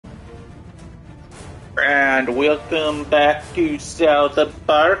And welcome back to South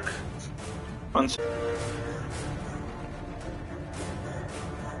Park.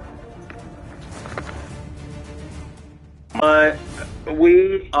 But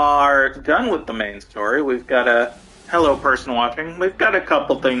we are done with the main story. We've got a hello person watching. We've got a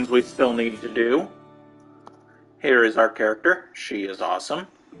couple things we still need to do. Here is our character. She is awesome.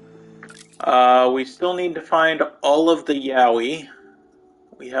 We still need to find all of the Yowie.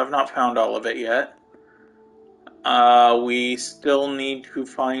 We have not found all of it yet. We still need to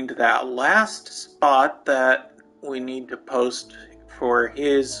find that last spot that we need to post for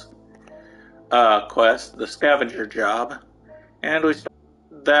his quest, the scavenger job. And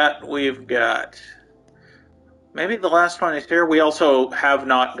we've got. Maybe the last one is here. We also have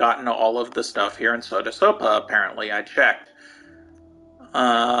not gotten all of the stuff here in Soda Sopa, apparently. I checked.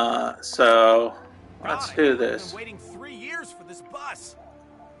 So let's do this. I've been waiting 3 years for this bus.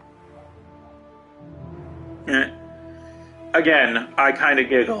 Again, I kind of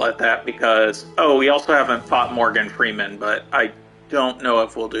giggle at that because, we also haven't fought Morgan Freeman, but I don't know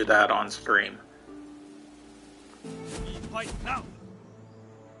if we'll do that on stream. Right now.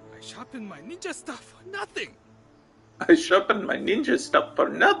 I sharpened my ninja stuff for nothing. I sharpened my ninja stuff for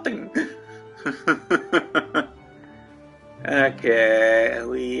nothing. Okay,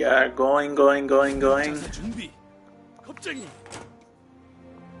 we are going.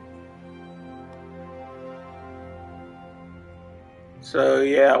 So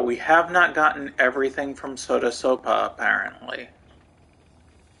yeah, we have not gotten everything from Soda Sopa, apparently.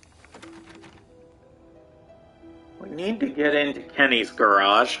 We need to get into Kenny's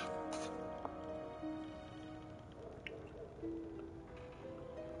garage.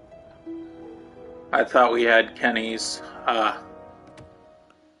 I thought we had Kenny's, The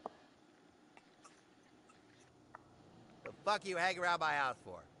fuck you hang around my house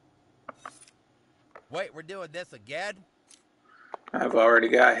for? Wait, we're doing this again? I've already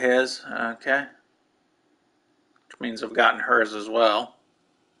got his, okay. Which means I've gotten hers as well.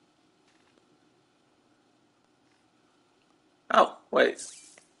 Oh, wait.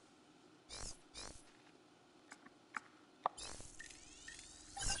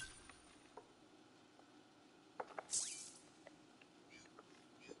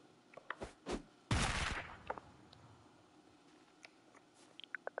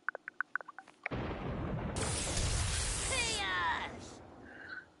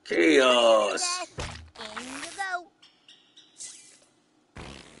 Chaos! In you go.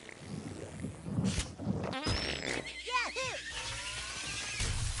 Yahoo!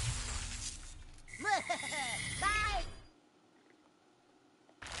 Bye!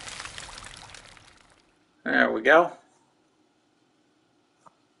 There we go.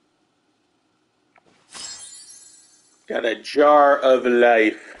 Got a jar of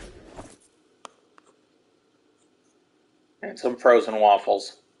life. And some frozen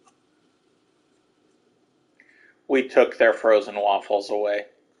waffles. We took their frozen waffles away.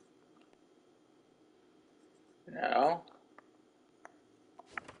 No.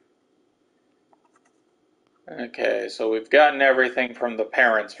 Okay, so we've gotten everything from the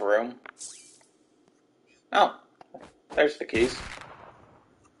parents' room. Oh, there's the keys.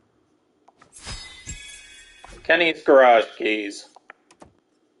 Kenny's garage keys.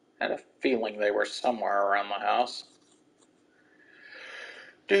 Had a feeling they were somewhere around the house.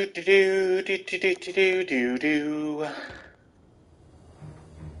 Do do do do do do do do do.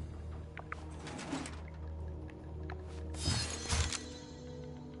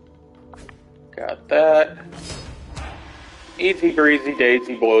 Got that. Easy breezy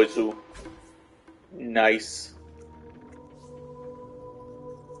daisy boys. Nice.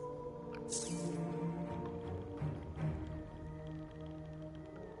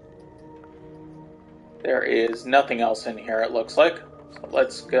 There is nothing else in here, it looks like. So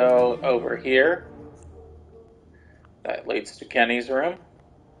let's go over here. That leads to Kenny's room.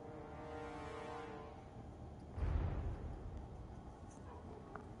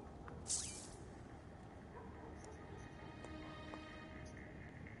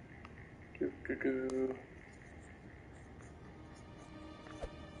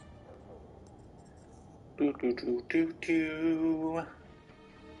 Do.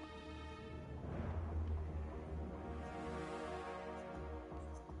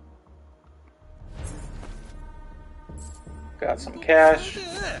 Got some cash. You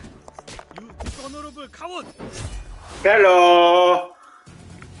dishonorable coward. Hello.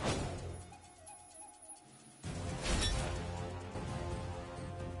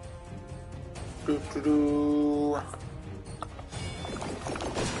 Do.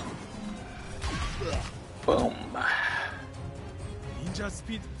 Boom. Ninja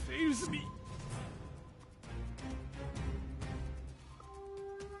speed fails me.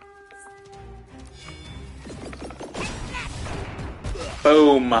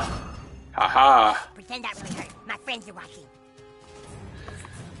 Boom. Haha. Pretend that really hurt. My friends are watching.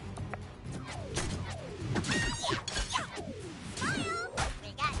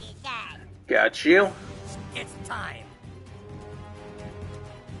 We got this guy. Got you. It's time.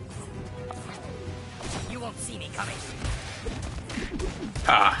 You won't see me coming.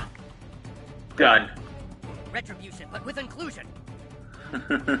 Ah. Done. Retribution, but with inclusion.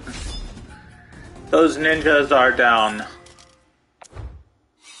 Those ninjas are down.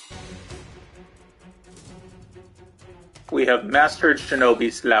 We have mastered Shinobi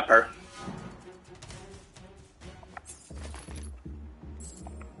Slapper.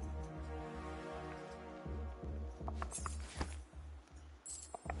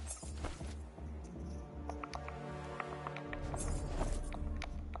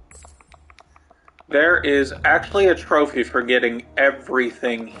 There is actually a trophy for getting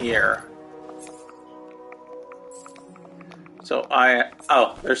everything here. So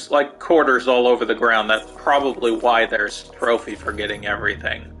there's like quarters all over the ground. That's probably why there's a trophy for getting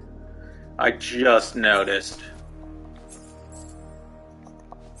everything. I just noticed.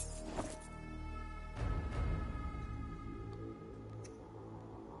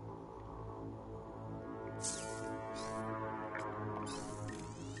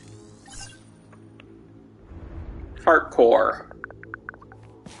 Fart core.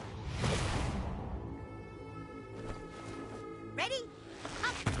 Ready?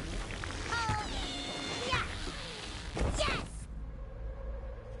 Up. Oh, yeah. Yes!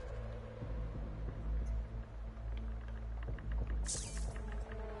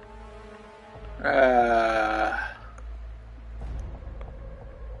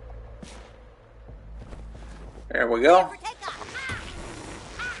 There we go. For takeoff.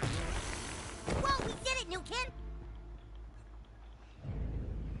 Whoa, we did it, new kid.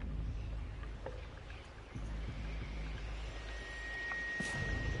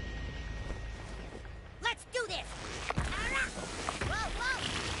 Let's do this. Whoa, whoa.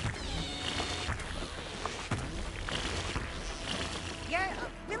 You're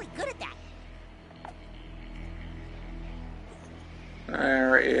really good at that.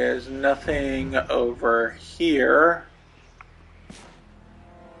 There is nothing over here.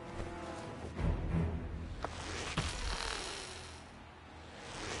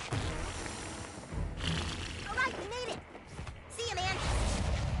 All right, we made it. See you, man.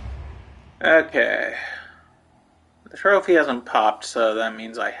 Okay. The trophy hasn't popped, so that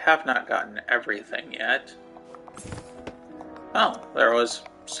means I have not gotten everything yet. Oh, there was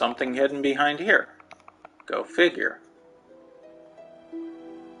something hidden behind here. Go figure.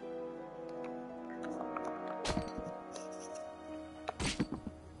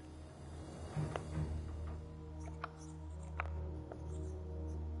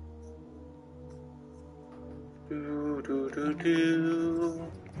 Do, do, do,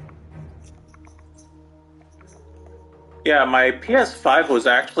 do. Yeah, my PS5 was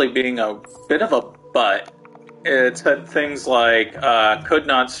actually being a bit of a butt. It said things like, could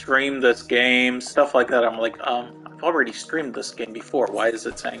not stream this game, stuff like that. I'm like, I've already streamed this game before. Why is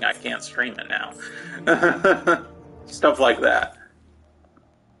it saying I can't stream it now? Stuff like that.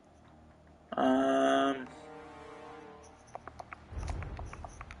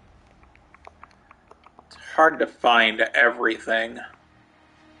 It's hard to find everything.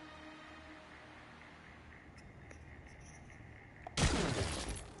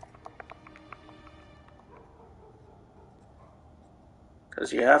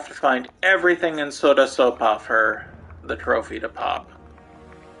 Because you have to find everything in Soda Sopa for the trophy to pop.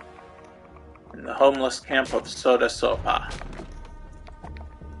 In the homeless camp of Soda Sopa.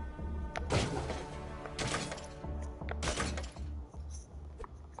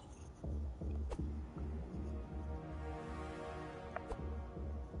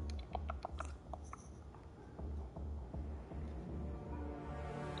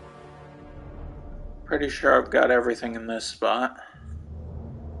 Pretty sure I've got everything in this spot.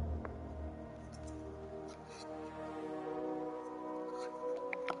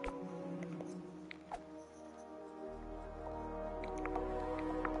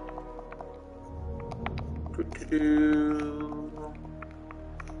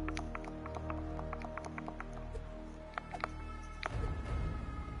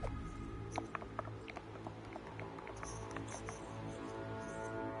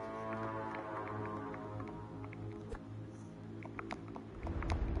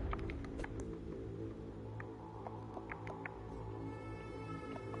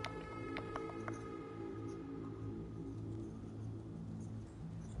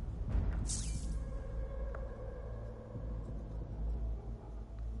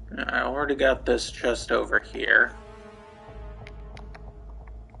 I already got this chest over here.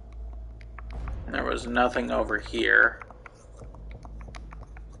 There's nothing over here.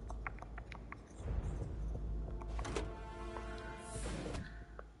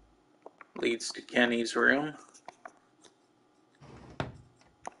 Leads to Kenny's room.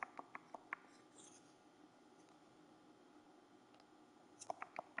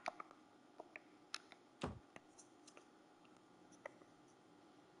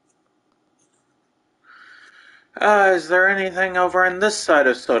 Is there anything over on this side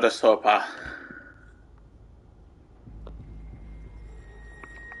of Soda Sopa?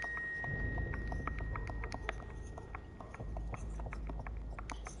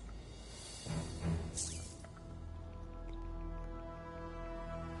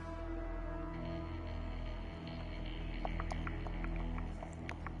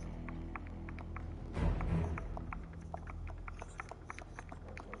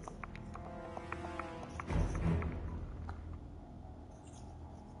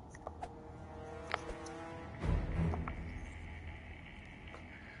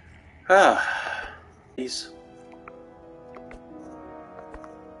 These.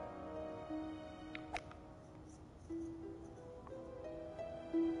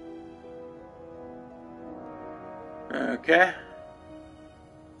 Okay.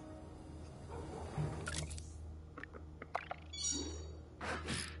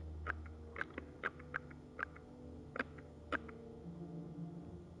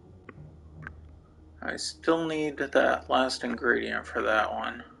 I still need that last ingredient for that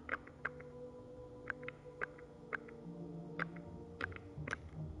one.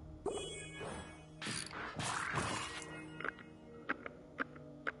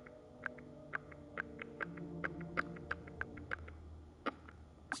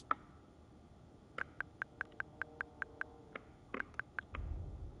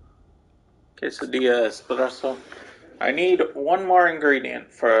 Quesadilla espresso. I need one more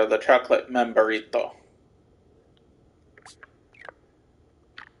ingredient for the chocolate memberito.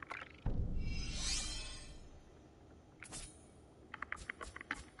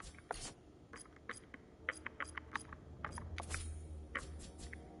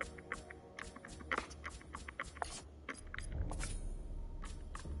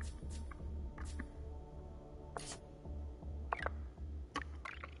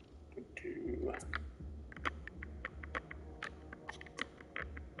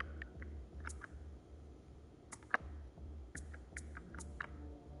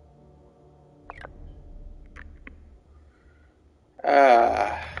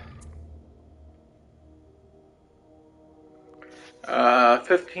 Uh,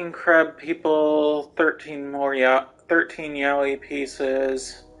 15 crab people, 13 yaoi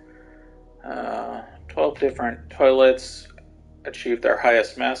pieces, 12 different toilets achieved their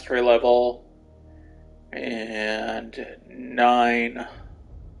highest mastery level, and 9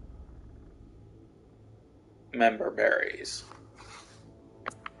 member berries.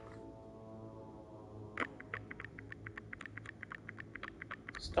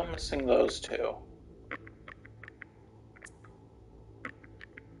 Still missing those 2.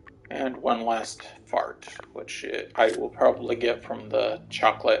 And one last fart, which I will probably get from the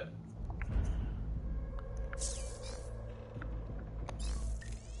chocolate.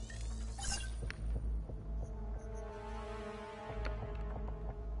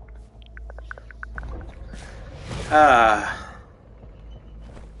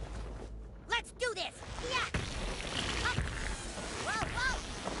 Let's do this! Yeah! Up. Whoa, whoa!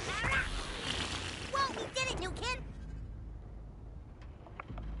 Ara. Whoa, we did it, new kid!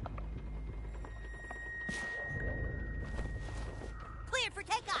 Cleared for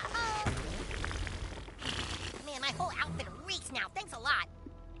takeoff! Oh. Man, my whole outfit reeks now. Thanks a lot.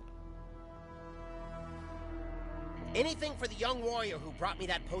 Anything for the young warrior who brought me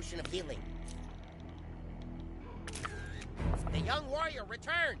that potion of healing. The young warrior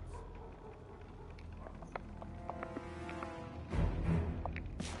returns!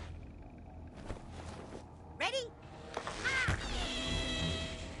 Ready? Ah.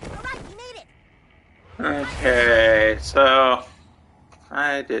 All right, we made it. Okay, so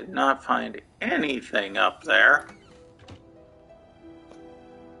I did not find anything up there.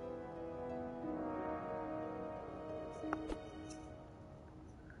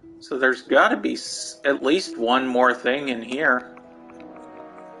 So there's got to be at least one more thing in here.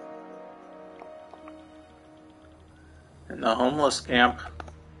 In the homeless camp.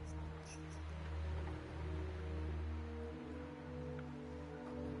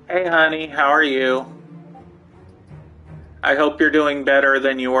 Hey honey, how are you? I hope you're doing better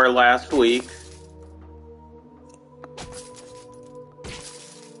than you were last week.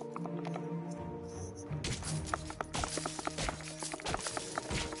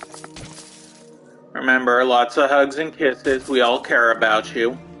 remember, lots of hugs and kisses. We all care about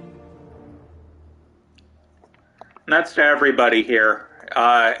you. And that's to everybody here.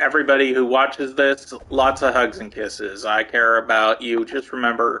 Everybody who watches this, lots of hugs and kisses. I care about you. Just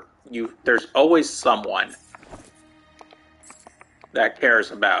remember, there's always someone that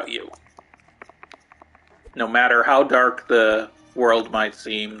cares about you. No matter how dark the world might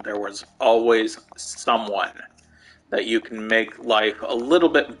seem, there was always someone that you can make life a little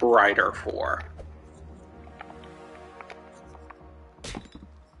bit brighter for.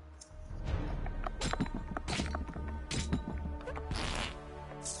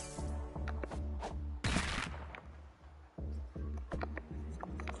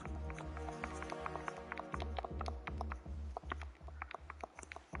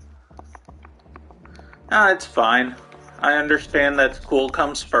 It's fine. I understand that school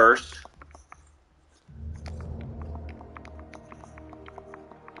comes first.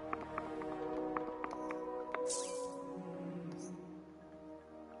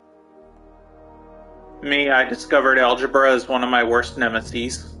 Me, I discovered algebra as one of my worst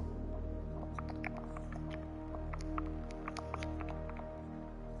nemesis.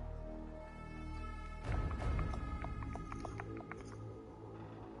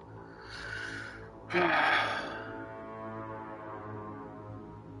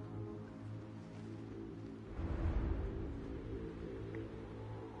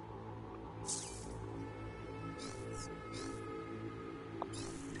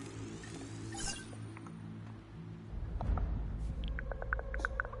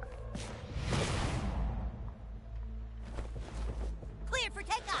 Cleared for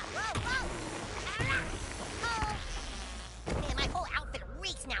takeoff. Whoa, whoa. Oh. Man, my whole outfit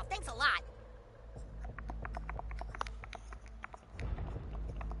reeks now. Thanks a lot.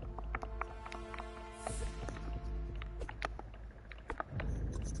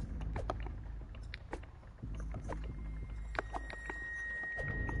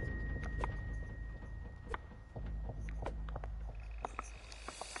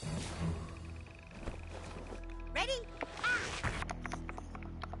 Ready?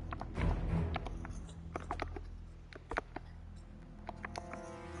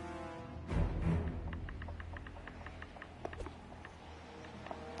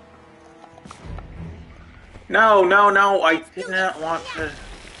 No, I didn't want to.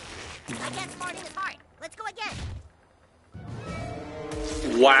 I guess smarting is hard. Let's go again.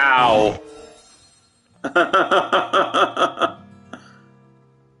 Wow.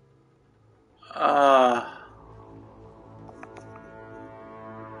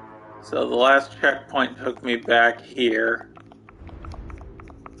 So the last checkpoint took me back here.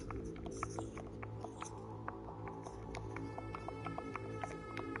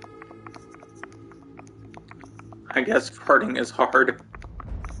 I guess farting is hard.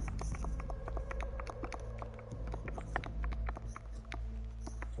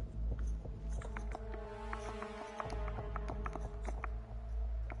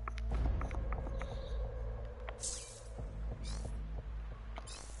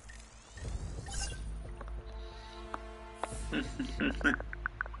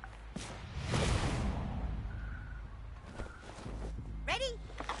 Ready?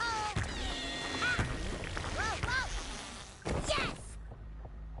 Oh. Ah. Whoa, whoa. Yes!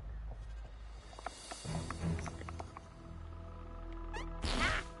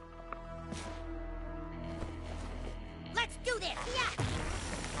 Ah. Let's do this. Yeah.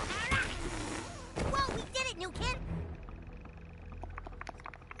 Whoa, we did it, new kid.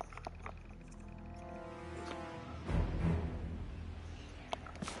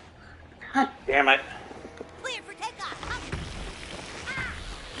 God damn it. Cleared for takeoff. Up. Ah.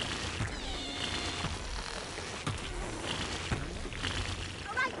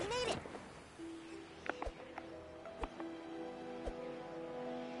 All right, we made it.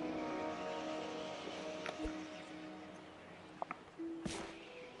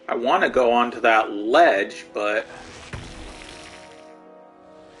 I want to go onto that ledge, but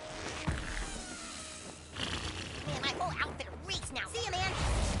Man, my whole outfit reeks now. See ya, man.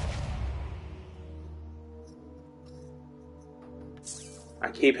 I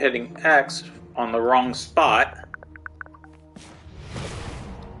keep hitting X on the wrong spot.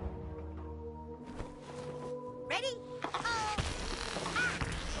 Ready? Oh. Ah.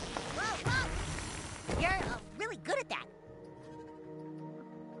 Whoa, whoa. You're really good at that.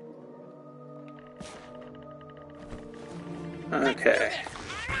 Okay.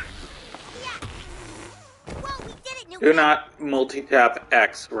 Yeah. Whoa, we did it, new Do kid. not multi-tap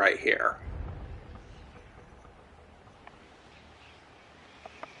X right here.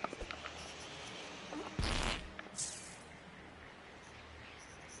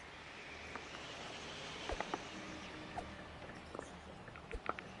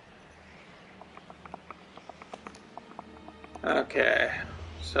 Okay,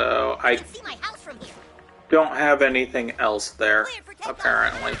 so I I can see my house from here. don't have anything else there, Cleared for takeoff.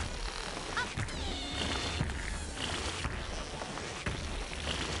 apparently.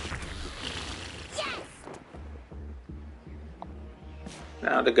 Yes!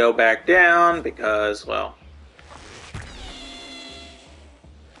 Now to go back down because, well,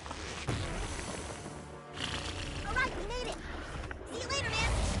 All right, we made it. See you later,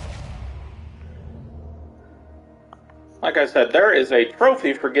 man. like I said, there is a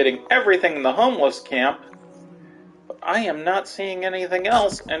trophy for getting everything in the homeless camp, but I am not seeing anything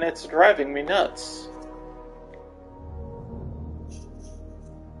else, and it's driving me nuts.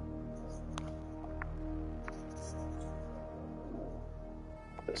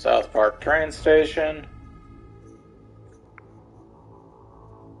 The South Park train station.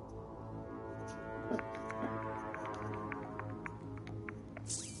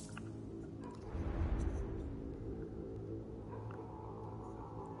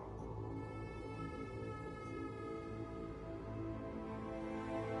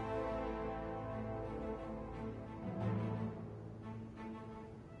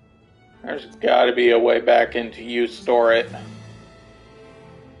 There's got to be a way back into You Store It.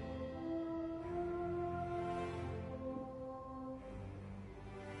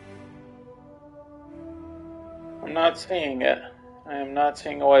 I'm not seeing it. I am not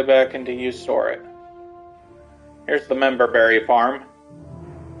seeing a way back into You Store It. Here's the Memberberry Farm.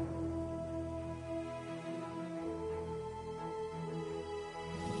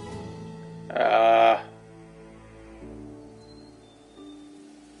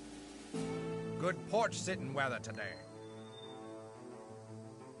 Good porch sitting weather today.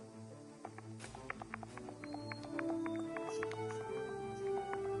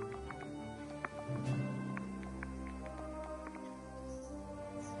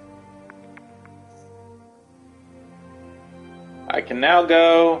 I can now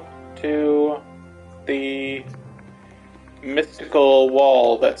go to the mystical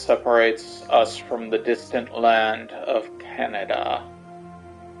wall that separates us from the distant land of Canada.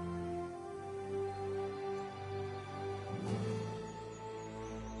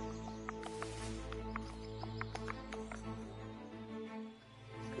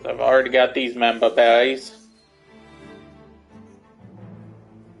 I've already got these member berries.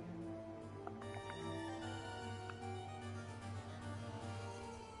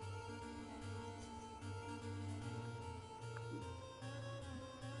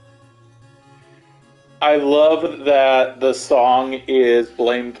 I love that the song is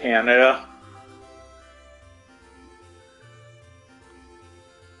Blame Canada.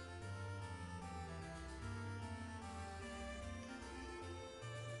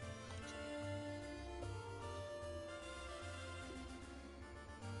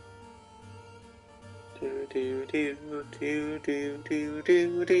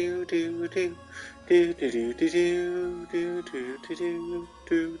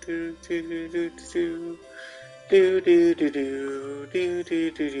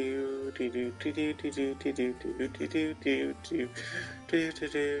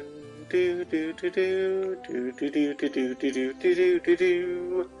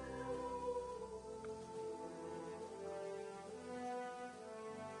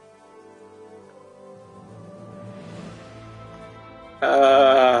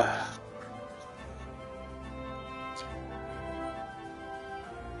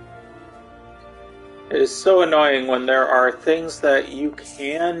 It is so annoying when there are things that you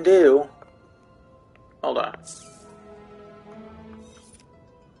can do. Hold on.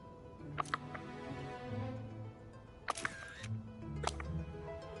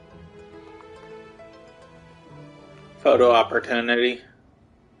 Photo opportunity.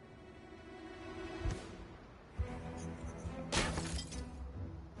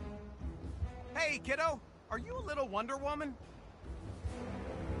 Hey, kiddo! Are you a little Wonder Woman?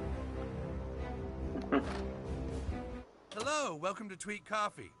 Hello, welcome to Tweet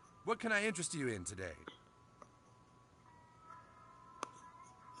Coffee. What can I interest you in today?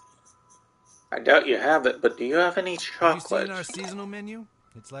 I doubt you have it, but do you have any Have chocolate? you seen our seasonal menu?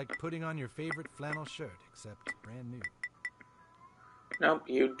 It's like putting on your favorite flannel shirt, except brand new. Nope,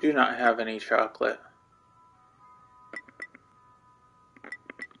 you do not have any chocolate.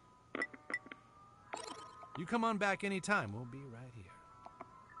 You come on back anytime. We'll be right here.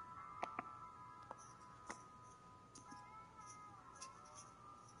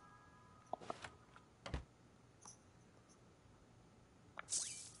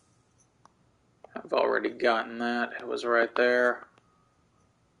 I've already gotten that. It was right there.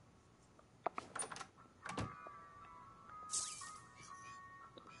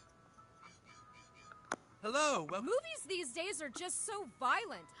 Hello, well, Movies these days are just so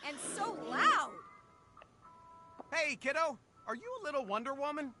violent and so loud. Hey, kiddo, are you a little Wonder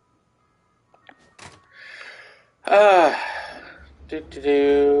Woman?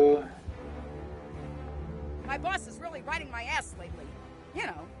 Do. My boss is really riding my ass lately. You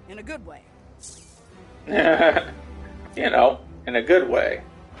know, in a good way. You know, in a good way.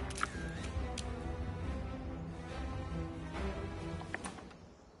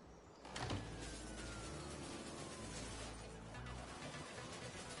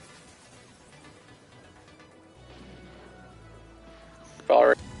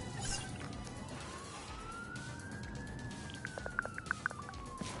 Already.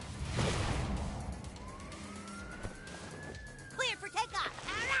 Clear for takeoff.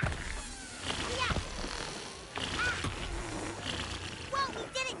 Hurrah! Yeah. Ah. Whoa, we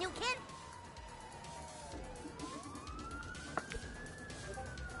did it, new kid.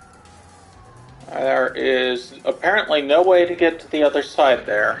 There is apparently no way to get to the other side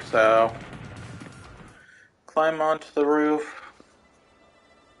there, so climb onto the roof.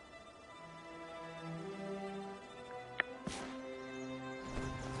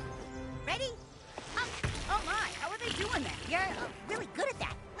 Ready? Up. Oh my, how are they doing that? You're really good at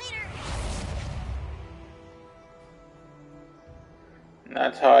that. Later. And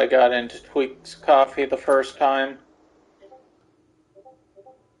that's how I got into Tweak's Coffee the first time.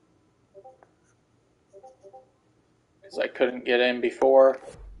 Because I couldn't get in before.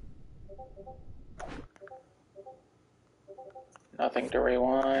 Nothing to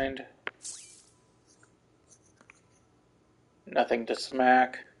rewind. Nothing to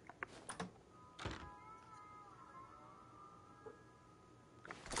smack.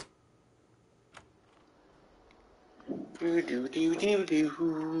 Aren't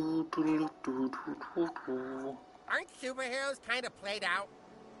superheroes kind of played out?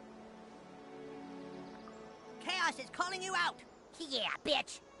 Chaos is calling you out. Yeah,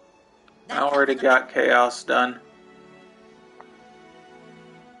 bitch. I already got Chaos done.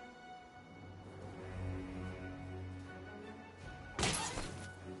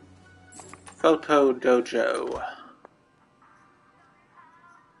 Photo Dojo.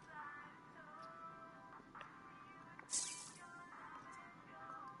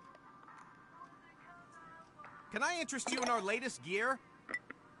 Can I interest you in our latest gear?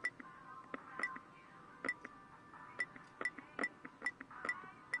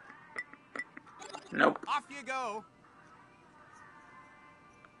 Nope. Off you go.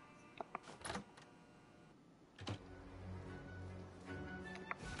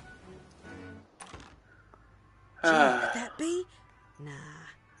 Gee, could that be? Nah.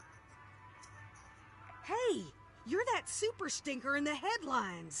 Hey, you're that super stinker in the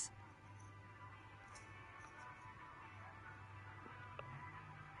headlines.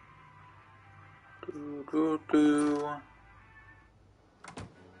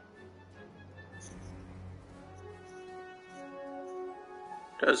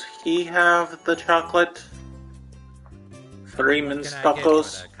 Does he have the chocolate? Freeman What can I get for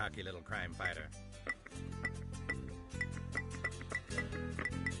Stuckos? that cocky little crime fighter?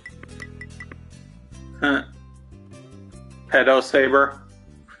 Huh. Pedo Saber.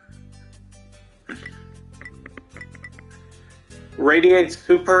 Radiate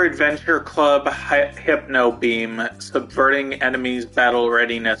Super Adventure Club Hypno Beam, subverting enemies' battle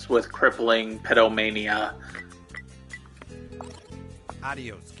readiness with crippling pedomania.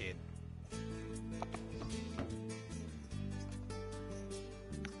 Adios, kid.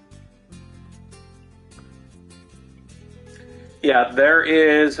 Yeah, there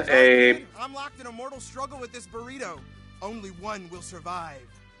is a... I'm locked in a mortal struggle with this burrito. Only one will survive.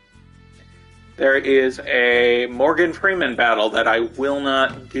 There is a Morgan Freeman battle that I will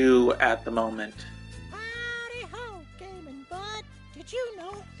not do at the moment. Howdy ho, Gaming Bud. Did you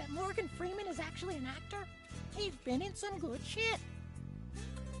know that Morgan Freeman is actually an actor? He's been in some good shit.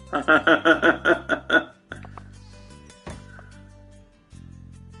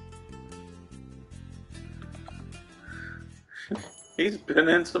 He's been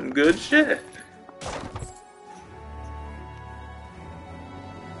in some good shit.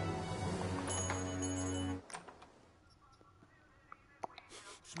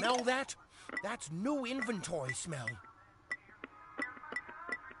 Smell that? That's new inventory smell.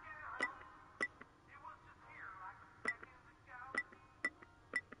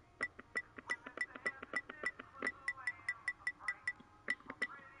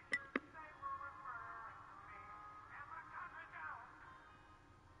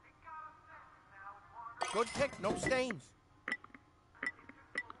 Good pick, no stains.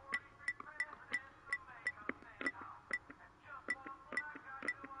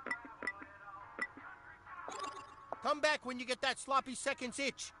 Come back when you get that sloppy seconds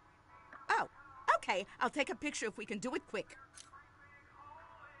itch. Oh, okay. I'll take a picture if we can do it quick.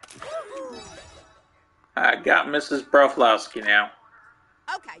 I got Mrs. Broflowski now.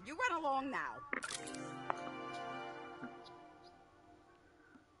 Okay, you run along now.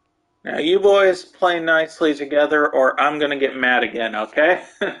 Now, you boys play nicely together, or I'm gonna get mad again, okay?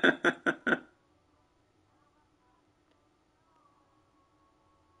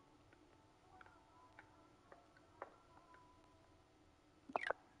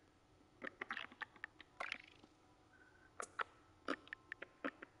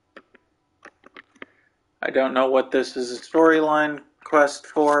 I don't know what this is a storyline quest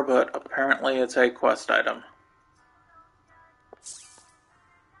for, but apparently it's a quest item.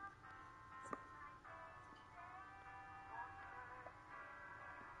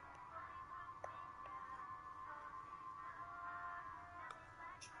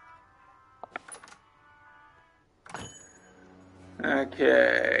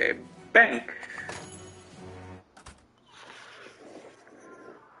 Okay, bank.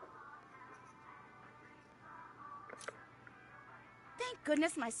 Thank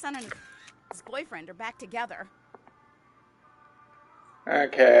goodness my son and his boyfriend are back together.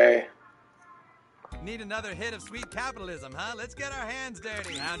 Okay. Need another hit of sweet capitalism, huh? Let's get our hands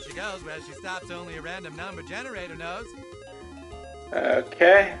dirty. Down she goes, where she stops only a random number generator knows.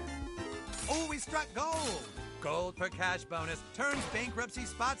 Okay. Oh, we struck gold! Gold per cash bonus turns bankruptcy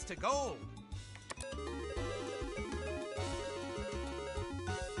spots to gold.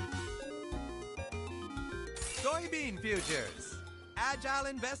 Soybean futures. Agile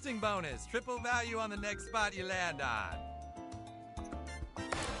investing bonus. Triple value on the next spot you land on.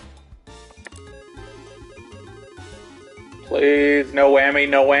 Please, no whammy,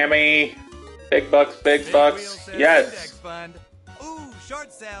 no whammy. Big bucks, big bucks. Yes. Index fund. Ooh,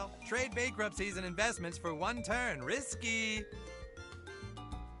 short sale. Trade bankruptcies and investments for one turn. Risky.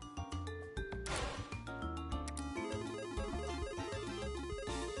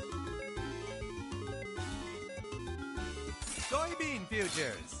 Soybean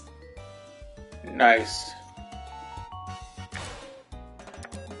futures. Nice.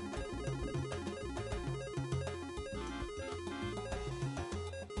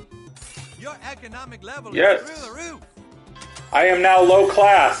 Your economic level Yes. is through the roof. I am now low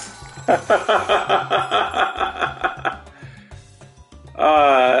class.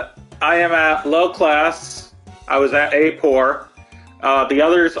 I am at low class. I was at A poor. The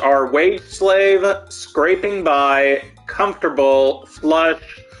others are wage slave, scraping by, comfortable,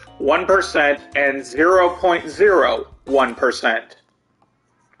 flush, 1%, and 0.01%.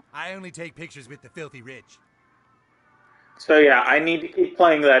 I only take pictures with the filthy rich. So yeah, I need to keep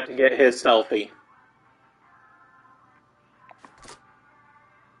playing that to get his selfie.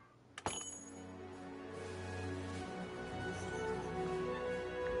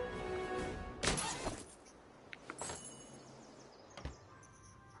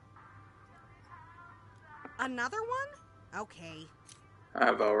 Another one? Okay.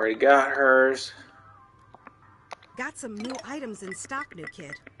 I've already got hers. Got some new items in stock, new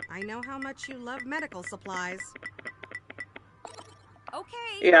kid. I know how much you love medical supplies.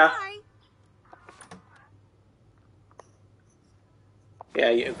 Okay, Yeah. bye.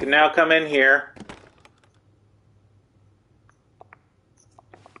 Yeah, you can now come in here.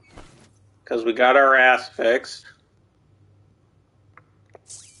 Because we got our ass fixed.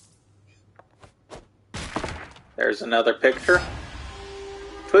 There's another picture.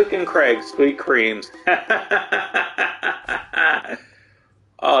 Twig and Craig, sweet creams.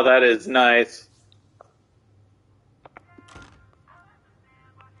 Oh, that is nice.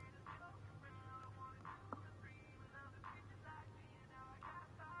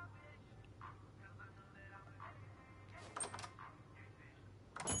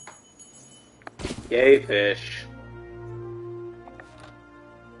 Yay, fish.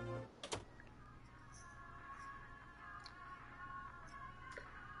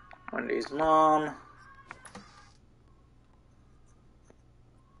 Wendy's mom.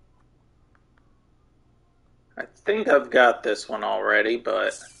 I think I've got this one already,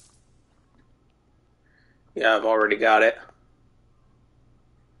 but yeah, I've already got it.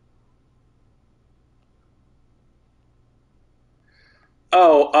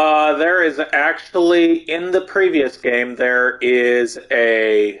 Oh, there is actually, in the previous game, there is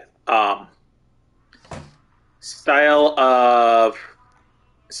a style of,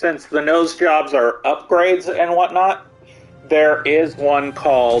 since the nose jobs are upgrades and whatnot, there is one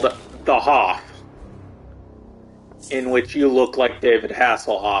called the Hoff, in which you look like David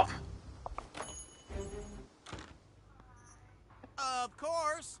Hasselhoff. Of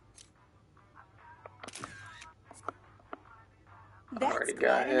course. That's Already quite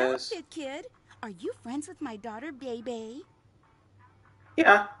got an his. outfit, kid. Are you friends with my daughter, Baby?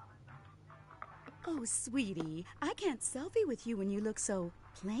 Yeah. Oh, sweetie, I can't selfie with you when you look so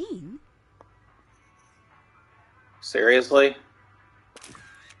plain. Seriously?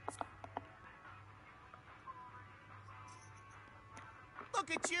 Look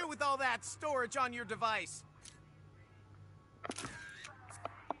at you with all that storage on your device.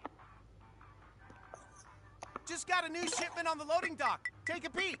 Just got a new shipment on the loading dock. Take a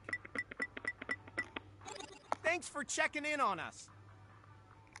peek. Thanks for checking in on us.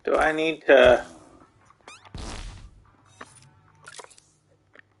 Do I need to...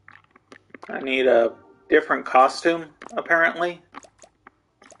 I need a different costume, apparently.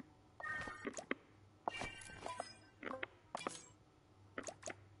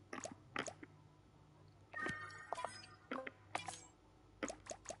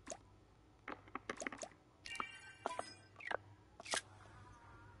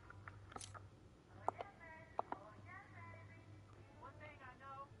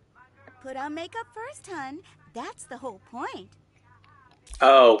 Put on makeup first, hun. That's the whole point.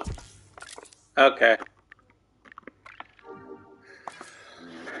 Oh. Okay.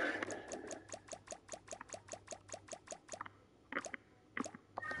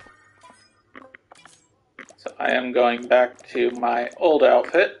 So I am going back to my old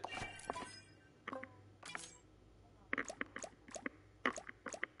outfit.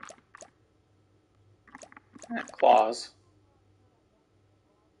 Claws.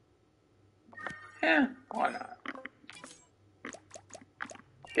 Yeah, why not?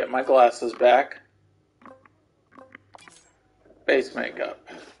 Get my glasses back. Base makeup.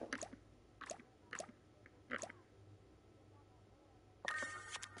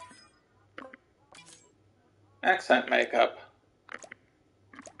 Accent makeup.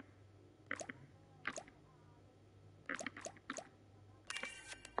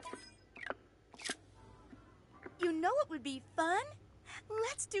 You know what would be fun?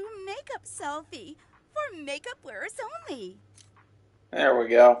 Let's do a makeup selfie for makeup wearers only. There we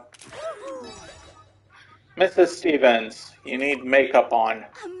go. Mrs. Stevens, you need makeup on.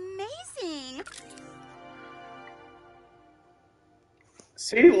 Amazing!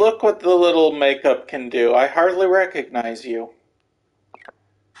 See, look what the little makeup can do. I hardly recognize you.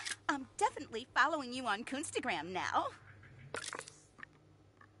 I'm definitely following you on Kunstagram now.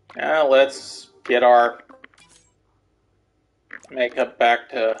 Now let's get our makeup back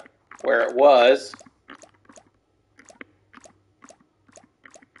to where it was.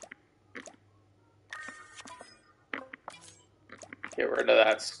 Get rid of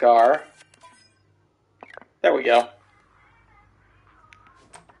that scar. There we go.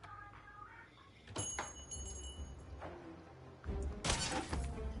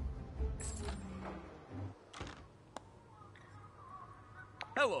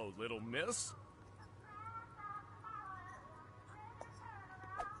 Hello, little miss.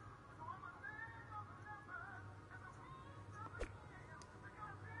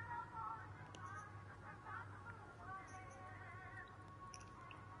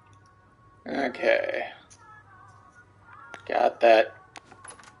 Okay. Got that.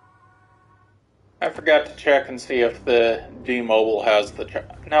 I forgot to check and see if the G-Mobile has the...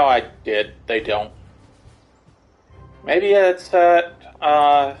 No, I did. They don't. Maybe it's at,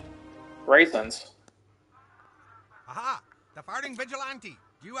 Raisins. Aha! The farting vigilante.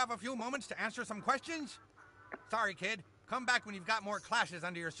 Do you have a few moments to answer some questions? Sorry, kid. Come back when you've got more clashes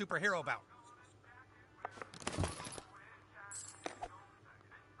under your superhero belt.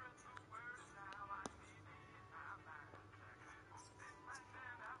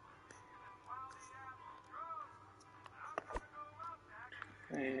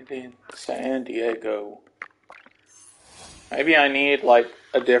 In San Diego. Maybe I need like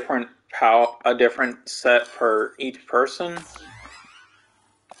a different set for each person.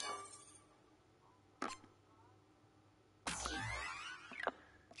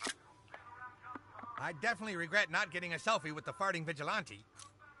 I definitely regret not getting a selfie with the farting vigilante.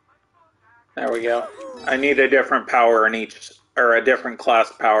 There we go. I need a different power in each, or a different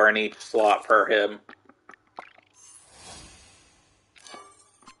class power in each slot for him.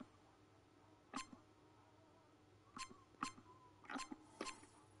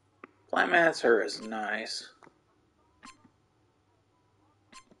 Flamaster is nice.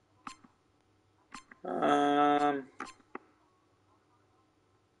 I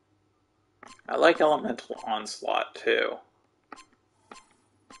like Elemental Onslaught too.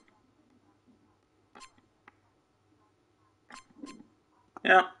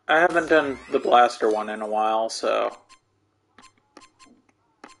 Yeah, I haven't done the Blaster one in a while, so...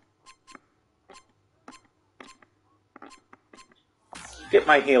 get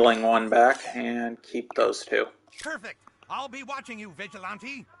my healing one back and keep those two. Perfect. I'll be watching you,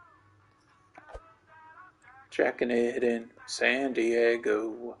 Vigilante. Checking it in San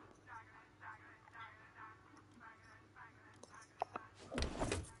Diego.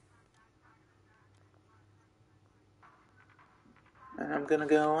 And I'm gonna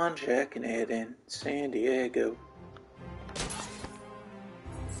go on checking it in San Diego.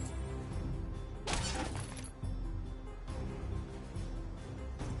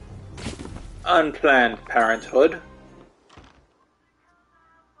 Unplanned Parenthood.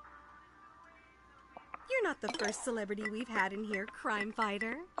 You're not the first celebrity we've had in here, crime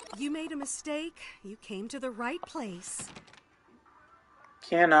fighter. You made a mistake. You came to the right place.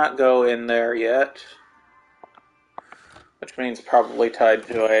 Cannot go in there yet. Which means probably tied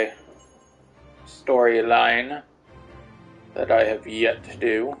to a storyline that I have yet to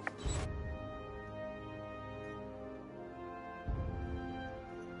do.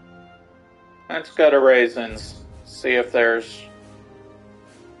 Let's go to Raisins. See if they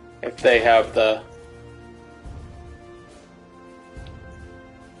have the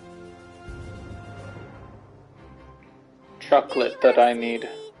chocolate that I need.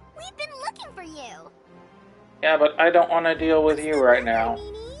 We've been looking for you. Yeah, but I don't want to deal with you right now.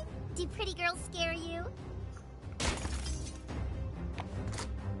 Do pretty girls scare you?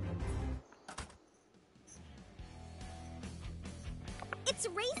 It's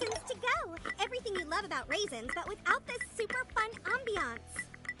Raisins to go. Everything you love about Raisins, but without this super fun ambiance.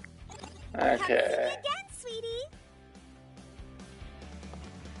 Okay. Come see me again, sweetie.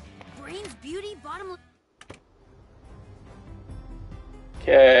 Brains, beauty, bottom.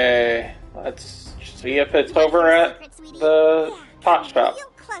 Okay, let's see if it's over at the pot shop.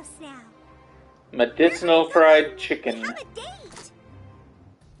 Real close now. Medicinal fried chicken. Have a date.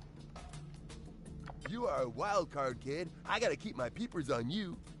 You are a wild card, kid. I gotta keep my peepers on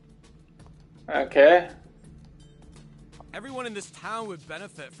you. Okay. Everyone in this town would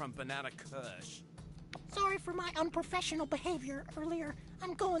benefit from Banana Kush. Sorry for my unprofessional behavior earlier.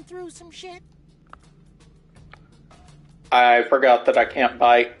 I'm going through some shit. I forgot that I can't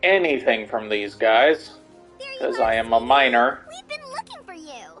buy anything from these guys because I am a minor. We've been looking for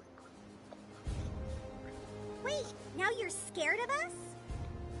you. Wait, now you're scared of us?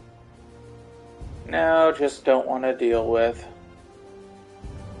 No, just don't want to deal with.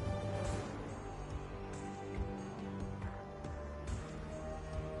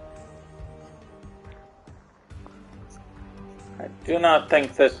 I do not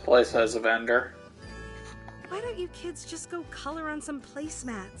think this place has a vendor. Why don't you kids just go color on some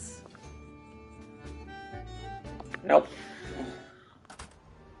placemats? Nope.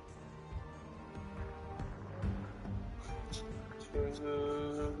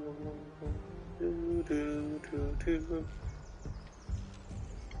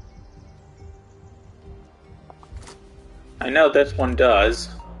 I know this one does.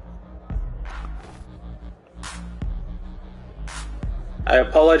 I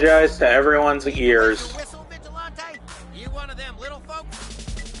apologize to everyone's ears. Whistle, Vigilante? You one of them little folks?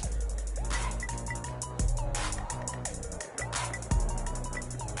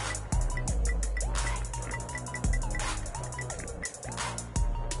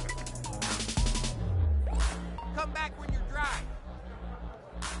 Come back when you're dry.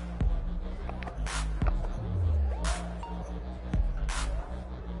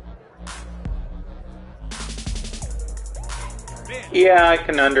 Yeah, I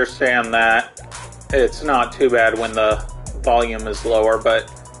can understand that. It's not too bad when the volume is lower,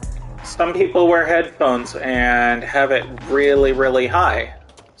 but some people wear headphones and have it really, really high.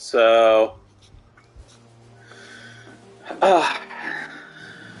 So...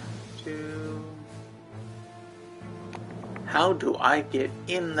 How do I get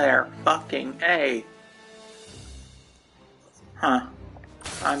in there? Fucking A. Huh.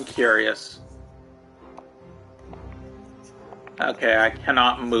 I'm curious. Okay, I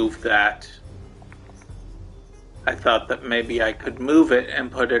cannot move that. I thought that maybe I could move it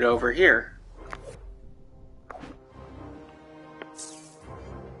and put it over here.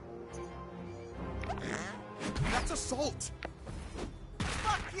 That's assault!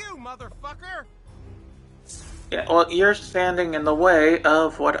 Fuck you, motherfucker! Yeah, well, you're standing in the way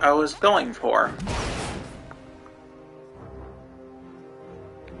of what I was going for.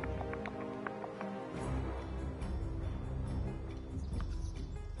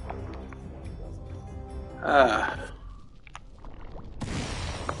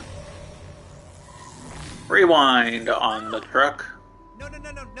 Rewind on the truck. No.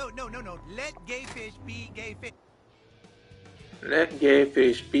 Let gay fish be gay fish. Let gay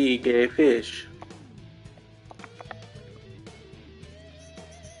fish be gay fish.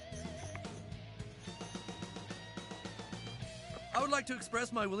 to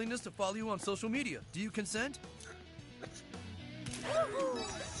express my willingness to follow you on social media. Do you consent?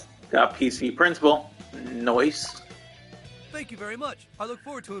 Got PC Principal. Nice. Thank you very much. I look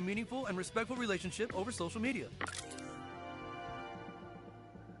forward to a meaningful and respectful relationship over social media.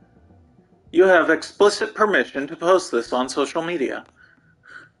 You have explicit permission to post this on social media.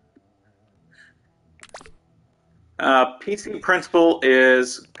 PC Principal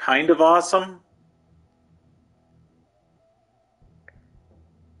is kind of awesome.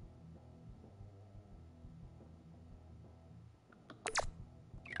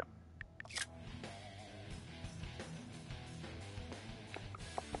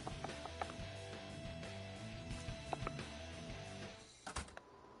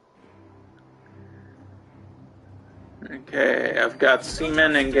 Okay, I've got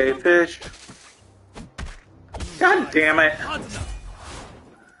semen and gay fish. God damn it!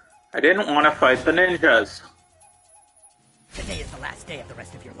 I didn't want to fight the ninjas. Today is the last day of the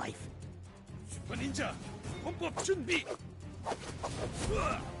rest of your life. 슈퍼 닌자, 공법 준비.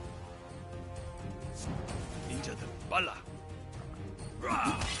 닌자들 빨라.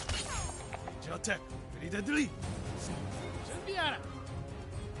 저택, 리데들리. 준비하라.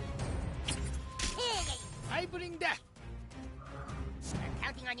 I bring that. I'm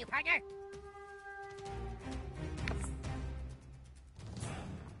counting on you, partner.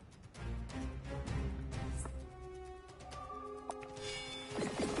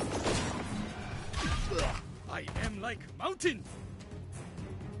 I am like mountain.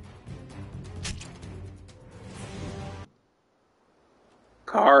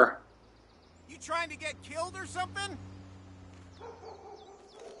 Car. You trying to get killed or something?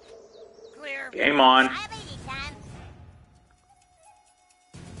 Clear. Game on.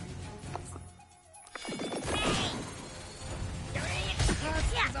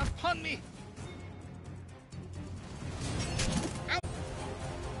 Is upon me.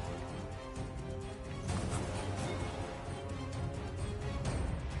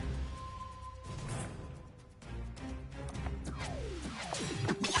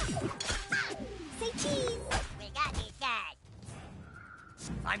 Say cheese. We got these guys.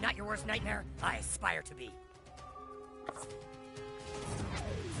 I'm not your worst nightmare. I aspire to be.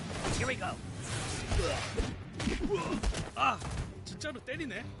 Here we go. 아, 진짜로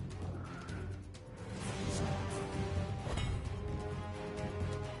때리네.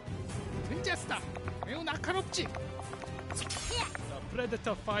 닌자 스타, 매우 날카롭지. The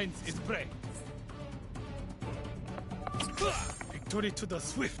predator finds its prey. Victory to the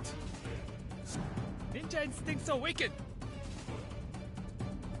swift. Ninja instincts awaken.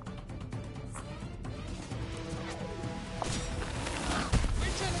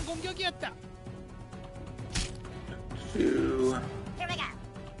 괜찮은 공격이었다. Two. Here we go.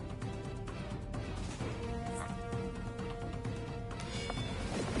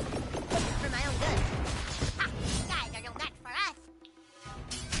 For my own good. Ha! You guys are no match for us.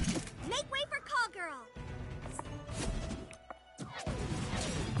 Make way for Call Girl.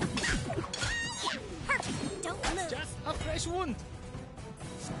 Perfect. Don't move. Just a fresh wound.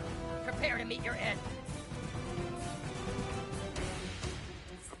 Prepare to meet your end.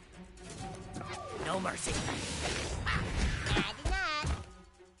 No mercy. Bad enough.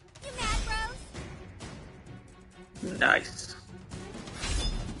 You mad, bros? Nice.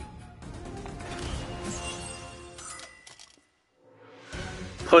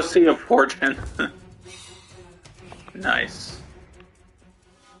 Pussy of Fortune. Nice.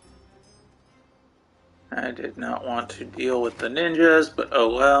 I did not want to deal with the ninjas, but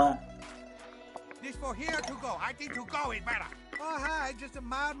oh well. This for here to go. I think to go is better. Oh, hi. Just a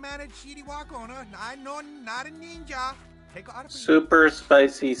mild-mannered shitty walk owner. I know not a ninja. Take a out. Super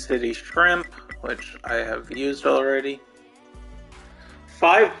Spicy City Shrimp, which I have used already.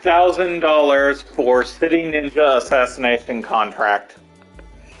 $5,000 for City Ninja Assassination Contract.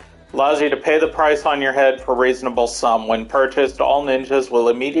 Allows you to pay the price on your head for a reasonable sum. When purchased, all ninjas will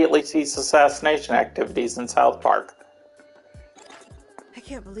immediately cease assassination activities in South Park. I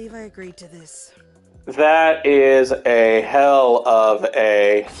can't believe I agreed to this. That is a hell of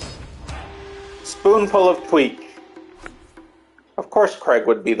a spoonful of tweak. Of course Craig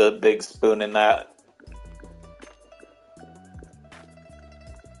would be the big spoon in that.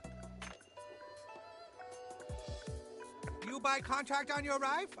 You buy contract on your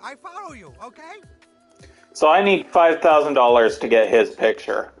life, I follow you, okay? So I need $5,000 to get his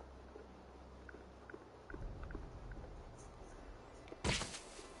picture.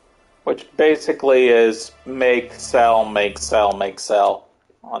 Which basically is make, sell, make, sell, make, sell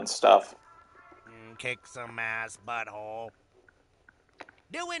on stuff. Kick some ass, butthole.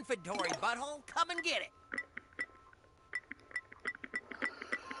 New inventory, butthole. Come and get it.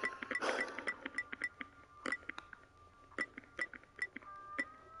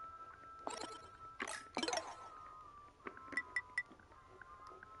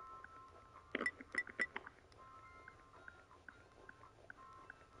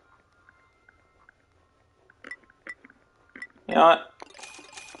 You know what?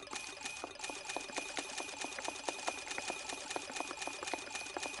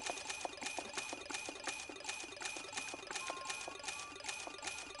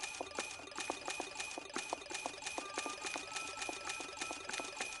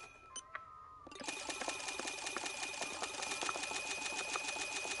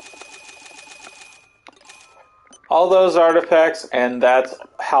 All those artifacts, and that's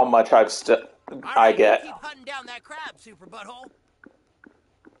how much I get. Keep hunting down that crab, Super Butthole.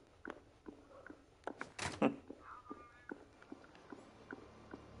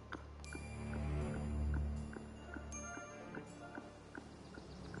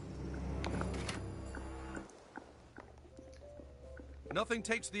 Nothing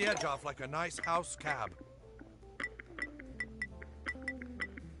takes the edge off like a nice house cab.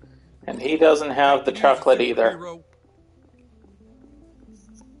 And he doesn't have the chocolate either.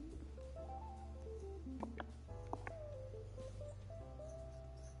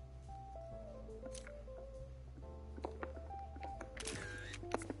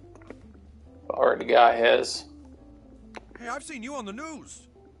 Already got his. Hey, I've seen you on the news.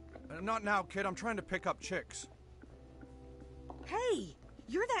 Not now, kid. I'm trying to pick up chicks. Hey,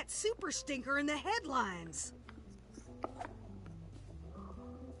 you're that super stinker in the headlines.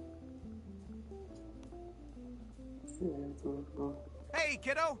 Hey,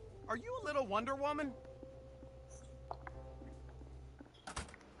 kiddo, are you a little Wonder Woman?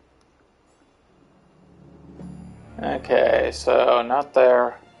 Okay, so not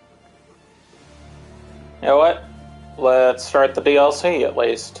there. You know what? Let's start the DLC at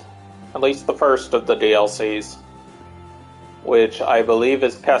least. At least the first of the DLCs. Which I believe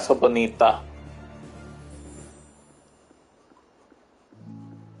is Casa Bonita.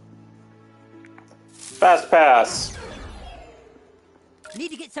 Fast pass.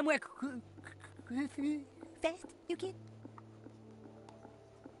 Need to get somewhere fast, you kid?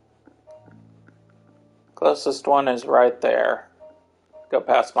 Closest one is right there. Go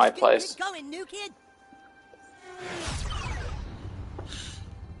past my place. Get going, new kid.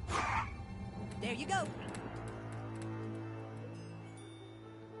 There you go.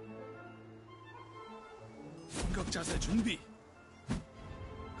 공격 자세 준비.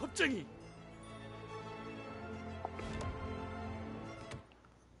 겁쟁이.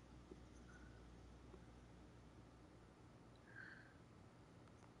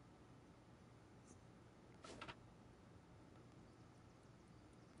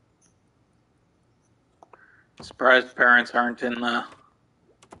 Surprised parents aren't in the...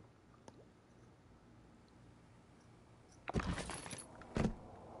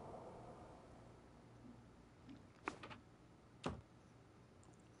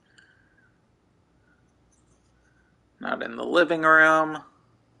 Not in the living room.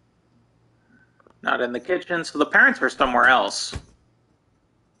 Not in the kitchen, so the parents are somewhere else.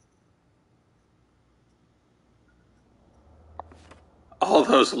 All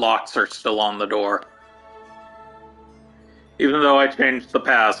those locks are still on the door. Even though I changed the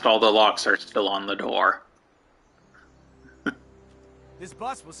past, all the locks are still on the door. This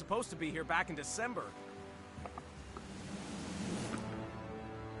bus was supposed to be here back in December.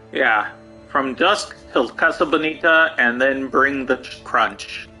 Yeah, from dusk till Casa Bonita, and then bring the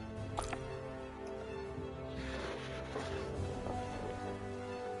crunch.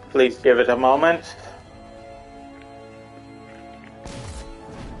 Please give it a moment.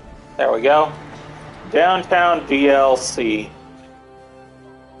 There we go. Downtown DLC.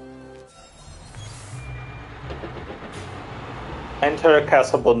 Enter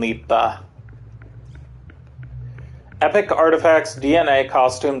Casa Bonita. Epic artifacts, DNA,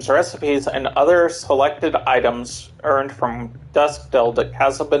 costumes, recipes, and other selected items earned from Dusk Till to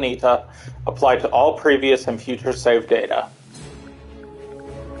Casa Bonita apply to all previous and future save data.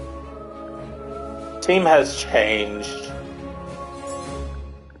 Team has changed.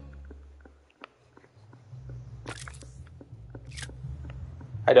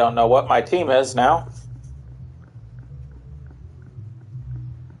 I don't know what my team is now.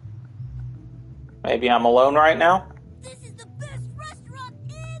 Maybe I'm alone right now? This is the best restaurant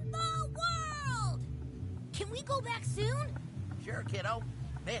in the world! Can we go back soon? Sure, kiddo.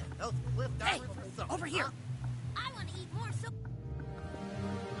 Man, those cliff divers are something. Over here. Huh? I want to eat more so...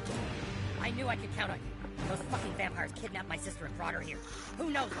 I knew I could count on you. Those fucking vampires kidnapped my sister and brought her here. Who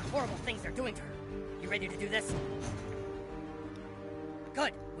knows what horrible things they're doing to her? You ready to do this?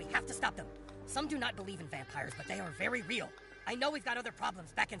 Good. We have to stop them. Some do not believe in vampires, but they are very real. I know we've got other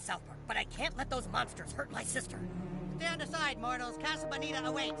problems back in South Park, but I can't let those monsters hurt my sister. Stand aside, mortals. Casa Bonita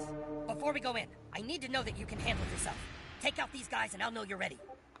awaits. Before we go in, I need to know that you can handle yourself. Take out these guys and I'll know you're ready.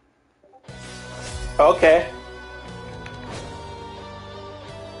 Okay.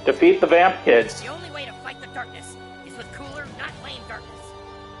 Defeat the Vamp Kids. The only way to fight the darkness is with cooler, not lame darkness.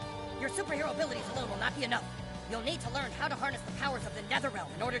 Your superhero abilities alone will not be enough. You'll need to learn how to harness the powers of the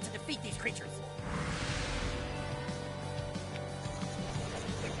Netherrealm in order to defeat these creatures.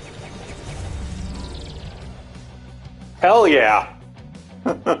 Hell yeah!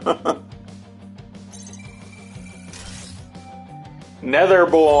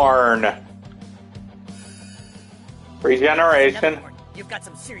 Netherborn. Regeneration. Netherborn, you've got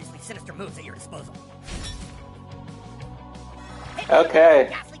some seriously sinister moves at your disposal. Okay.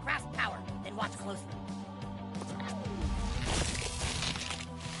 Ghastly grasp power, then watch closely.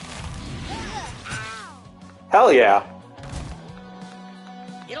 Hell yeah.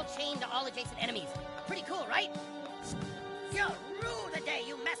 It'll chain to all adjacent enemies. Pretty cool, right? Yo, rue the day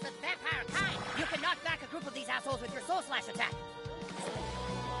you mess with vampire kind. You can knock back a group of these assholes with your Soul Slash attack.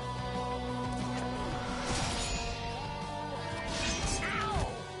 Ow!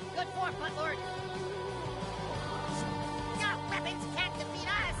 Good form, Buttlord. Your weapons can't defeat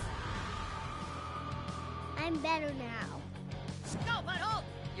us. I'm better now. Go, Butthole!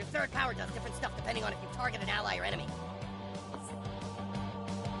 Your third power does different stuff depending on if you target an ally or enemy.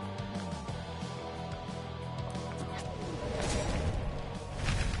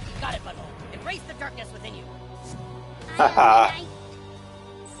 Got it, Butthole. Embrace the darkness within you. Haha.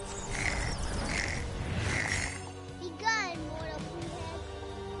 Be good, Mortal Kombat.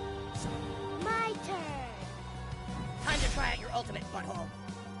 My turn. Time to try out your ultimate, Butthole.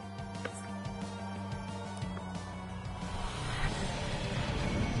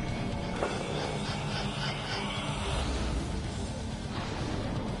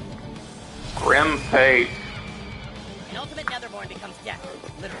 Grim Fate. An ultimate Netherborn becomes death,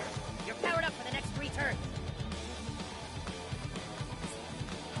 literally. You're powered up for the next 3 turns.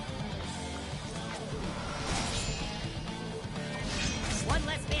 One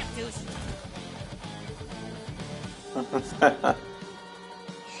less vamp douche.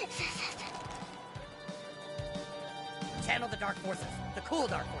 Channel the dark forces, the cool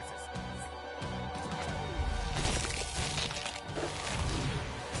dark forces.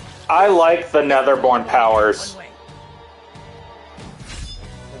 I like the Netherborn powers.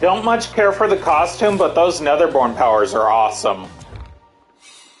 Don't much care for the costume, but those Netherborn powers are awesome.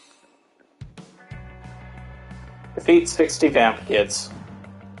 Defeat 60 Vamp Kids.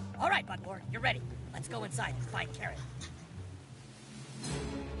 All right, Buttlord, you're ready. Let's go inside and find Karen.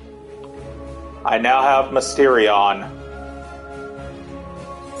 I now have Mysterion.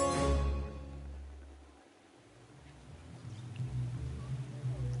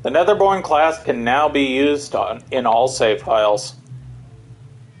 The Netherborn class can now be used in all save files.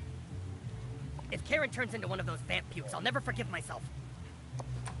 If Karen turns into one of those vamp pukes, I'll never forgive myself.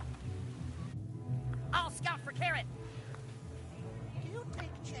 I'll scout for Karen. Do you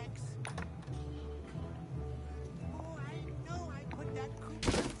take checks? Oh, I know I put that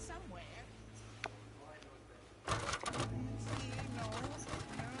coupon somewhere. See, no,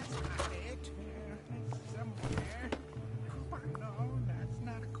 that's not it. It's somewhere. Coupon, no, that's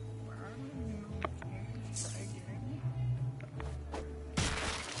not a coupon. Okay, let's try again.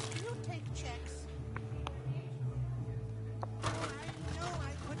 Do you take checks? Oh, I know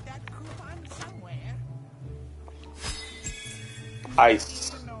I put that coupon somewhere.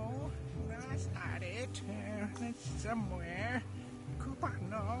 Ice. No, that's not it. It's somewhere. Coupon,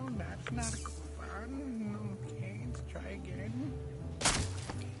 no, that's not a coupon. Okay, let's try again.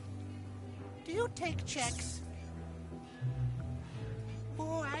 Do you take checks?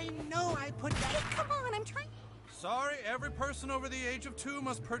 Oh, I know I put that. Come on, I'm trying. Sorry, every person over the age of 2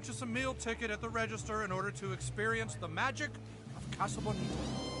 must purchase a meal ticket at the register in order to experience the magic of Casa Bonita.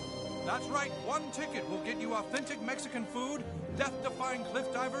 That's right, 1 ticket will get you authentic Mexican food, death-defying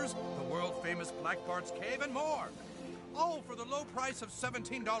cliff divers, the world-famous Black Bart's Cave, and more. All for the low price of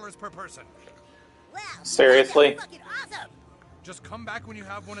 $17 per person. Wow. Seriously? That's fucking awesome. Just come back when you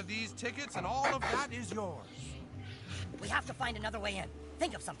have one of these tickets, and all of that is yours. We have to find another way in.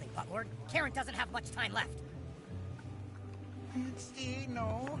 Think of something, Buttlord. Karen doesn't have much time left. Let's see,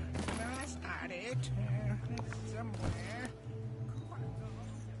 no, that's not it. It's somewhere.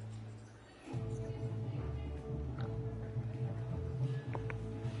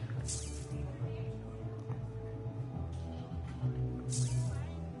 I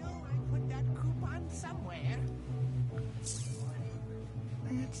know I put that coupon somewhere.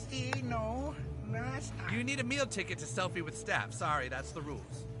 Let's see, no, that's not. You need a meal ticket to selfie with staff. Sorry, that's the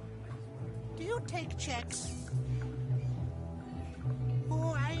rules. Do you take checks?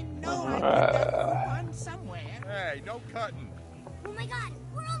 Oh, I know I put that coupon somewhere. Hey, no cutting. Oh my god,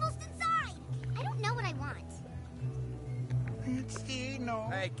 we're almost inside. I don't know what I want. See, no.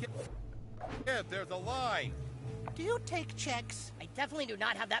 Hey, kid, there's a lie. Do you take checks? I definitely do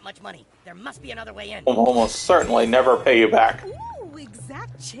not have that much money. There must be another way in. Will almost certainly never pay you back. Ooh,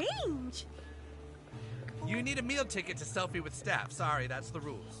 exact change. You need a meal ticket to selfie with staff. Sorry, that's the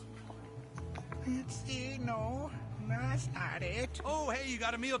rules. See, no. That's not it. Oh, hey, you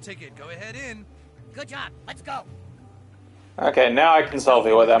got a meal ticket. Go ahead in. Good job. Let's go. Okay, now I can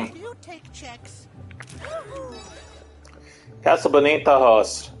selfie with him. Do you take checks? Casa Bonita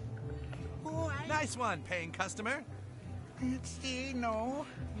host. Nice one, paying customer. See, no.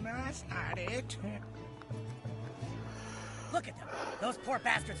 That's not it. Look at them. Those poor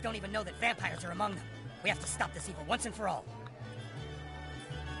bastards don't even know that vampires are among them. We have to stop this evil once and for all.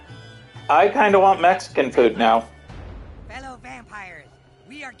 I kind of want Mexican food now. Fellow vampires,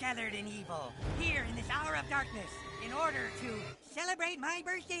 we are gathered in evil, here in this hour of darkness, in order to celebrate my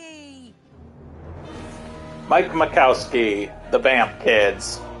birthday. Mike Makowski, the Vamp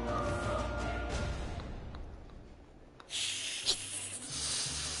Kids.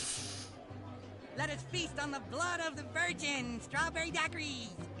 Let us feast on the blood of the virgin, strawberry daiquiris.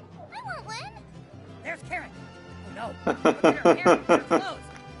 I want one. There's Karen. Oh no. Karen, they're closed.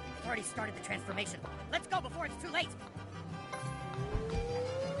 I've already started the transformation. Let's go before it's too late.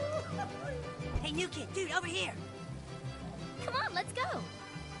 Hey, new kid, dude, over here. Come on, let's go.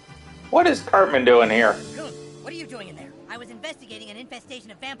 What is Cartman doing here? Goon, what are you doing in there? I was investigating an infestation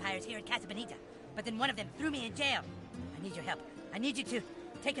of vampires here at Casa Bonita, but then one of them threw me in jail. I need your help. I need you to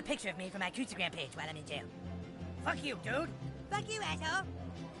take a picture of me for my Instagram page while I'm in jail. Fuck you, dude. Fuck you, asshole.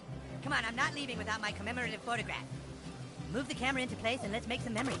 Come on, I'm not leaving without my commemorative photograph. Move the camera into place and let's make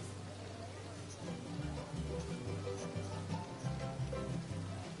some memories.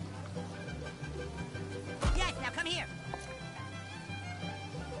 Yes, now come here.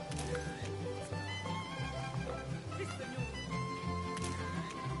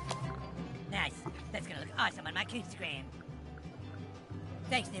 Nice. That's gonna look awesome on my Instagram.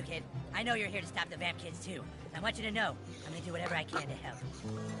 Thanks, new kid. I know you're here to stop the Vamp Kids too. I want you to know I'm gonna do whatever I can to help.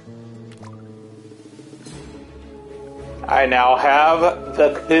 I now have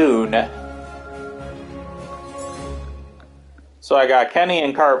the Coon. So I got Kenny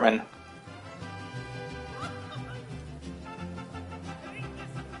and Cartman.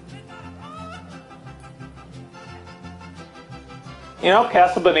 You know,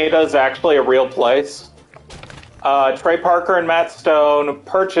 Casa Bonita is actually a real place. Trey Parker and Matt Stone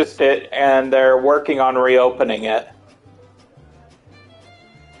purchased it, and they're working on reopening it.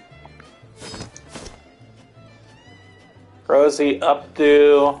 Rosie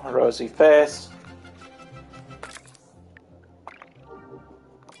updo, Rosie face.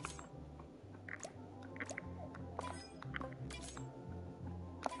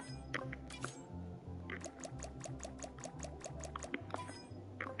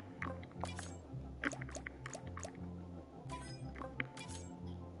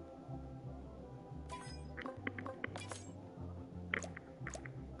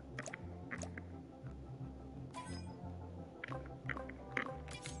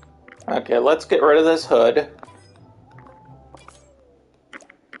 Okay, let's get rid of this hood.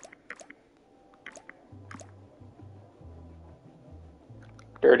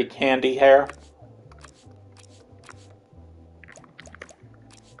 Dirty candy hair.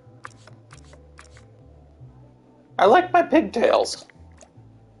 I like my pigtails.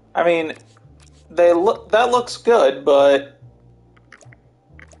 I mean, that looks good, but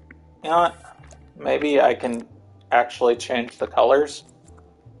you know what? Maybe I can actually change the colors.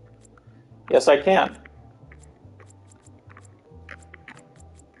 Yes, I can.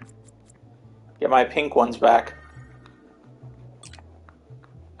 Get my pink ones back.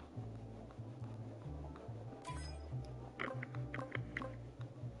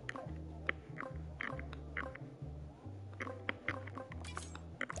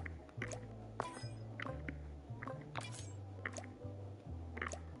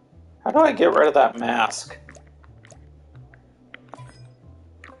 How do I get rid of that mask?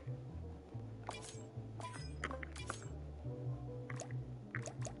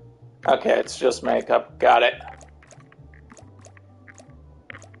 Okay, it's just makeup. Got it.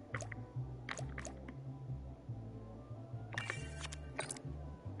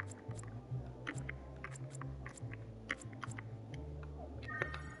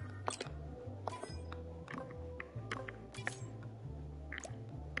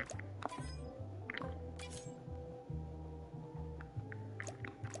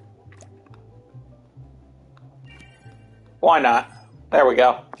 Why not? There we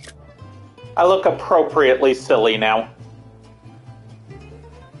go. I look appropriately silly now.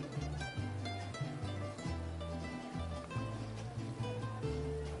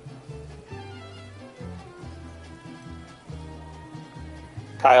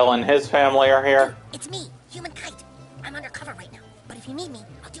 Kyle and his family are here. It's me, Human Kite. I'm undercover right now, but if you need me,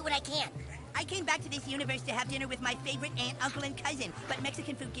 I'll do what I can. I came back to this universe to have dinner with my favorite aunt, uncle, and cousin, but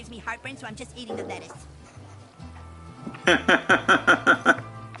Mexican food gives me heartburn, so I'm just eating the lettuce.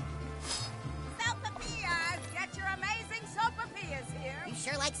 Sopapillas! Get your amazing sopapillas here! You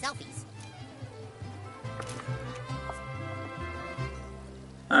sure like selfies.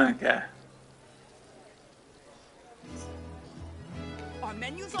 Okay. Our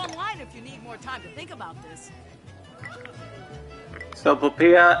menu's online if you need more time to think about this.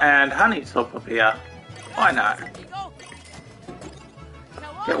 Sopapilla and honey sopapilla. Why not?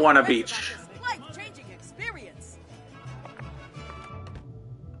 Get one of each. Life-changing experience.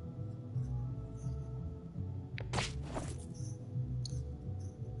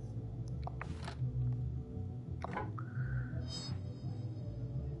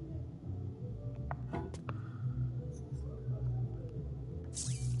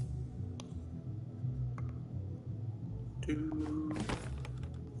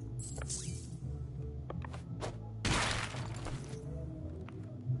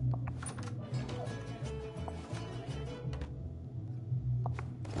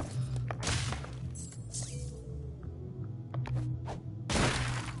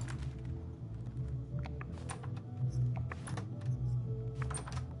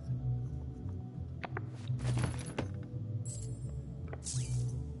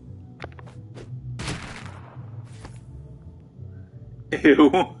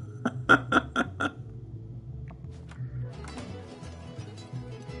 Ew. Are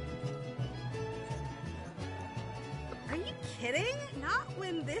you kidding? Not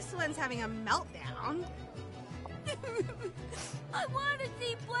when this one's having a meltdown. I want to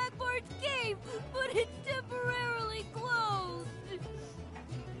see Blackbird's cave, but it's temporarily closed.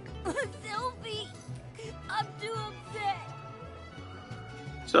 Sylvie, I'm too upset.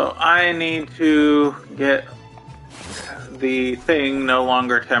 So I need to get the thing no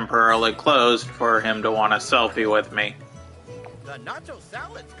longer temporarily closed for him to want a selfie with me. The nacho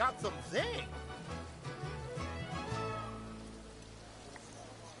salad's got some zing.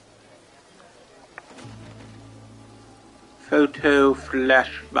 Photo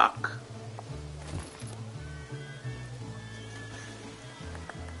flashback.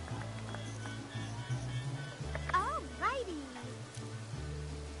 Alrighty.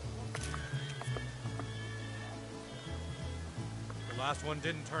 The last one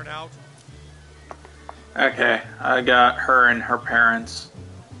didn't turn out. Okay, I got her and her parents.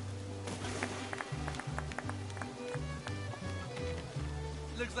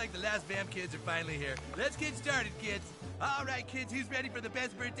 Looks like the last Vamp kids are finally here. Let's get started, kids. All right, kids, who's ready for the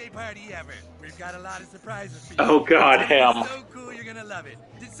best birthday party ever? We've got a lot of surprises for you. Oh, God, It's gonna be him. So cool, you're gonna love it.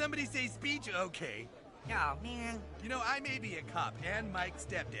 Did somebody say speech? Okay. Oh, man. You know, I may be a cop and Mike's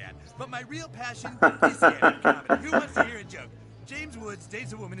stepdad, but my real passion is stand-up comedy. Who wants to hear a joke? James Woods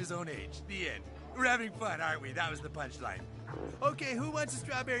dates a woman his own age. The end. We're having fun, aren't we? That was the punchline. Okay, who wants a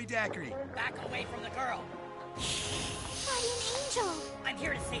strawberry daiquiri? Back away from the girl. Guardian Angel. I'm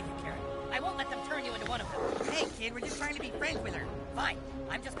here to save you, Karen. I won't let them turn you into one of them. Hey, kid, we're just trying to be friends with her. Fine.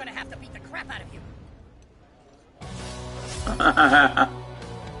 I'm just gonna have to beat the crap out of you.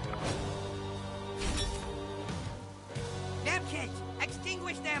 Damn kids!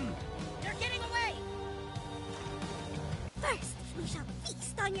 Extinguish them! They're getting away! First, we shall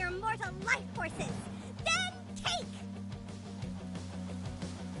feast on your mortal life forces. Then take.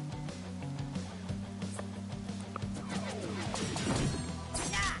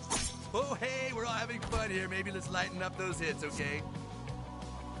 Oh, hey, we're all having fun here. Maybe let's lighten up those hits, okay?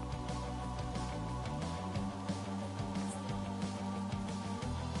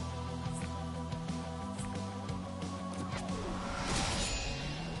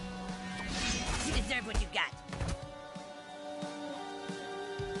 You deserve what you got.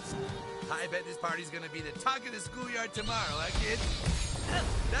 I bet this party's gonna be the talk of the schoolyard tomorrow, huh, kid?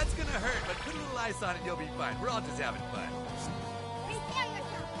 That's gonna hurt, but put a little ice on it, you'll be fine. We're all just having fun. Prepare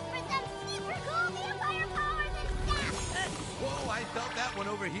yourself for some super cool vampire powers and stuff. Whoa, I felt that one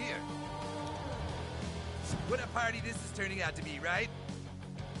over here. What a party this is turning out to be, right?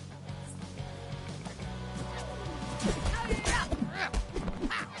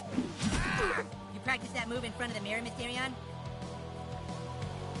 You practiced that move in front of the mirror, Mysterion?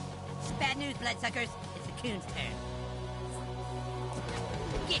 Bad news, bloodsuckers. It's the coon's turn.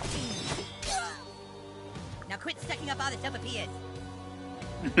 Get you! Now quit sucking up all the sopapillas.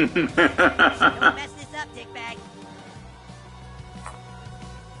 Don't mess this up, dickbag.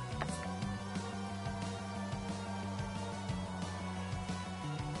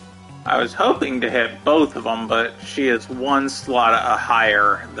 I was hoping to hit both of them, but she is one slot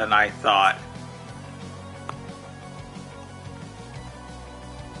higher than I thought.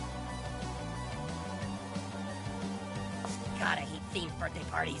 God, I hate themed birthday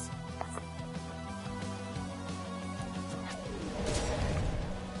parties.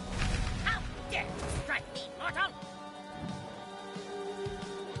 How dare you strike me, mortal!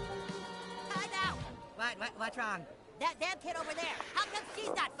 Time out! What's wrong? That damn kid over there, how come she's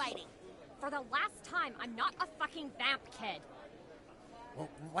not fighting? For the last time, I'm not a fucking vamp kid. Well,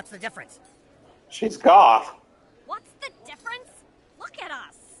 what's the difference? She's goth. What's the difference? Look at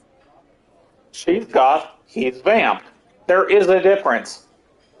us. She's goth, he's vamp. There is a difference.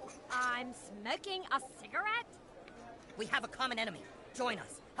 I'm smoking a cigarette? We have a common enemy. Join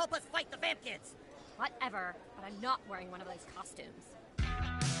us. Help us fight the vamp kids. Whatever, but I'm not wearing one of those costumes.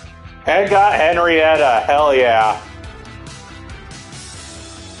 I got Henrietta, hell yeah.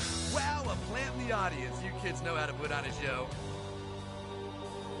 Wow, a plant in the audience. You kids know how to put on a show.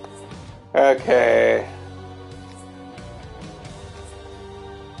 Okay.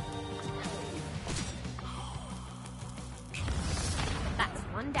 That's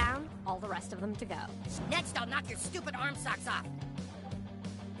one down, all the rest of them to go. Next, I'll knock your stupid arm socks off.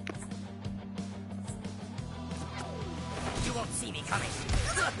 You won't see me coming.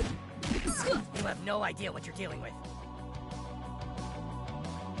 You have no idea what you're dealing with.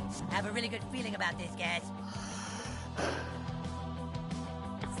 I have a really good feeling about this, guys.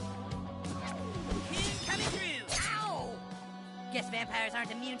 Coon coming through! Ow! Guess vampires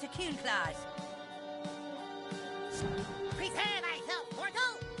aren't immune to coon claws. Prepare thyself,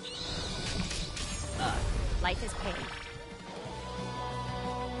 mortal! Life is pain.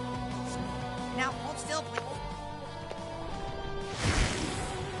 Now, hold still, please.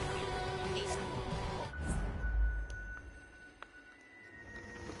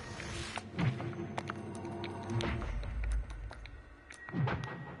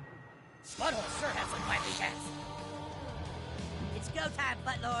 Butthole sure has some lively cats. It's go time,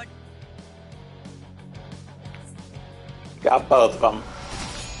 Buttlord. Got both of them.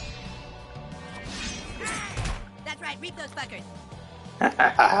 That's right, reap those fuckers.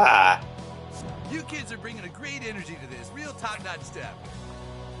 You kids are bringing a great energy to this. Real top-notch stuff.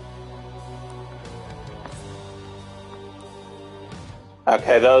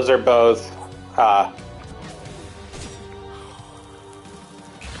 Okay, those are both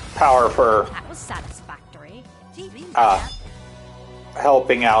power for That was satisfactory.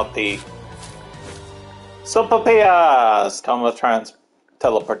 helping out the Sopapias, Tome of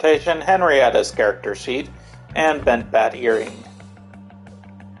Teleportation, Henrietta's character sheet, and Bent Bat Earring.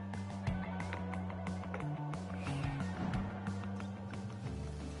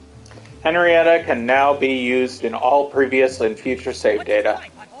 Henrietta can now be used in all previous and future save data.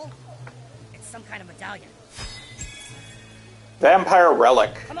 It's some kind of medallion. Vampire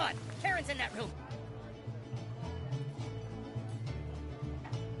Relic. Come on, Karen's in that room.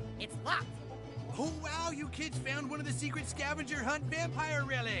 It's locked. Oh, wow, you kids found one of the secret scavenger hunt vampire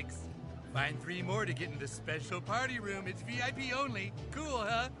relics. Find 3 more to get in the special party room. It's VIP only. Cool,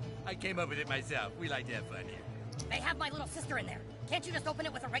 huh? I came up with it myself. We like to have fun here. They have my little sister in there. Can't you just open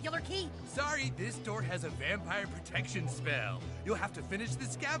it with a regular key? Sorry, this door has a vampire protection spell. You'll have to finish the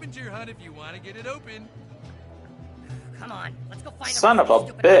scavenger hunt if you want to get it open. Come on, let's go find Son of a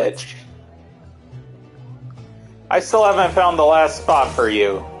bitch. I still haven't found the last spot for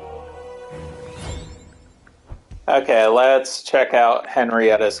you. Okay, let's check out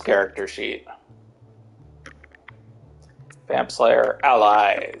Henrietta's character sheet. Vamp Slayer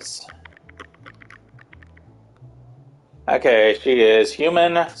allies. Okay, she is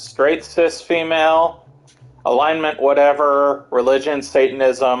human, straight cis female, alignment whatever, religion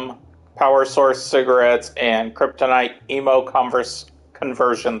Satanism, power source cigarettes, and kryptonite emo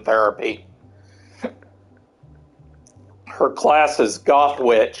conversion therapy. Her class is Goth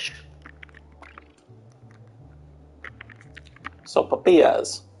Witch. So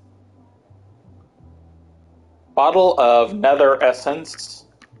Papias. Bottle of Nether Essence.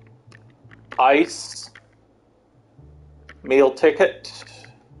 Ice. Meal Ticket.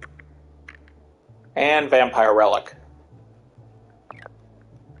 And Vampire Relic.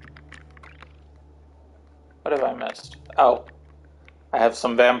 What have I missed? Oh. I have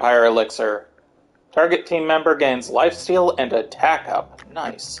some Vampire Elixir. Target team member gains lifesteal and attack up.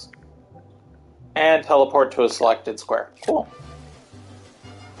 Nice. And teleport to a selected square. Cool.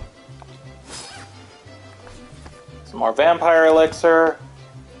 Some more Vampire Elixir.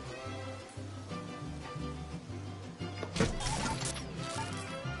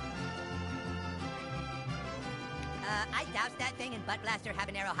 I doused that thing in Butt Blaster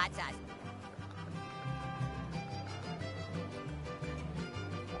Habanero habanero hot sauce.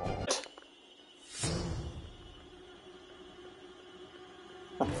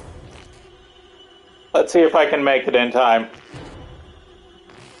 Let's see if I can make it in time.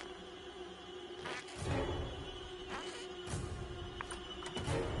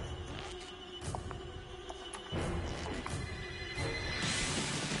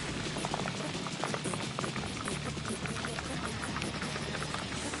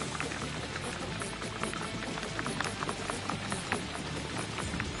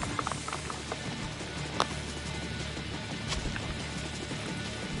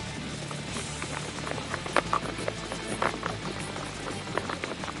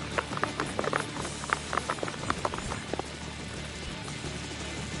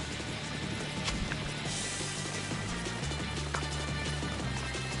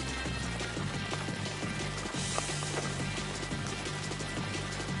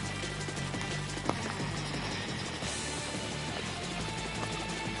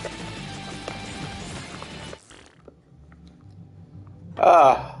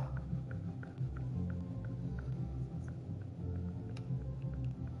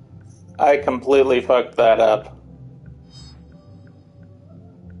 I completely fucked that up.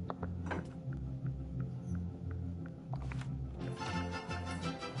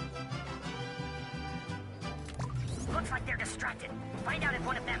 Looks like they're distracted. Find out if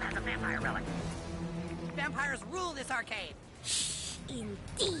one of them has a vampire relic. Vampires rule this arcade.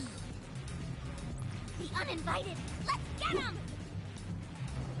 Indeed. The uninvited. Let's get them!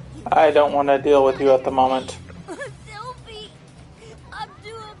 I don't want to deal with you at the moment. Sylvie, I'm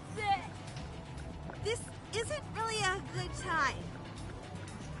too upset. This isn't really a good time.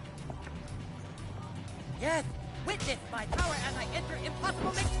 Yes, witness my power as I enter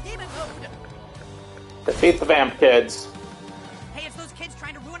Impossible Mixed Demon Mode. Defeat the vamp kids. Hey, it's those kids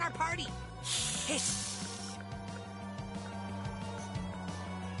trying to ruin our party. Hiss.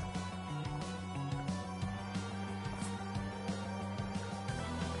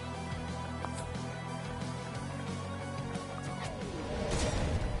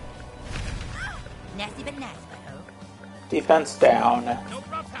 Nasty but nice, butthole. Defense down. No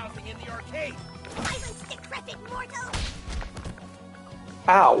roughhousing in the arcade. Silence, decrepit mortal!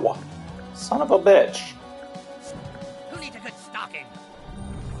 Ow. Son of a bitch. Who needs a good stalking?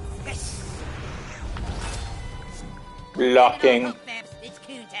 Hiss. Blocking. Look, vamps, it's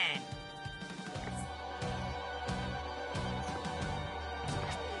coon time.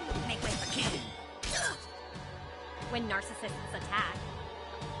 Make way for coon. When narcissists attack,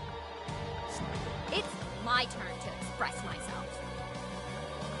 it's my turn to express myself.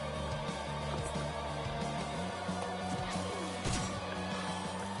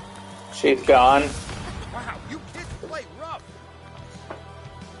 She's gone. Wow, you kids play rough.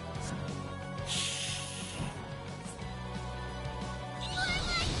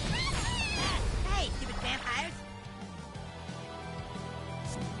 Hey, stupid vampires!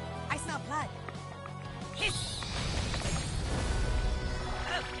 I smell blood. Hiss!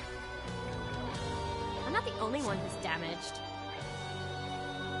 Oh. I'm not the only one who's damaged.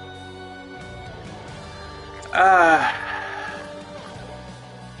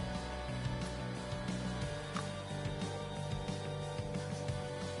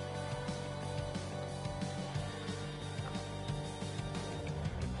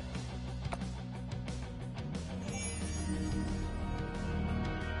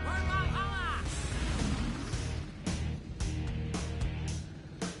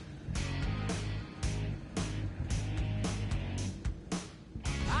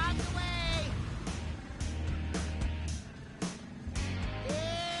 On the way.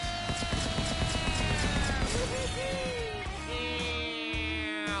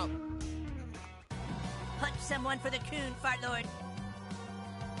 Punch someone for the coon, fart lord.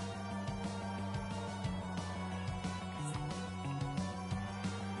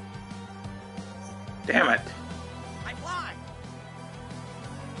 Damn it. I'm blind.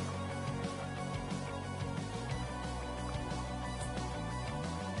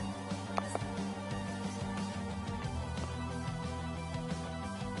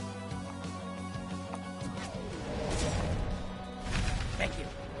 Thank you.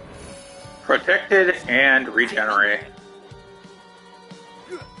 Protected and regenerate.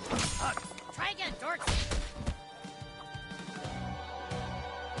 Try again, dorks.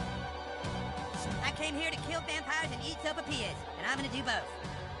 I came here to kill vampires and eat sopapillas, and I'm gonna do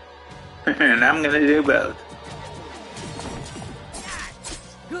both. And I'm gonna do both.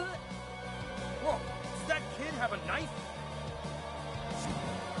 Whoa, does that kid have a knife?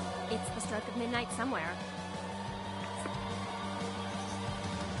 It's the stroke of midnight somewhere.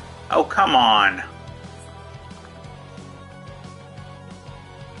 Oh, come on.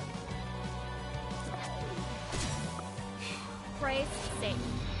 Praise Satan.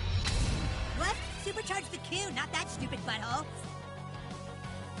 What? Supercharge the Q, not that stupid butthole.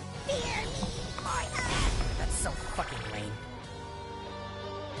 Fear me, mortal! That's so fucking lame.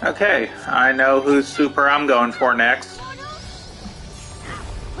 Okay, I know whose super I'm going for next.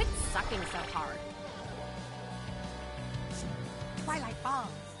 Quit sucking so hard. Twilight Falls.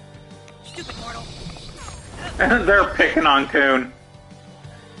 Stupid mortal. They're picking on Coon.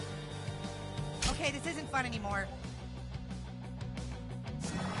 Okay, this isn't fun anymore.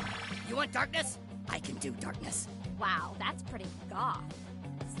 You want darkness? I can do darkness. Wow, that's pretty goth.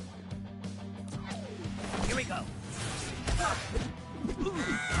 Here we go.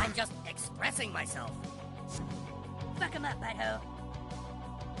 I'm just expressing myself. Fuck him up, butthole.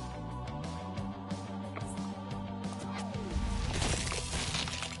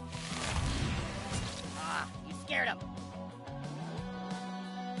 Ah, you scared him.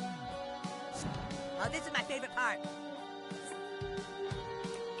 Oh, this is my favorite part.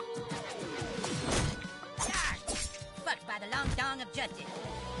 Fucked by the long dong of justice.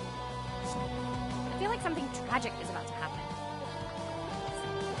 I feel like something tragic is about to happen.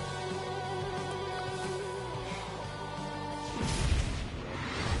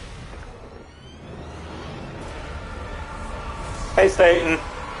 Hey, Satan.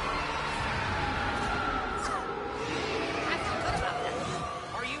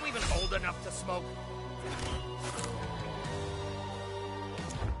 Are you even old enough to smoke?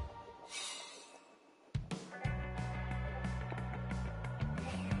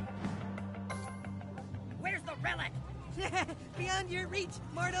 Where's the relic? Beyond your reach,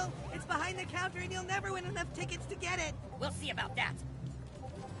 mortal. It's behind the counter and you'll never win enough tickets to get it. We'll see about that.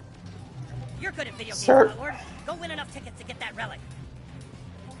 You're good at video games, Sir. my lord. Go win enough tickets to get that relic.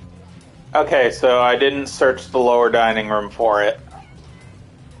 Okay, so I didn't search the lower dining room for it.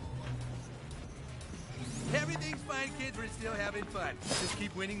 Everything's fine, kids. We're still having fun. Just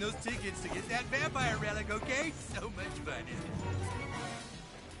keep winning those tickets to get that vampire relic, okay? So much fun, isn't it?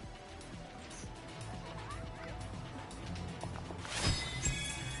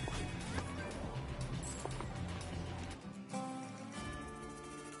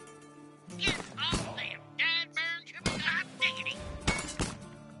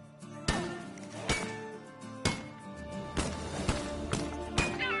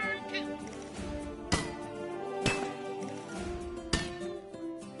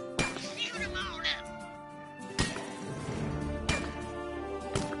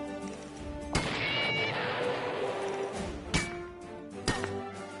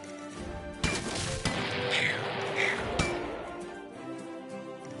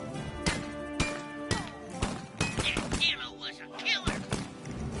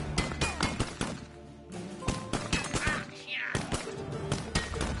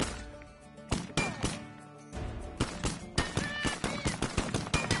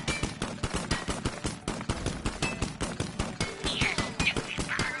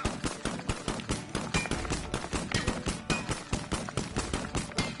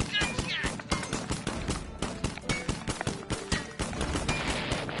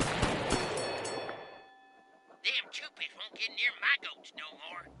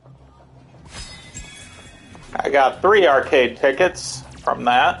 I got 3 arcade tickets from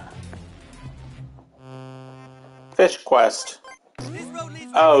that. Fish Quest.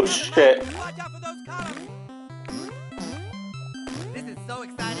 Oh, shit. Watch out for those columns. This is so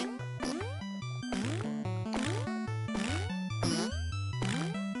exciting.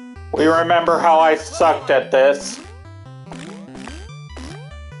 We remember how I sucked at this.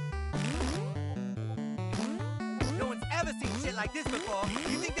 No one's ever seen shit like this before.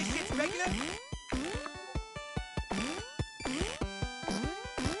 You think this shit's regular?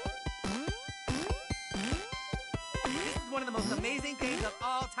 This is one of the most amazing games of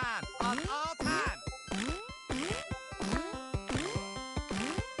all time. Of all time.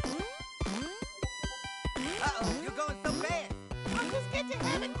 Uh-oh, you're going so fast. I'll just get to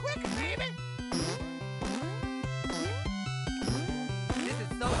heaven quicker, baby. This is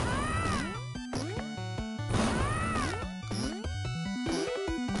so...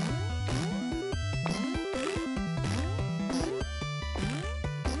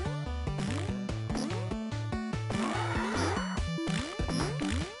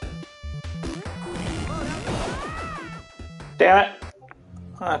 Damn it.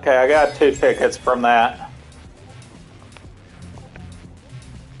 Okay, I got 2 tickets from that.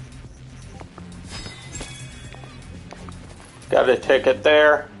 Got a ticket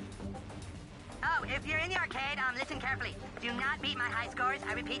there. Oh, if you're in the arcade, listen carefully. Do not beat my high score. scores.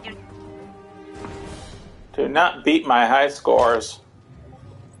 I repeat, Do not beat my high scores.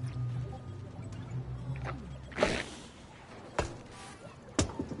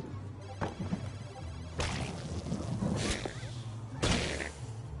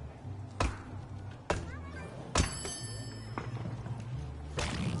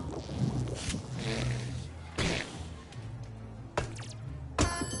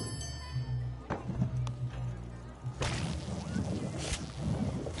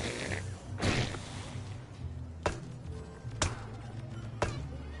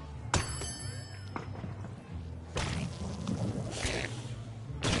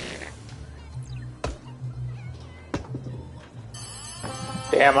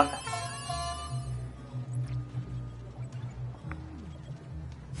 Damn it.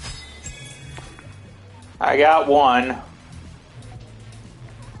 I got one.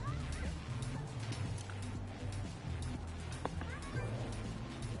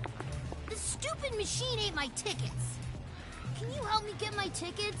 The stupid machine ate my tickets. Can you help me get my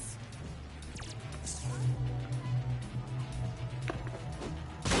tickets?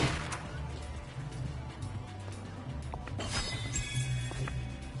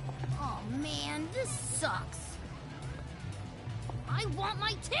 Oh man, this sucks. I want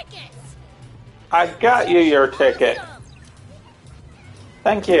my tickets. I got you your ticket.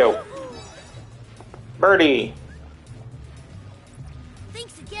 Thank you. Birdie.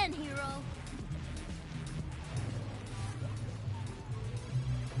 Thanks again, hero.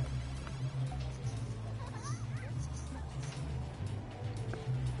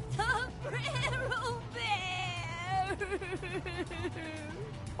 Sombrero Bear!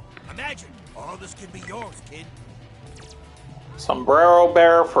 Imagine, all this could be yours, kid. Sombrero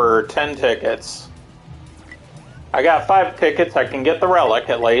Bear for 10 tickets. I got 5 tickets. I can get the relic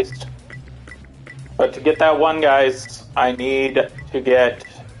at least. But to get that one, guys, I need to get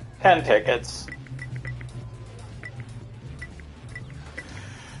 10 tickets.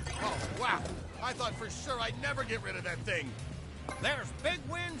 Oh, wow. I thought for sure I'd never get rid of that thing. There's big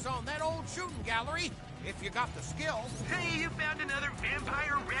wins on that old shooting gallery, if you got the skills. Hey, you found another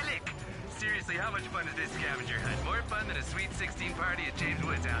vampire relic. Seriously, how much fun is this scavenger hunt? More fun than a Sweet 16 party at James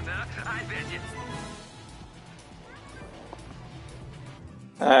Woods' house, huh? I bet you.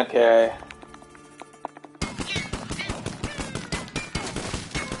 Okay.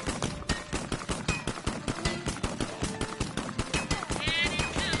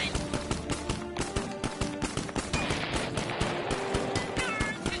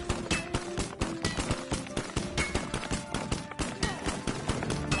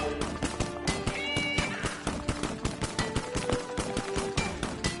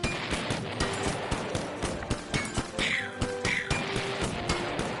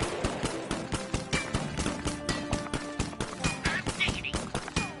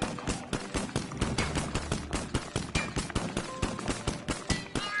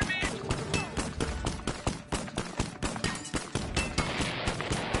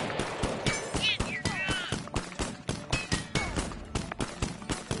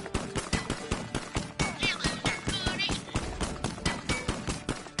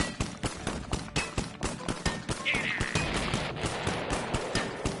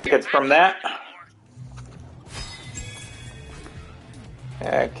 Tickets from that.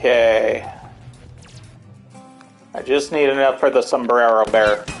 Okay. I just need enough for the Sombrero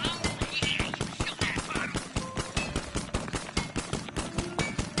Bear.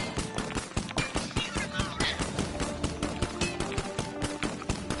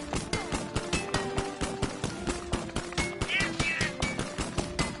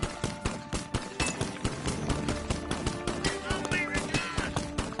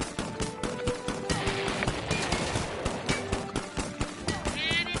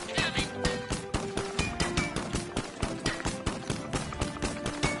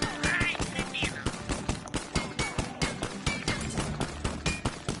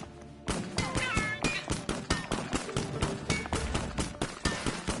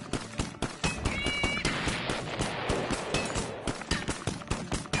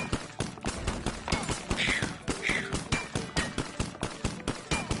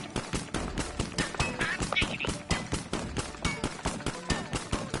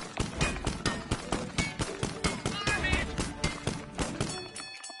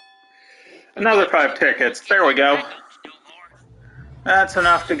 Another 5 tickets. There we go. That's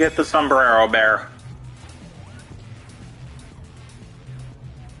enough to get the Sombrero Bear.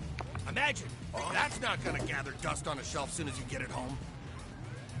 Imagine, that's not gonna gather dust on a shelf soon as you get it home.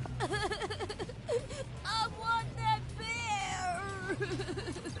 I want that bear!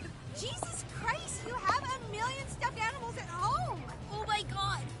 Jesus Christ, you have a million stuffed animals at home! Oh my my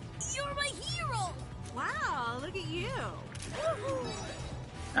god! You're my hero! Wow, look at you.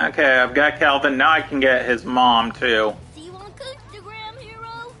 Okay, I've got Calvin. Now I can get his mom, too. See you on Instagram,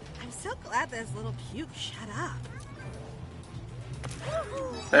 hero! I'm so glad this little puke shut up.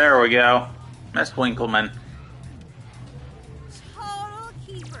 There we go. Miss Winkleman. Total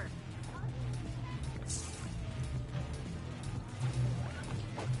keeper.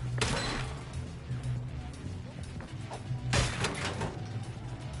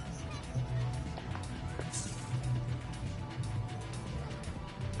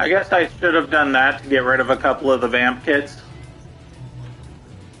 I guess I should have done that to get rid of a couple of the vamp kids.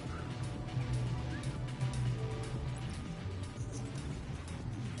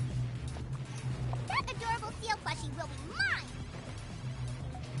 That adorable seal plushie will be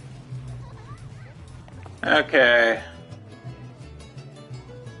mine. Okay.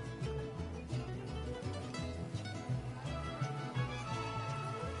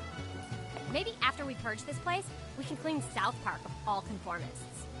 Maybe after we purge this place, we can clean South Park of all conformists.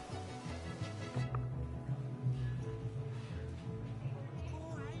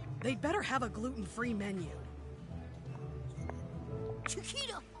 They'd better have a gluten-free menu.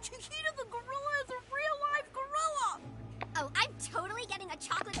 Chiquita! Chiquita the gorilla is a real-life gorilla! Oh, I'm totally getting a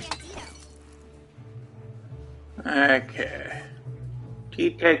chocolate bandito. Okay.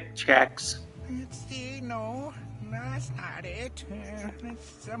 T-Tech checks. Let's see, no, that's not it. It's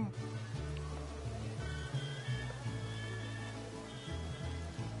some...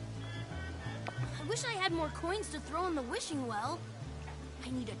 I wish I had more coins to throw in the wishing well. I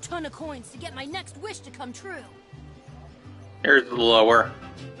need a ton of coins to get my next wish to come true. Here's the lower.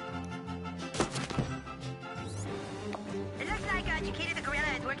 It looks like Chiquita the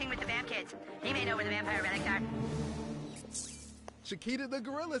gorilla is working with the vamp kids. He may know where the vampire relics are. Chiquita the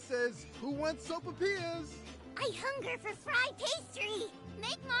gorilla says, "Who wants sopapillas?" I hunger for fried pastry.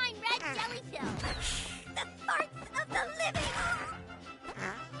 Make mine red jelly filled. The farts of the living.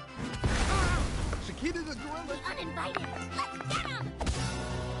 Chiquita the gorilla. The uninvited. Let's get 'em.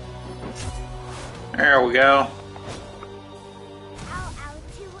 There we go. Ow, ow,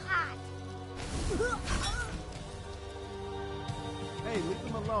 too hot. Hey, leave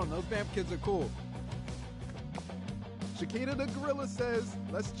them alone. Those vamp kids are cool. Chiquita the gorilla says,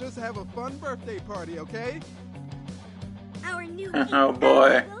 "Let's just have a fun birthday party, okay?" Our new Oh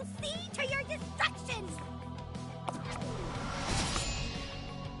boy. will see to your destruction.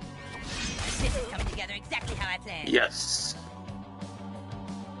 This is coming together exactly how I planned. Yes.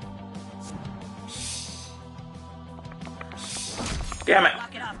 Damn it.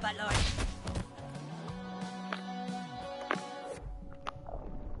 Walk it off, Buttlord.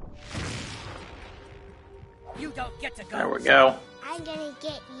 You don't get to go. There we go. I'm gonna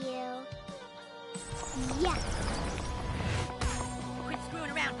get you. Yeah. Quit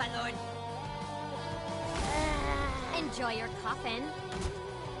screwing around, Buttlord. Enjoy your coffin.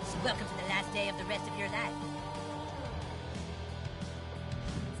 Welcome to the last day of the rest of your life.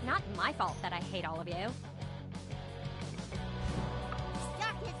 It's not my fault that I hate all of you.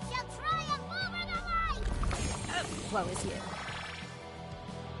 Darkness shall triumph over the light. Woe is you.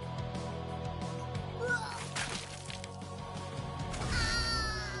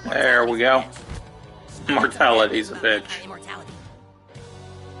 There we go. Mortality's a bitch. Immortality.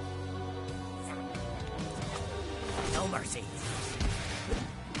 No mercy.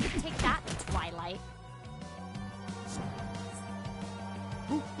 Take that, Twilight.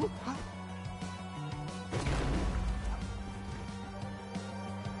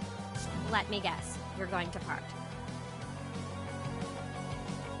 Let me guess. You're going to park.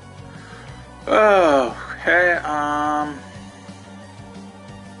 Oh, okay,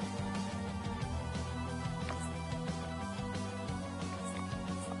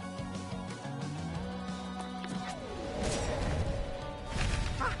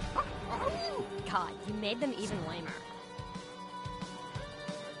 God, you made them even lamer.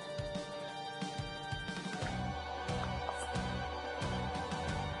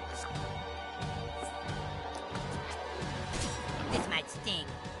 This might sting.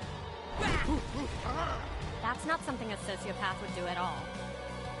 That's not something a sociopath would do at all.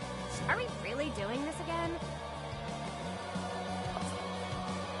 Are we really doing this again?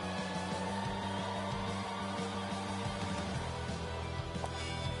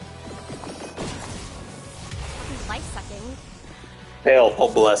 Fucking life-sucking. Baleful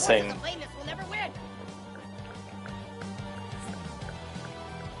blessing. The lameness will never win.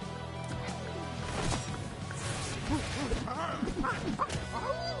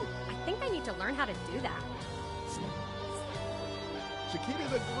 I think I need to learn how to do that. Chiquita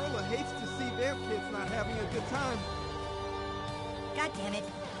the gorilla hates to see vamp kids not having a good time. God damn it.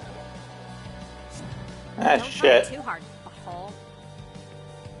 Ah, Don't shit. try too hard, butthole.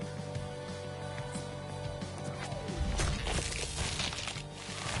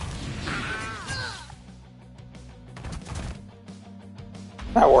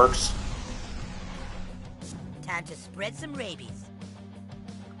 That works. Time to spread some rabies.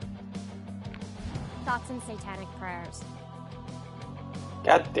 Thoughts and satanic prayers.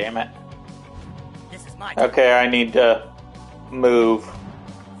 God damn it. This is my turn. Okay, I need to move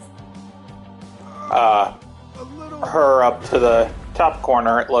her up to the top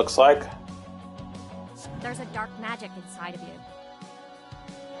corner, it looks like. There's a dark magic inside of you.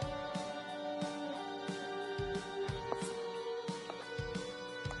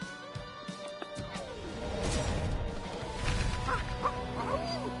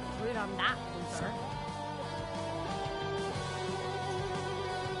 Rude on that, loser.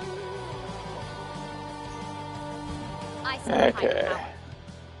 I see behind Okay. you now.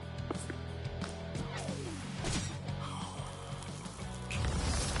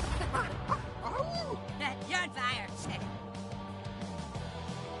 You're on fire.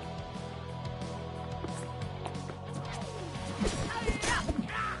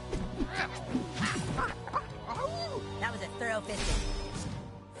 That was a thorough fisting.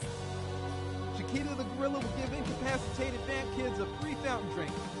 Chiquita the gorilla will give incapacitated vamp kids a free fountain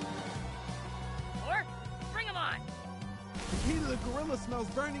drink. Or bring them on. Chiquita the gorilla smells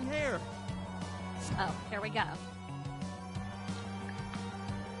burning hair. Oh, here we go.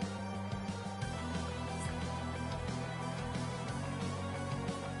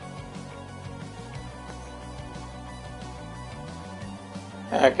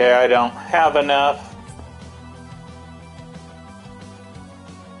 Okay, I don't have enough.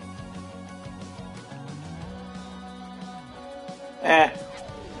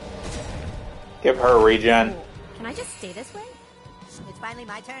 Give her a regen. Can I just stay this way? It's finally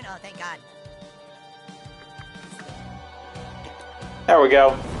my turn? Oh, thank God. There we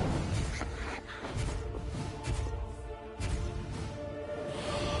go.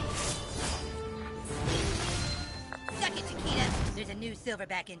 Suck it, Chiquita. There's a new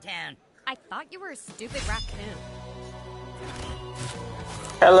silverback in town. I thought you were a stupid raccoon.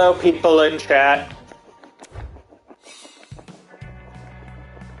 Hello, people in chat.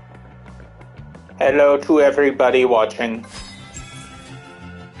 Hello to everybody watching.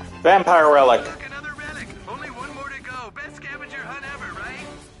 Vampire Relic. Look, another relic. Only one more to go. Best scavenger hunt ever, right?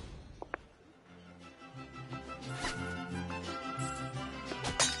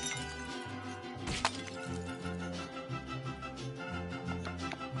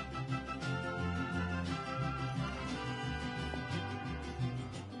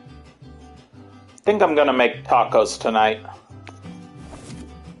 I think I'm gonna make tacos tonight.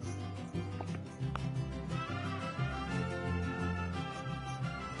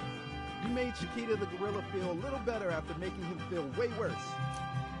 You made Chiquita the gorilla feel a little better after making him feel way worse.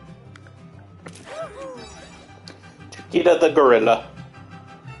 Chiquita the gorilla.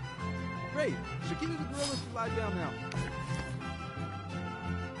 Great. Chiquita the gorilla should lie down now.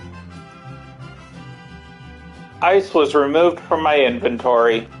 Ice was removed from my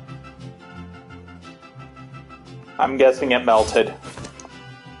inventory. I'm guessing it melted.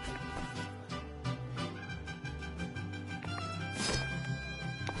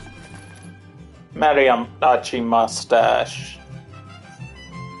 Mariachi mustache.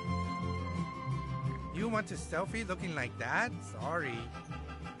 You want a selfie looking like that? Sorry.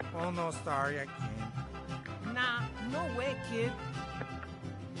 Oh no, sorry, I can't. Nah, no way, kid.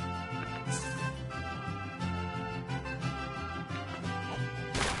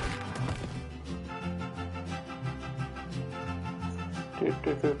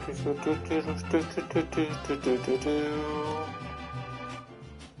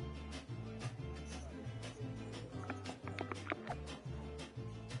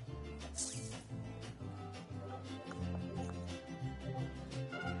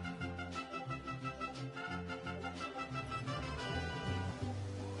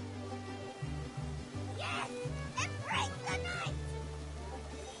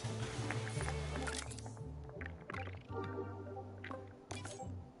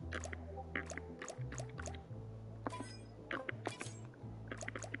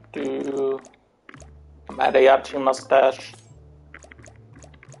 Do mariachi mustache.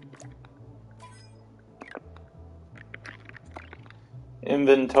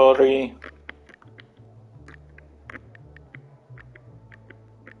 Inventory.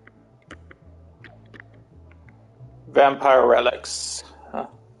 Vampire relics.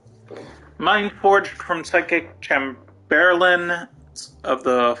 Mind forged from Psychic Chamberlain. of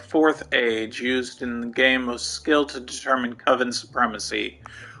the Fourth Age used in the game of skill to determine Coven supremacy.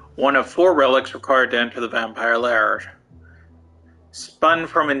 One of 4 relics required to enter the vampire lair. Spun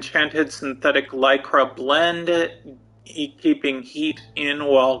from enchanted synthetic lycra blend, keeping heat in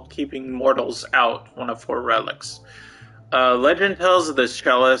while keeping mortals out. One of 4 relics. Legend tells of this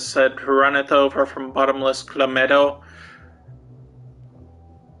chalice said to runneth over from bottomless Clamedo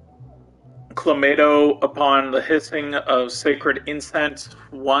upon the hissing of sacred incense,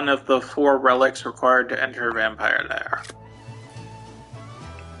 one of the 4 relics required to enter vampire lair.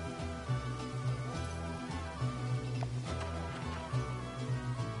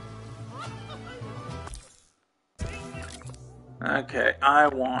 Okay, I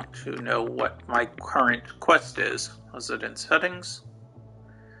want to know what my current quest is. Was it in settings?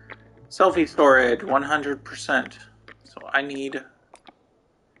 Selfie storage, 100%. So I need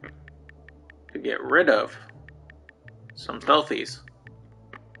to get rid of some selfies.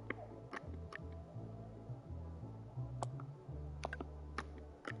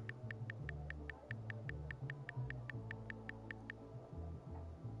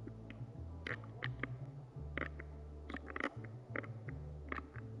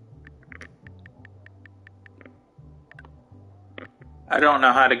 I don't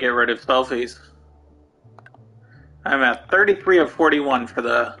know how to get rid of selfies. I'm at 33 of 41 for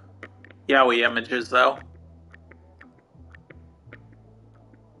the Yowie images, though.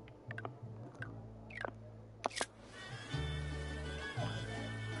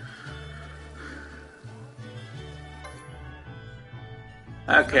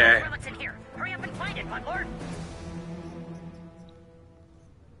 Okay. What's in here? Hurry up and find it, my lord.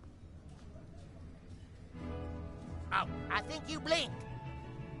 Oh, I think you blinked.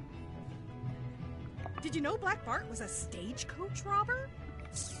 Did you know Black Bart was a stagecoach robber?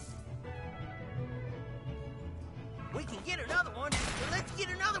 We can get another one, so let's get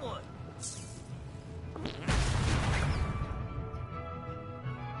another one.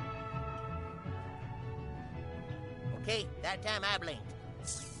 Okay, that time I blinked.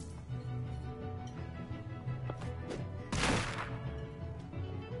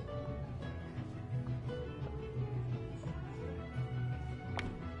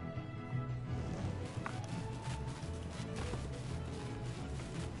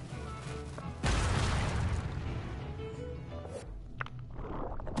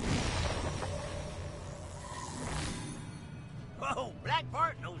 Oh, Black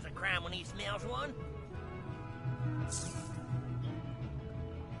Bart knows a crime when he smells one.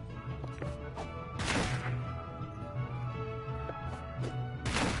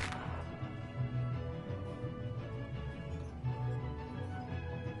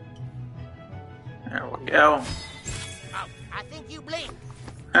 There we go. Oh, I think you blinked.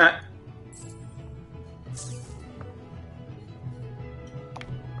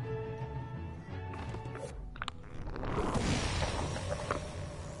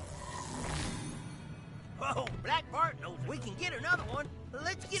 Oh, Black Bart knows we can get another one.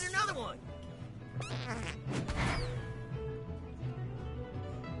 Let's get another one.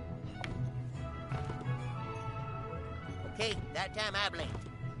 Okay, that time I blinked.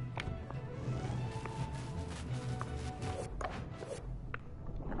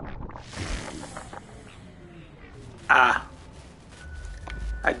 Ah.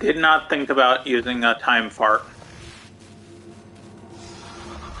 I did not think about using a time fart.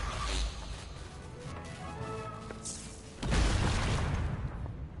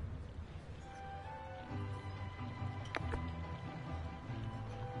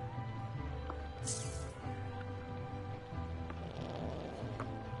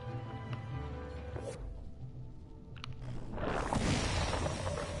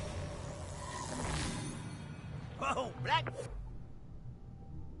 Oh, Black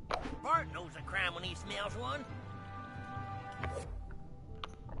Bart knows a crime when he smells one.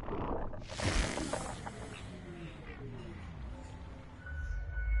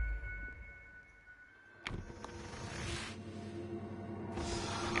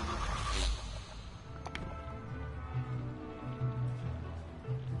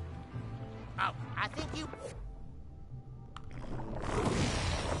 Oh, I think you...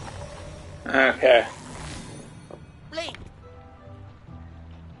 Okay. Blink.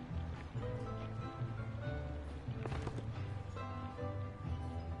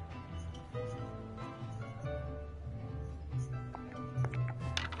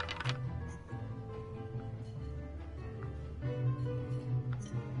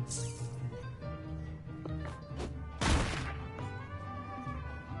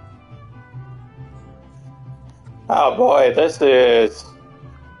 Oh boy, this is...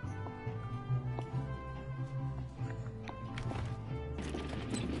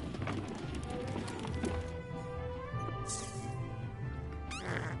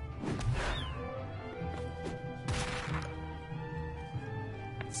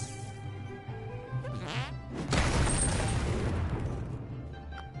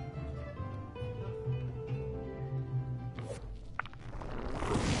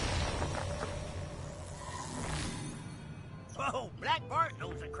 Whoa, Black Bart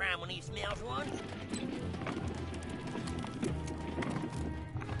knows a crime when he smells one.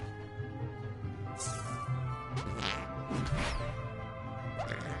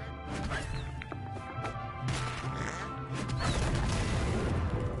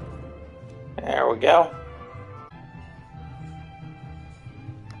 There we go.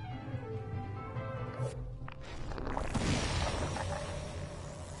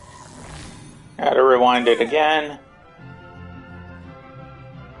 Gotta rewind it again.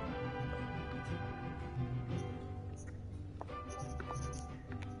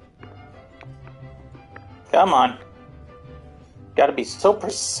 Come on. Gotta be so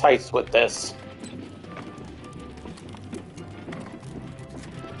precise with this.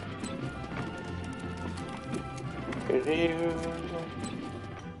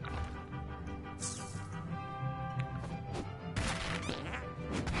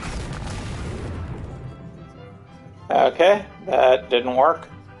 Okay, that didn't work.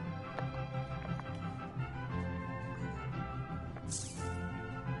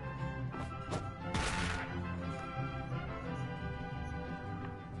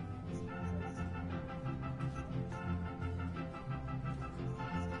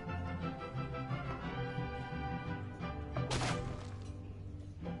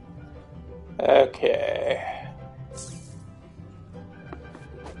 Okay.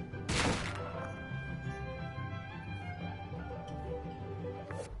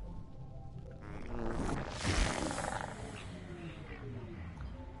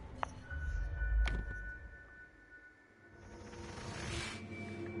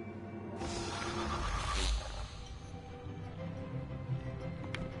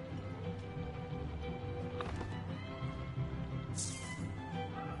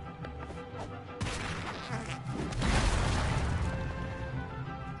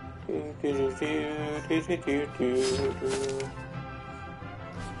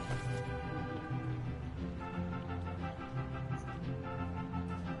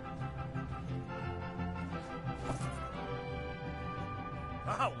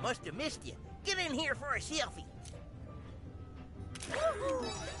 Oh, must have missed you. Get in here for a selfie.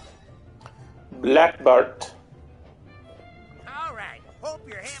 Black Bart. All right. Hope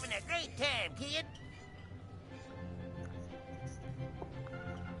you're having a great time, kid.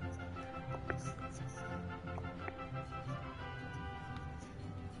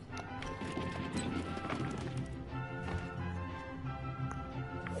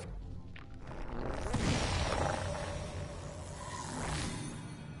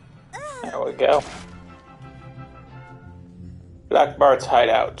 There we go. Black Bart's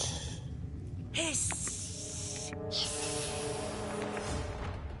hideout. Stay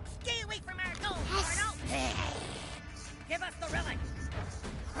away from our gold, Bardo! Give us the relic!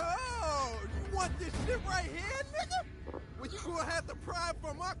 Oh, you want this shit right here, nigga? Well, you gonna have to pry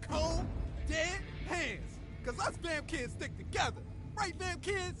from my cold, dead hands. Cause us damn kids stick together. Right, damn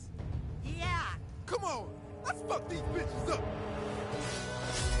kids? Yeah. Come on, let's fuck these bitches up.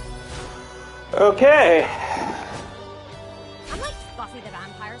 Okay. I'm like Buffy the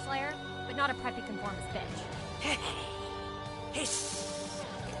Vampire Slayer, but not a preppy conformist bitch. Nice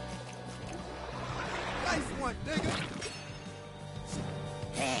one, nigga.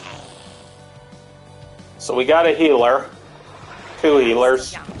 So we got a healer. 2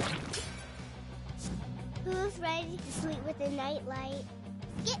 healers. Who's ready to sleep with a nightlight?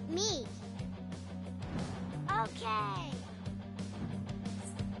 Get me. Okay.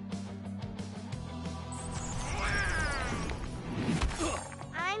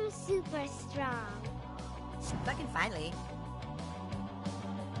 I'm super strong. Fucking finally.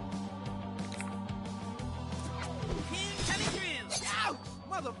 Ouch,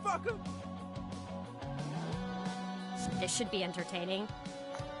 motherfucker. This should be entertaining.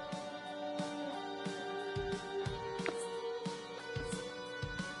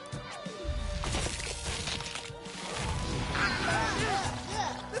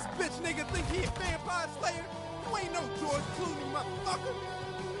 This bitch nigga think he a vampire slayer? You ain't no George Clooney, motherfucker.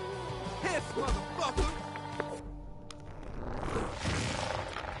 Hiss, motherfucker.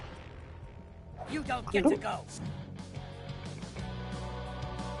 You don't get to go.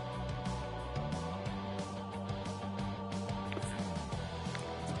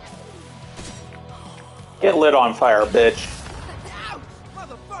 Get lit on fire, bitch. Ouch,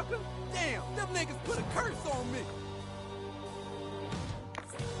 motherfucker. Damn, them niggas put a curse on me.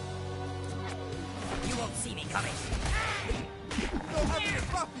 You won't see me coming. You know, other than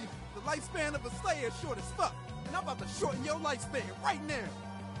Buffy, the lifespan of a slayer is short as fuck. And I'm about to shorten your lifespan right now.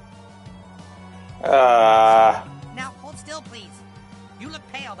 Now, hold still, please. You look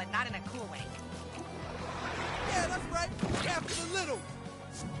pale, but not in a cool way. Yeah, that's right. After the little.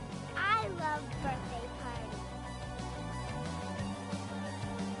 I love birthday parties.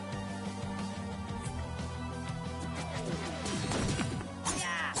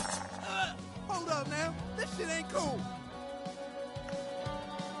 Hold up now. This shit ain't cool.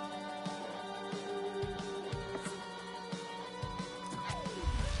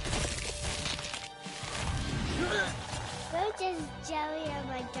 We're just jelly of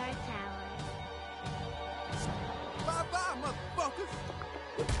my dark power. Bye-bye, motherfuckers.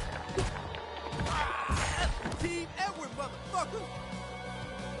 Team Edward, motherfuckers.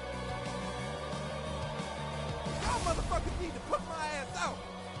 Y'all motherfuckers need to put my ass out.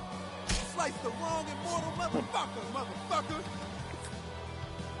 Slice the wrong immortal motherfucker.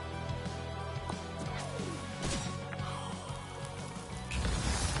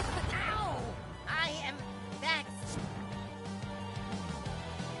 Ow! I am back.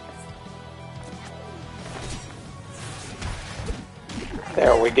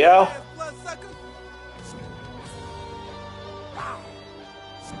 There we go.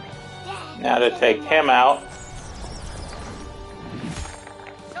 Now to take him out.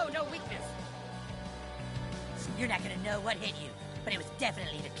 Show no weakness. You're not gonna know what hit you, but it was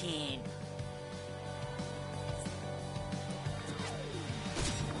definitely the king.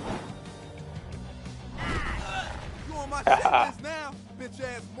 You on my shit list now, bitch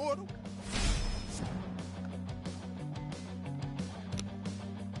ass mortal.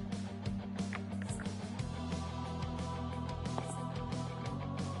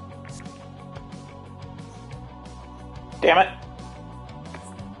 Damn it.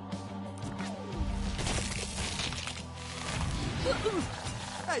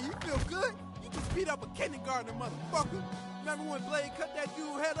 Hey, you feel good? You just beat up a kindergartner, motherfucker. Remember when Blade cut that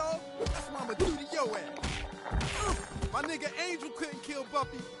dude head off? That's what I'ma do to your ass. My nigga Angel couldn't kill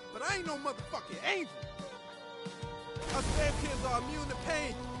Buffy, but I ain't no motherfucking angel. Us fam kids are immune to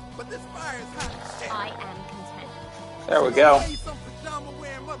pain, but this fire is hot as shit. I am content. There we go. Some pajama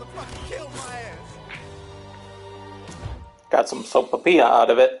wearing motherfucker killed my ass. Got some sopapilla out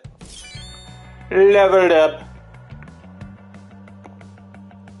of it. Leveled up.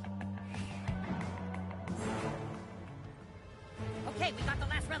 Okay, we got the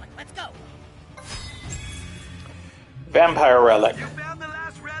last relic. Let's go. Vampire relic. You found the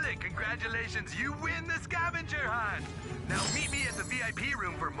last relic. Congratulations, you win the scavenger hunt. Now meet me at the VIP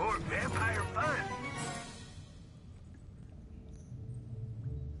room for more vampire fun.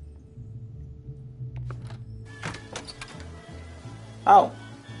 Oh,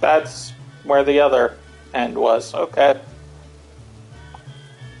 that's where the other end was. Okay.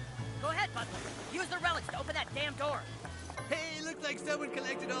 Go ahead, Butler. Use the relics to open that damn door. Hey, looks like someone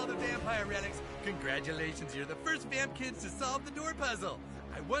collected all the vampire relics. Congratulations, you're the first vamp kids to solve the door puzzle.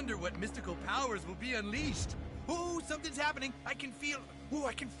 I wonder what mystical powers will be unleashed. Oh, something's happening. I can feel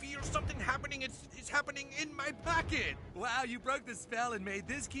something happening. It's happening in my pocket. Wow, you broke the spell and made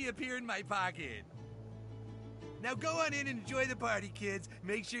this key appear in my pocket. Now go on in and enjoy the party, kids.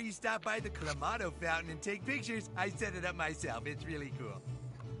 Make sure you stop by the Clamato fountain and take pictures. I set it up myself. It's really cool.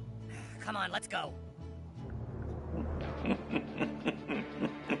 Come on, let's go.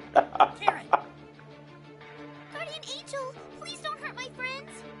 Karen! Guardian Angel, please don't hurt my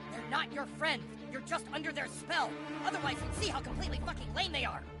friends. They're not your friends. You're just under their spell. Otherwise, you'd see how completely fucking lame they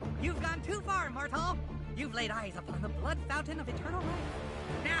are. You've gone too far, mortal. You've laid eyes upon the blood fountain of eternal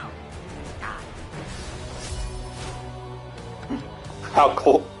life. Now, die. How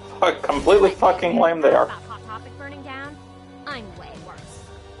cool. Completely fucking lame they are. About Hot Topic burning down, I'm way worse.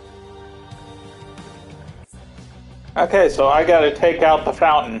 Okay, so I gotta take out the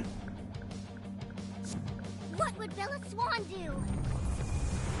fountain. What would Bella Swan do?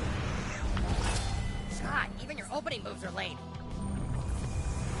 God, even your opening moves are lame.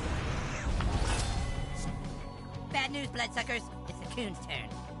 Bad news, bloodsuckers. It's the coon's turn.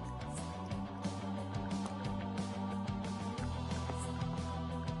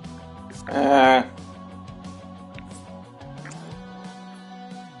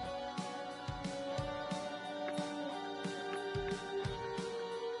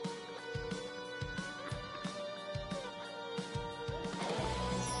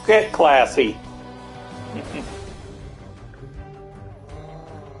 Get classy.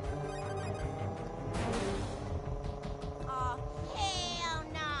 Oh, hell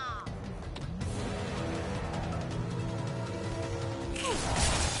no.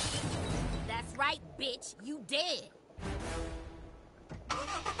 That's right, bitch. You dead.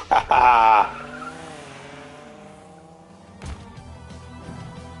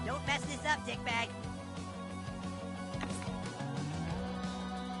 Don't mess this up, dickbag.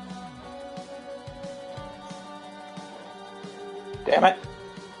 Damn it.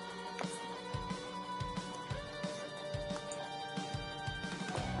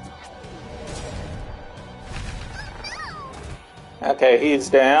 Okay, he's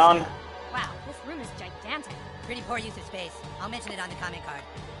down. Wow, this room is gigantic. Pretty poor use of space. I'll mention it on the comment card.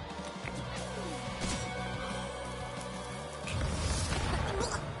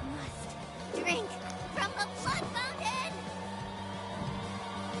 Drink from the blood fountain!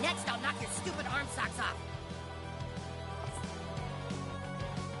 Next, I'll knock your stupid arm socks off.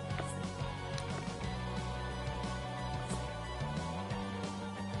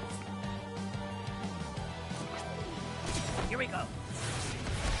 Here we go.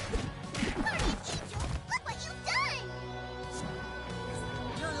 Look what you've done!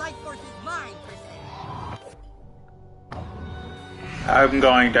 Your life force is mine, Percy. I'm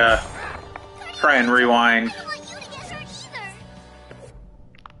going to try and rewind.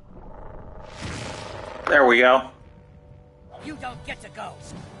 There we go. You don't get to go.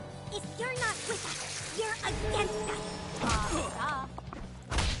 If you're not with us, you're against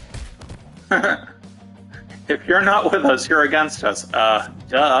us. If you're not with us, you're against us. I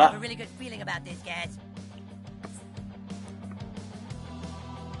Duh. have a really good feeling about this, guys.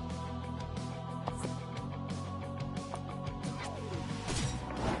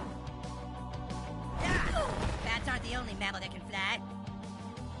 Bats aren't the only mammal that can fly.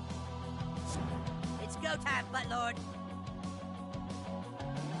 It's go time, Buttlord.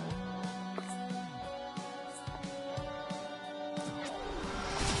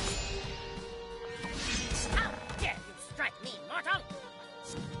 How dare you strike me, mortal!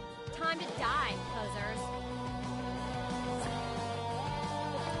 Time to die, posers.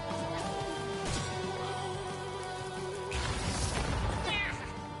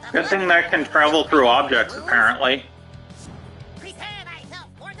 Good thing that can travel through objects, apparently. Prepare thyself,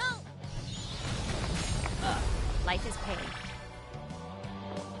 mortal! Life is pain.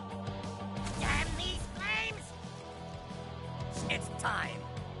 Damn these flames! It's time.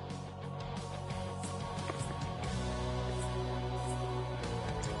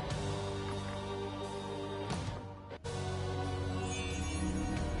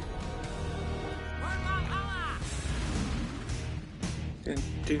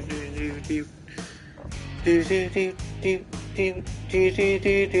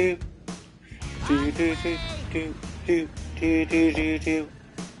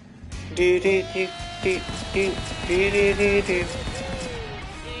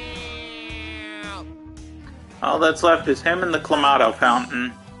 All that's left is him and the Clamato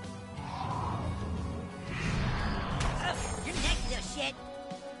fountain. You're next, little shit.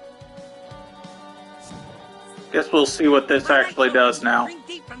 Guess we'll see what this actually does now. Drink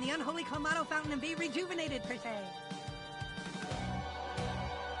deep from the unholy Clamato fountain and be rejuvenated, per se.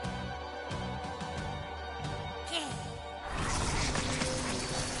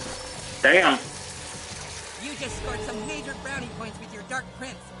 Damn. You just scored some major brownie points with your Dark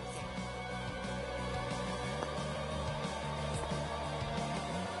Prince.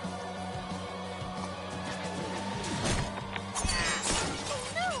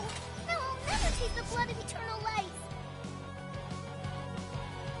 No! No, I'll never taste the blood of eternal life!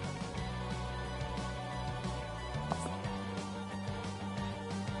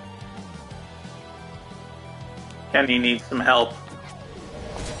 Kenny needs some help.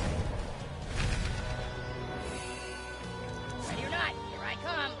 Ready or not, here I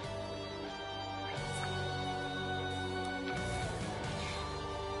come.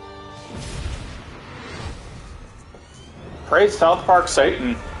 Praise South Park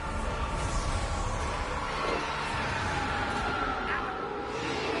Satan.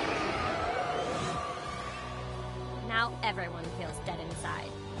 Now everyone feels dead inside.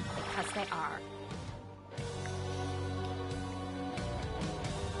 Because they are.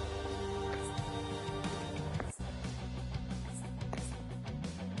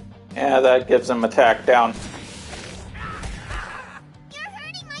 Yeah, that gives him attack down.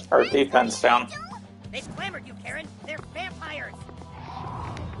 Or defense down. They've clamored you, Karen. They're vampires.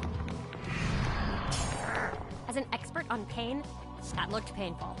 As an expert on pain, that looked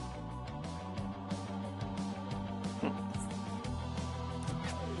painful.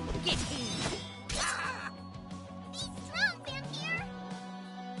 Get in. Be strong, vampire!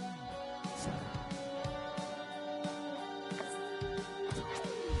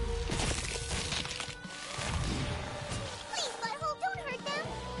 Please, Butthole, don't hurt them!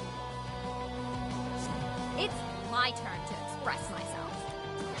 It's my turn to express myself.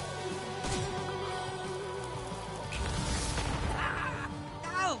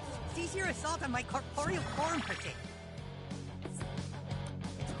 Ow! Cease your assault on my corporeal form, per se.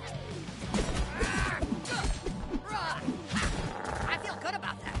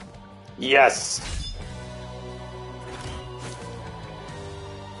 Yes.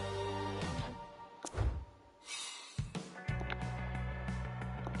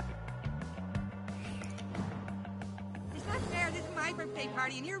 It's not fair. This is my birthday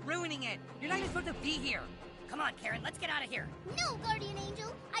party, and you're ruining it. You're not even supposed to be here. Come on, Karen, let's get out of here. No, Guardian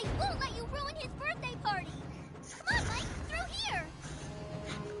Angel! I won't let you ruin his birthday party! Come on, Mike, through here!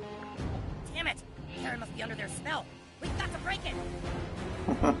 Damn it! Karen must be under their spell. We've got to break it.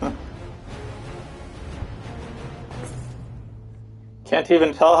 Can't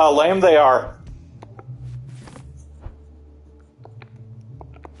even tell how lame they are.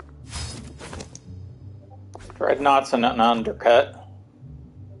 Dreadnoughts and an undercut.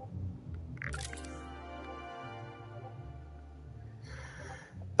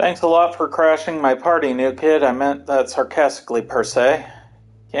 Thanks a lot for crashing my party, new kid. I meant that sarcastically, per se.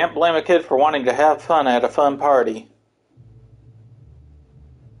 Can't blame a kid for wanting to have fun at a fun party.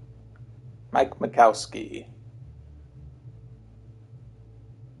 Mike Mikowski.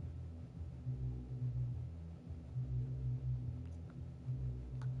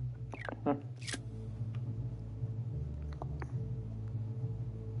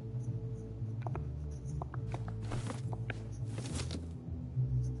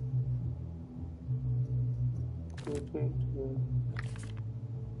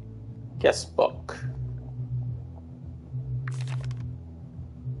 Guest book.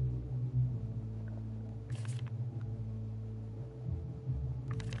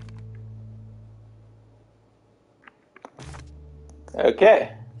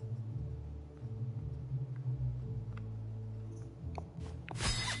 Okay.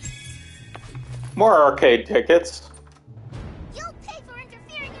 More arcade tickets. You'll pay for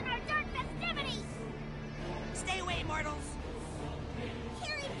interfering in our dark festivities! Stay away, mortals.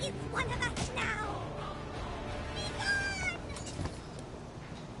 Karen is one of us now! Be gone!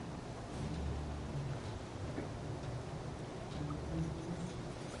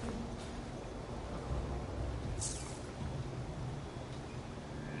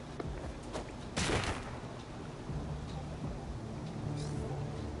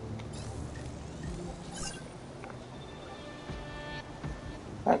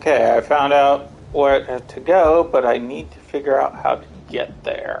 Okay, I found out where to go, but I need to figure out how to get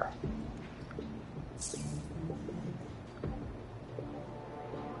there.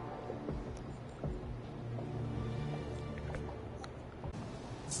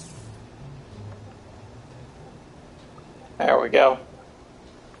 There we go.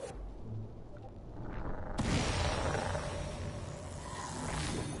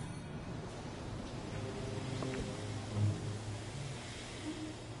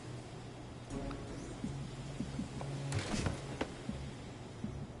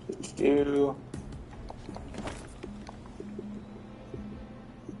 Do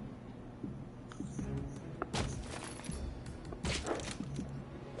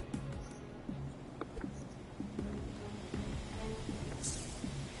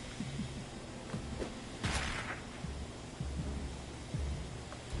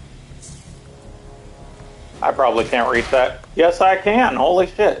I probably can't reach that. Yes, I can. Holy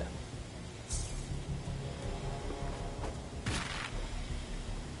shit.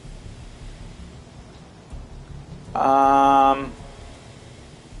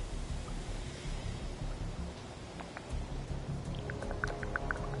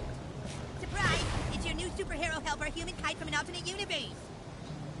 Surprise! It's your new superhero helper, Humankind from an alternate universe.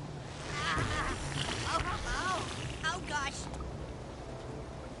 Oh gosh.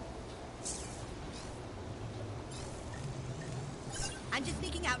 I'm just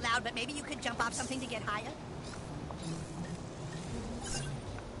thinking out loud, but maybe you could jump off something to get higher?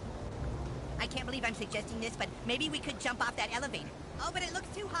 I can't believe I'm suggesting this, but maybe we could jump off that elevator. Oh, but it looks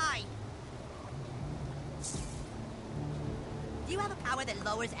too high. Do you have a power that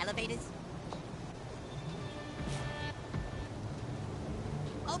lowers elevators?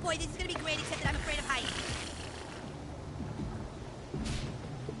 Oh boy, this is gonna be great, except that I'm afraid of heights.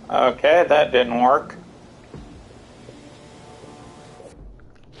 Okay, that didn't work.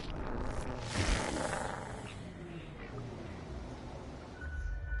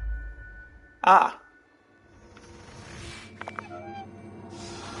 Ah.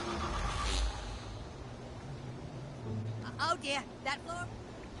 Oh dear, that floor?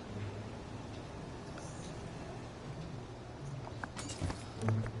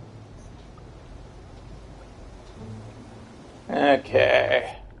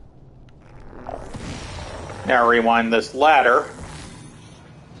 Okay. Now rewind this ladder.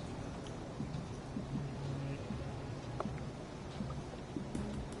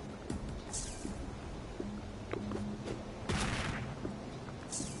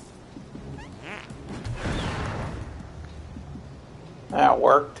 That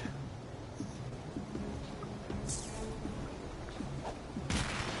worked.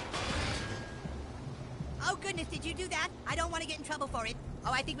 Oh goodness, did you do that? I don't want to get in trouble for it.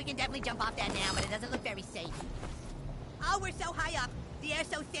 Oh, I think we can definitely jump off that now, but it doesn't look very safe. Oh, we're so high up. The air's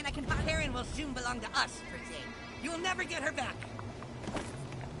so thin I can pop Karen will soon belong to us, per se. You'll never get her back.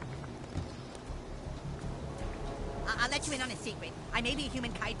 I'll let you in on a secret. I may be a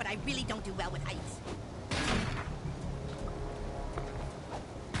human kite, but I really don't do well with heights.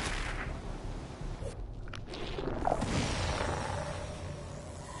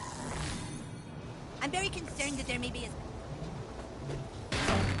 I'm very concerned that there may be a...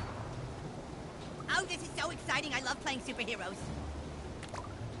 Oh, this is so exciting. I love playing superheroes.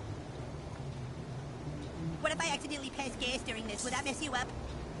 What if I accidentally pass gas during this? Would that mess you up?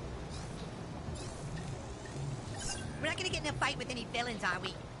 We're not gonna get in a fight with any villains, are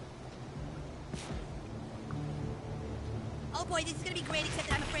we? Oh boy, this is gonna be great, except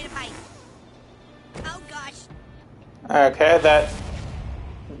that I'm afraid of heights. Oh gosh. Okay, that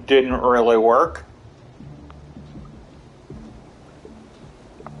didn't really work.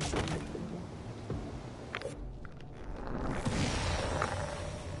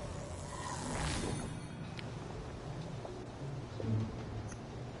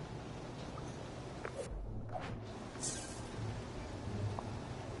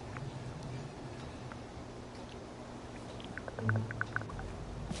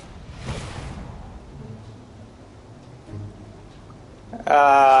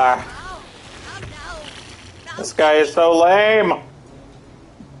 This guy is so lame.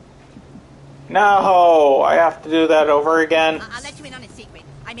 No, I have to do that over again. I'll let you in on a secret.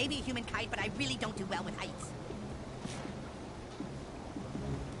 I may be a human kite, but I really don't do well with heights.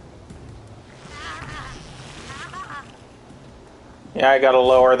 Yeah, I gotta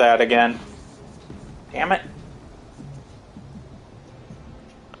lower that again. Damn it.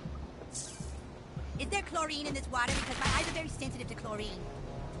 Is there chlorine in this water? Because my eyes are very sensitive to chlorine.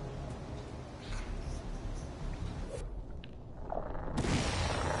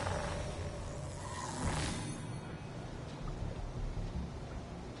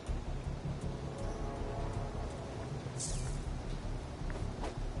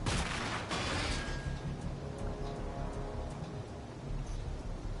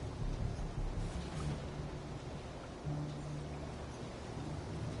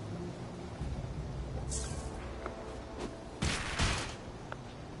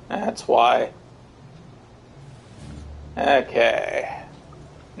 That's why. Okay.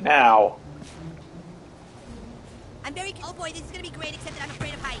 Now. I'm very... Oh boy, this is gonna be great, except that I'm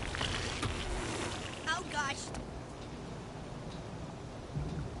afraid of heights. Oh gosh.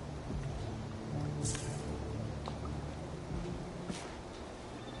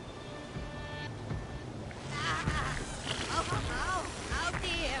 Oh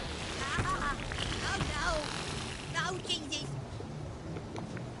dear. Oh no. Oh Jesus.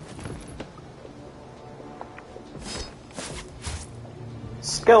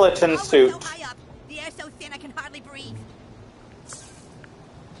 Skeleton suit. So high up. The air's so thin I can hardly breathe.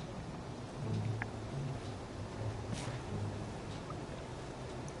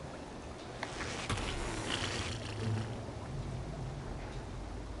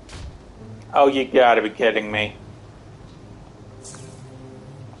 Oh, you gotta be kidding me.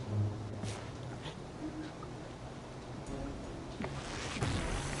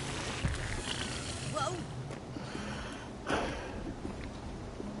 Whoa.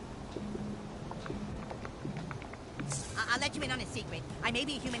 I'll let you in on a secret. I may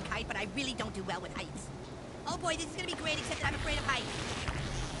be a human kite, but I really don't do well with heights. Oh boy, this is gonna be great, except that I'm afraid of heights.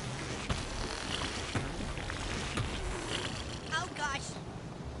 Oh gosh.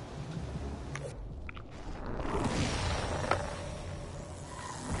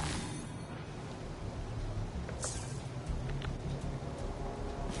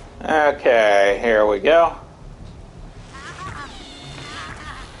 Okay, here we go.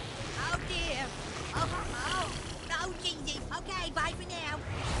 Oh dear. Oh Jesus. Okay, bye for now.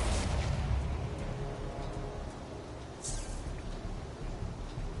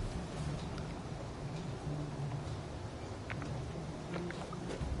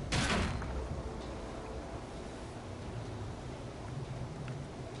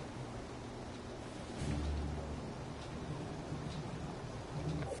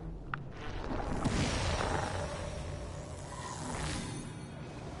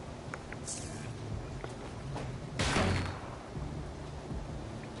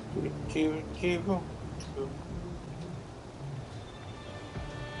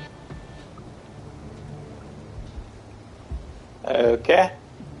 Okay.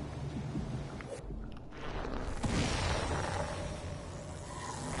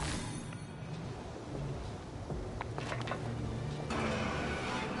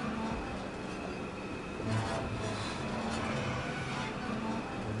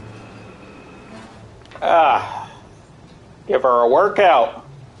 Give her a workout.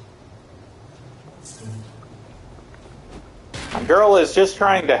 A girl is just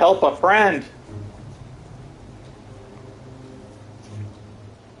trying to help a friend.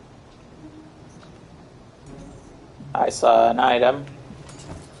 I saw an item.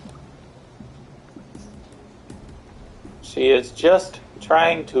 She is just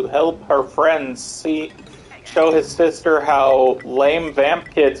trying to help her friends show his sister how lame vamp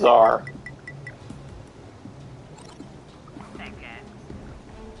kids are.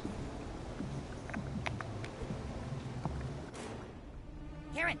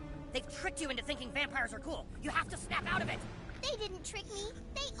 Karen, they've tricked you into thinking vampires are cool. You have to snap out of it. They didn't trick me.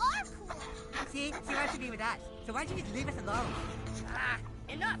 They are cool. See? She wants to be with us. So why don't you just leave us alone? Ah,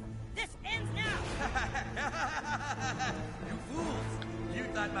 enough! This ends now! You fools! You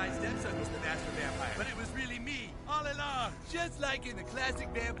thought my stepson was the master vampire, but it was really me, all along! Just like in the classic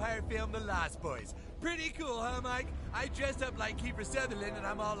vampire film, The Lost Boys. Pretty cool, huh, Mike? I dressed up like Kiefer Sutherland, and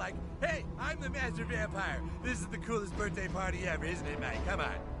I'm all like, hey, I'm the master vampire! This is the coolest birthday party ever, isn't it, Mike? Come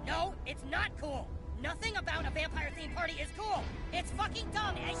on. No, it's not cool! Nothing about a vampire-themed party is cool! It's fucking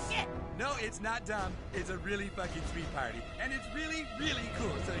dumb as shit! No, it's not dumb. It's a really fucking sweet party. And it's really, really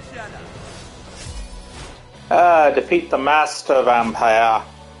cool, so shut up. Defeat the master vampire.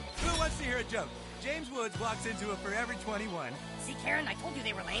 Who wants to hear a joke? James Woods walks into a Forever 21. See, Karen, I told you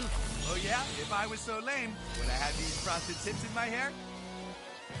they were lame. Oh yeah? If I was so lame, would I have these frosted tips in my hair?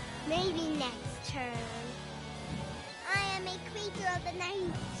 Maybe next turn. I am a creature of the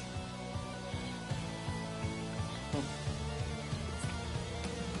night.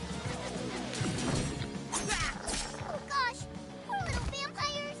 Oh gosh, poor little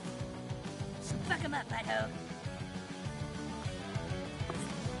vampires. Fuck them up, butthole.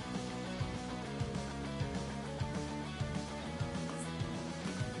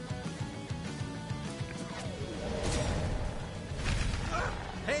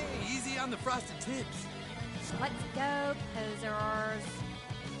 Hey, easy on the frosted tips. Let's go, posers.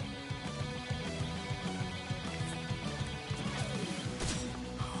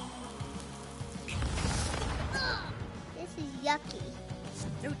 This is yucky.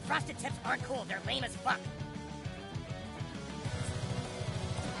 Dude, frosted tips aren't cool. They're lame as fuck.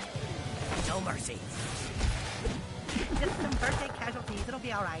 No mercy. Just some birthday casualties. It'll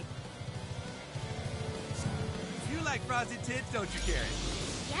be all right. You like frosted tips, don't you, Karen?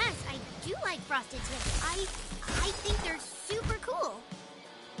 Yes, I do like frosted tips. I think they're super cool.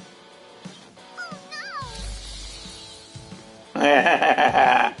 Oh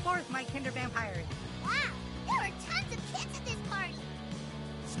no! Forth, my kinder vampires. Wow, there are tons of kids at this party.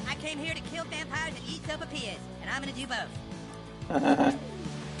 I came here to kill vampires and eat sopapillas, and I'm gonna do both.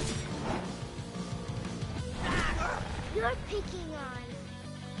 You're picking on.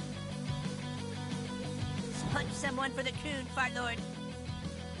 Punch someone for the coon, Fart Lord.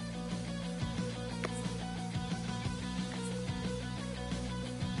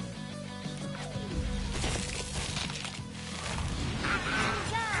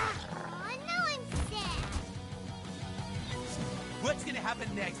 What's gonna happen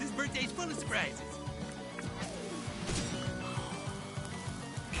next? This birthday's full of surprises.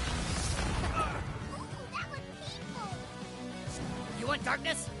 You want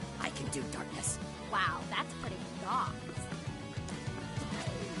darkness? I can do darkness. Wow, that's pretty dark.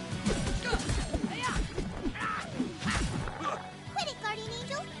 Quit it, Guardian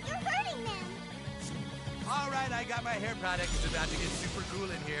Angel. You're hurting them. All right, I got my hair product. It's about to get super cool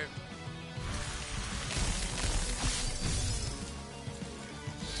in here.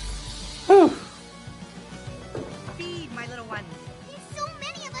 Feed, my little one. There's so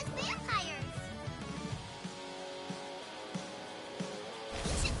many of us vampires.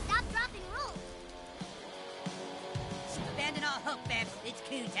 You should stop dropping rules. Abandon all hope, Babs. It's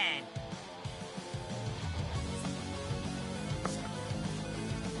coon time.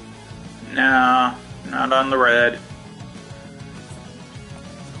 No, not on the red.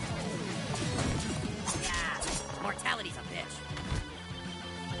 Yeah, mortality's a bitch.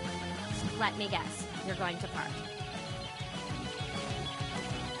 Let me guess. You're going to park.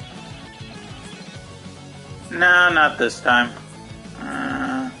 No, not this time.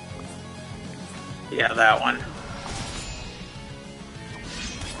 Yeah, that one.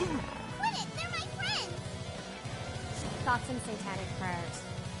 Quit it. They're my friends. Thoughts and satanic prayers.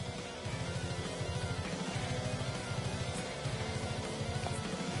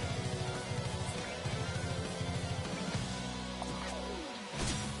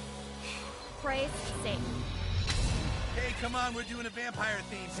 Praise Satan. Hey, come on, we're doing a vampire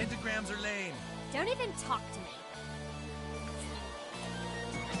theme. Pentagrams are lame. Don't even talk to me.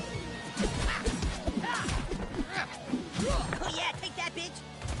 Oh yeah, take that, bitch.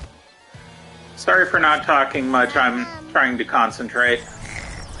 Sorry for not talking much. I'm trying to concentrate.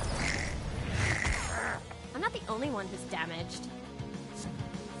 I'm not the only one who's damaged.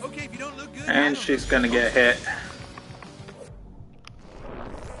 Okay, if you don't look good. And she's gonna get hit.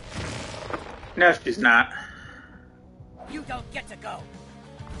 No, she's not. You don't get to go.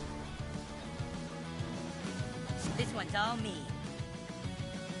 This one's all me.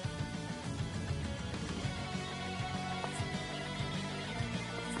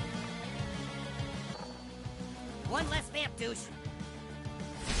 One less vamp, douche.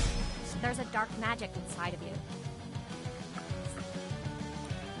 There's a dark magic inside of you.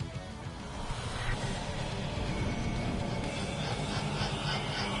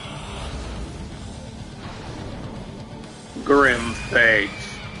 Grim fate.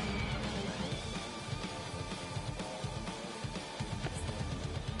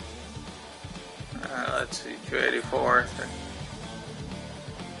 Let's see, 284.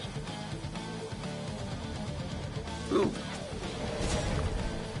 Ooh.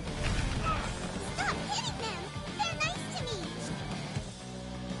 Stop hitting them! They're nice to me!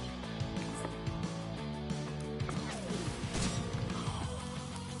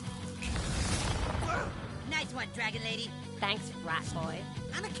 Nice one, Dragon Lady. Thanks, rat boy.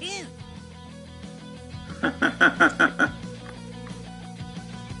 I'm a kid.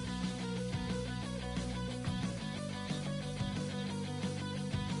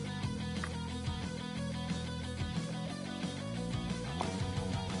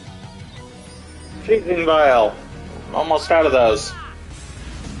 Cheating vial. I'm almost out of those.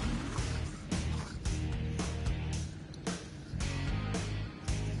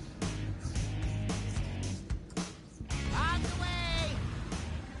 On the way!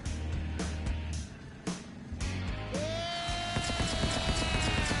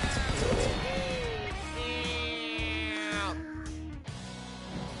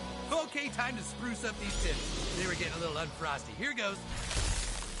 Okay, time to spruce up these tips. They were getting a little unfrosty. Here goes.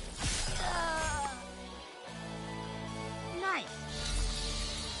 Nice.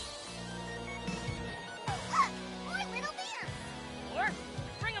 Look! More little beer! Or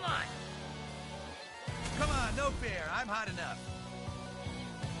bring them on. Come on, no fair. I'm hot enough.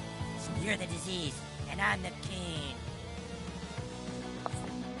 You're the disease, and I'm the king.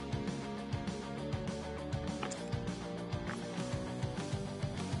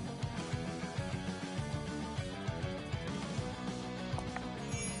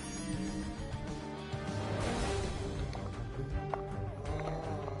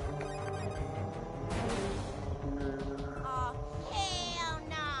 Oh, hell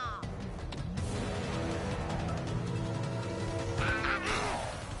no!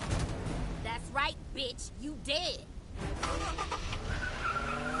 That's right, bitch. You dead.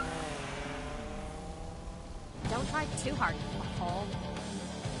 Don't try too hard, butthole.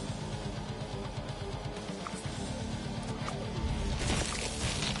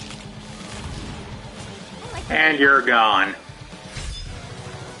 And you're gone.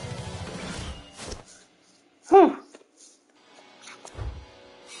 Whew.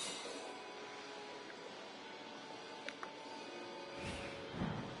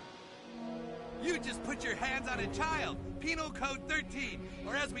 You just put your hands on a child. Penal Code 13,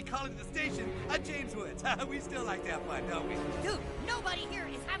 or as we call it at the station, a James Woods. We still like to have fun, don't we? Dude, nobody here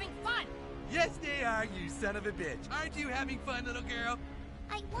is having fun. Yes, they are, you son of a bitch. Aren't you having fun, little girl?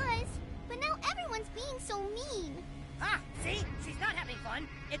 I was, but now everyone's being so mean. Ah, see? She's not having fun.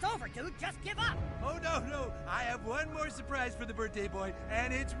 It's over, dude. Just give up. Oh, no. I have one more surprise for the birthday boy,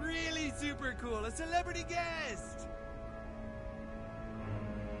 and it's really super cool. A celebrity guest.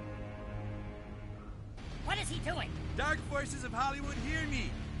 What is he doing? Dark forces of Hollywood, hear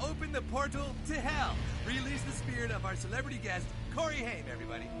me. Open the portal to hell. Release the spirit of our celebrity guest, Corey Haim,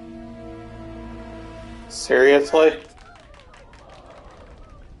 everybody. Seriously?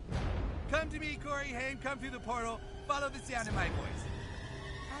 Come to me, Corey Haim. Come through the portal. Follow the sound of my voice.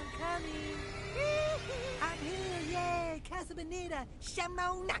 I'm coming. I'm here, yay! Casa Bonita,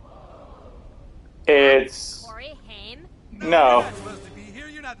 Shamona. It's... Corey Haim? You're No. not supposed to be here.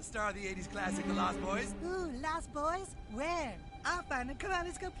 You're not the star of the 80s classic, The Lost Boys. Ooh, Lost Boys? Where? I'll find them. Come on,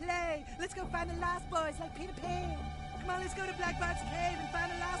 let's go play. Let's go find the Lost Boys like Peter Pan. Come on, let's go to Black Box Cave and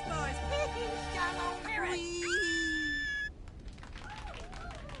find the Lost Boys. Shalom,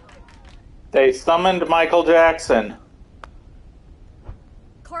 They summoned Michael Jackson.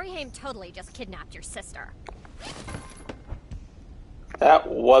 Corey Haim totally just kidnapped your sister. That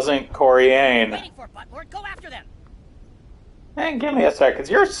wasn't Corey Haim. Waiting for Buttlord. Go after them. Hey, give me a sec. It's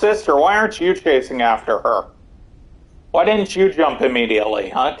your sister. Why aren't you chasing after her? Why didn't you jump immediately,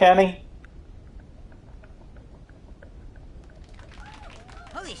 huh, Kenny?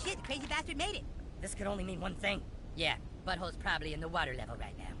 crazy bastard made it. This could only mean one thing. Yeah, Butthole's probably in the water level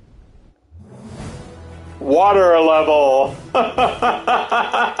right now. Water level.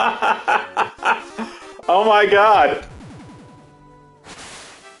 Oh my god.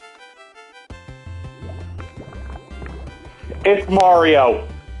 It's Mario.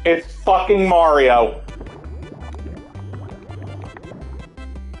 It's fucking Mario.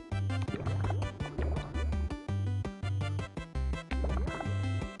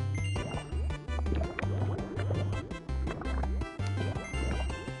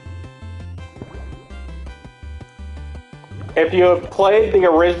 If you have played the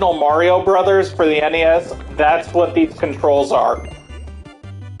original Mario Brothers for the NES, that's what these controls are.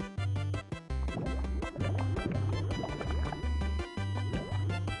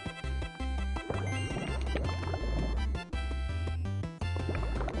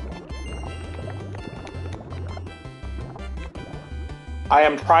 I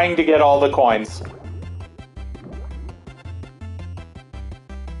am trying to get all the coins.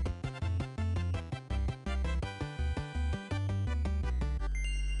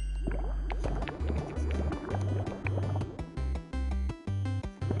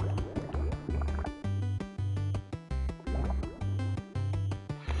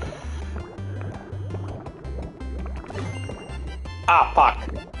 Ah, fuck.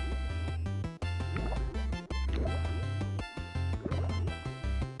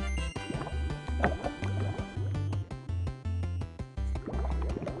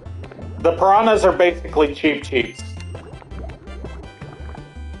 The piranhas are basically Cheep Cheeps.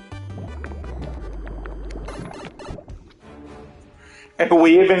 And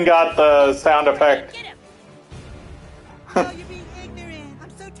we even got the sound effect. Oh, you're being ignorant. I'm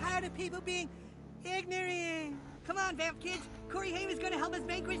so tired of people being ignorant. Come on, Vamp kids. Corey Haim is going to help us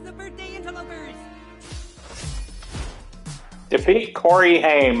vanquish the birthday interlopers. Defeat Corey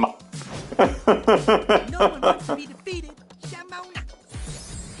Haim. No one wants to be defeated. Shamona.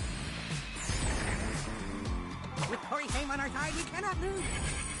 With Corey Haim on our side, we cannot lose.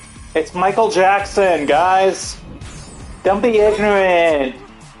 It's Michael Jackson, guys. Don't be ignorant.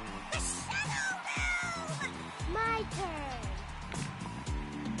 My turn.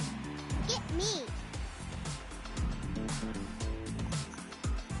 Get me.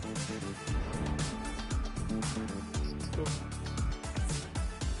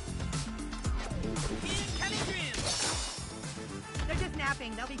 They're just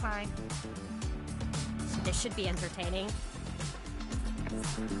napping. They'll be fine. This should be entertaining.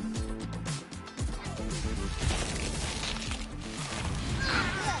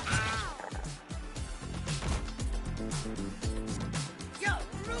 Yo,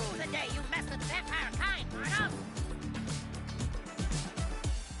 rule the day you mess with vampire kind, Arnold!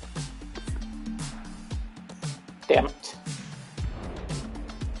 Damn it.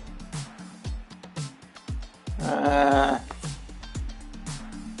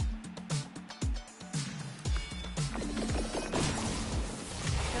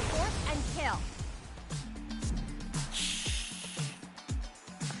 Support and kill.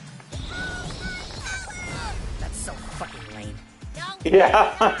 That's so fucking lame.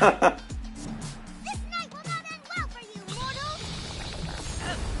 Yeah. This night will not end well for you, mortals.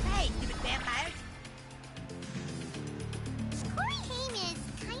 Oh, hey, stupid vampires! Corey Haim is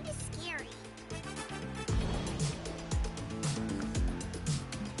kind of scary.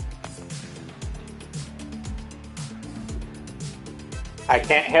 I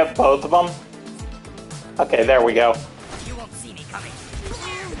can't hit both of them. Okay, there we go. You won't see me coming.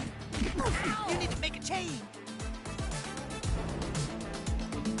 You need to make a change.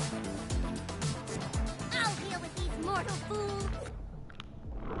 I'll deal with these mortal fools.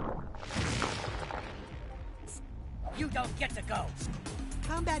 You don't get to go.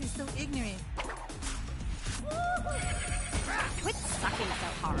 Combat is so ignorant. Quit sucking so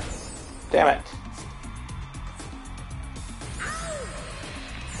hard. Damn it.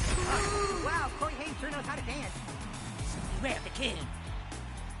 Wow, Corey Haim sure knows how to dance. Beware the kid.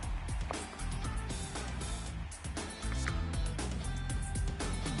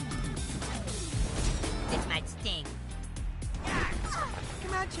 This might sting.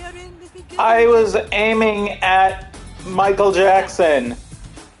 Come on, children. Let's be good. I was aiming at Michael Jackson.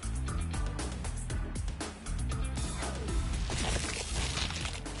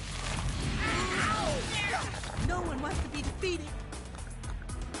 No one wants to be defeated.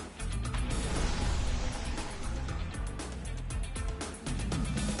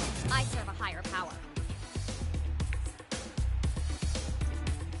 I serve a higher power.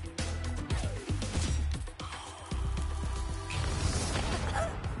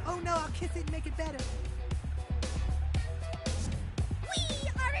 Oh no, I'll kiss it and make it better. We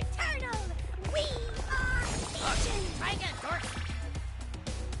are eternal.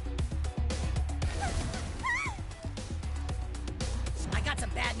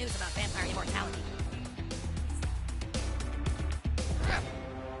 news about vampire immortality.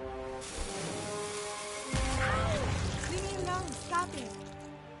 Leave me alone. Stop it.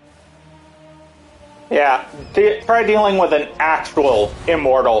 Yeah, try dealing with an actual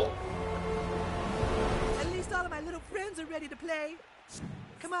immortal. At least all of my little friends are ready to play.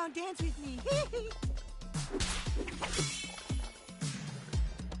 Come on, dance with me.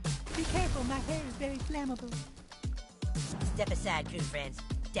 Be careful, my hair is very flammable. Step aside, crew friends.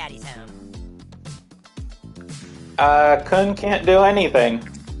 Daddy's home. Kun can't do anything.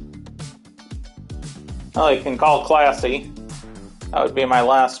 Oh, he can call Classy. That would be my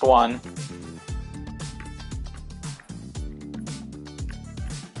last one.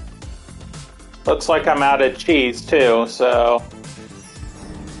 Looks like I'm out of cheese, too, so...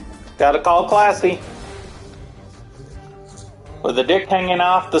 Gotta call Classy. With the dick hanging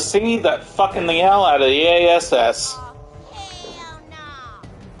off the C, that fucking the hell out of the ASS.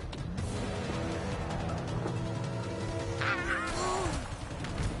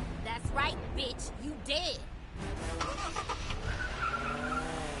 That's right, bitch. You dead.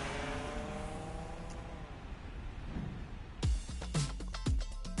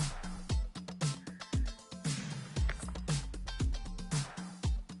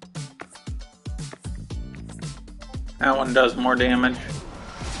 That one does more damage.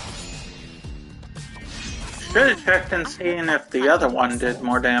 Should have checked and seen if the other one did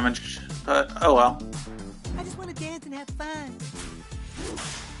more damage, but oh well. I just want to dance and have fun.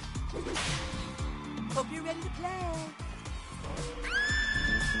 Hope you're ready to play.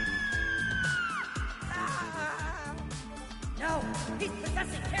 No! He's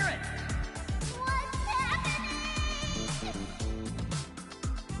possessing Karen!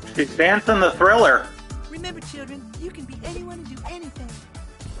 She's dancing the Thriller. Remember, children, you can be anyone and do anything.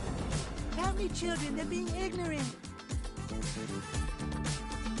 Help me, children, they're being ignorant.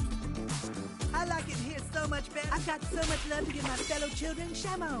 I like it here so much better. I've got so much love to give my fellow children.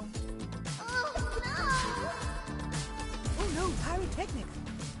 Shamo. Oh no, pyrotechnics.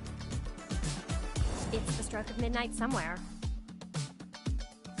 It's the stroke of midnight somewhere.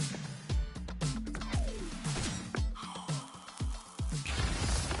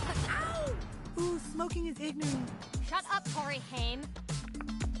 Ooh, smoking is ignorant. Shut up, Corey Haim.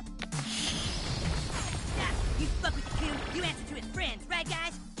 Yeah, you fuck with the coon, you answer to his friends, right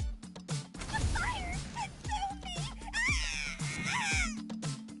guys? The fire! It killed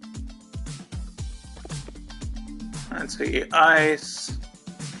me! Let's see, ice.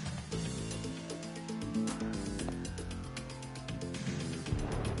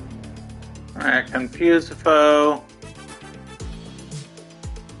 Alright, confuse the foe.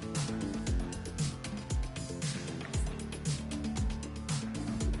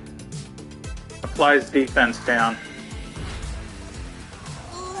 Applies defense down.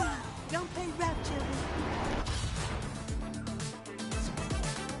 Ooh, don't play rough, children.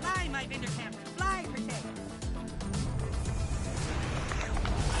 Fly, my vendor camper, fly, protect.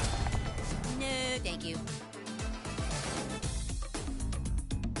 No, thank you.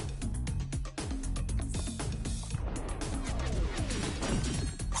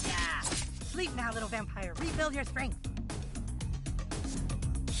 Yeah. Sleep now, little vampire. Rebuild your strength.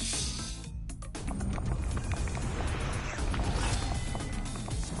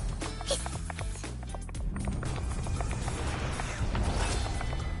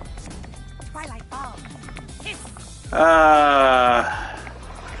 Twilight Ball. Hiss. Uh,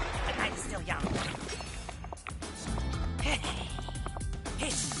 The night is still young.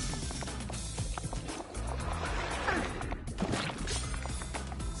 Hiss.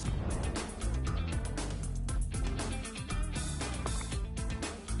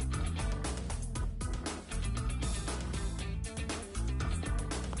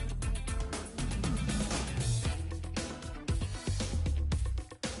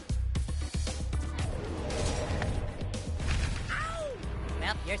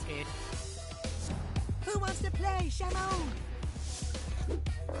 Well, you're screwed. Who wants to play, Shamo?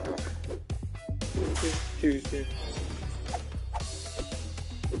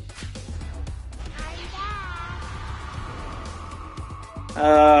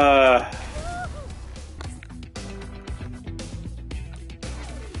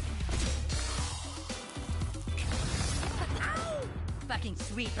 Fucking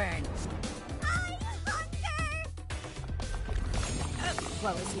sweet burn.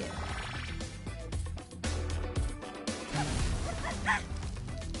 Woe is you.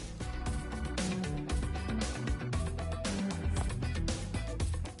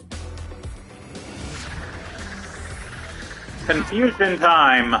 confusion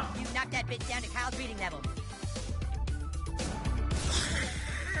time. You knocked that bitch down to Kyle's reading level.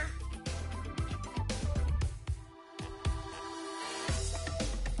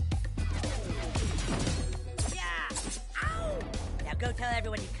 go tell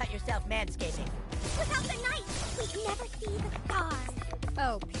everyone you cut yourself manscaping. Without the knife, we'd never see the stars.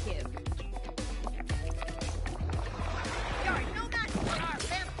 Oh, puke. You're no match for our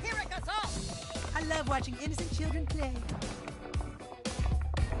vampiric assault! I love watching innocent children play.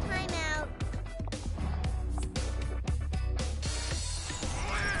 Time out.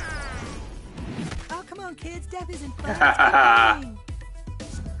 Oh, come on, kids. Death isn't fun.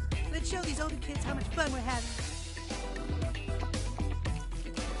 It's fun. Let's show these older kids how much fun we're having.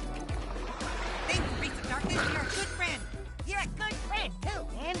 Thank you, Priest of Darkness. You're a good friend. You're a good friend, too,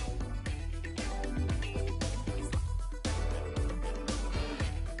 man.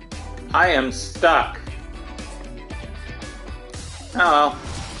 I am stuck. Oh well.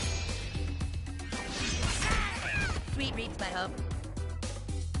 Sweet Reeds, my hope.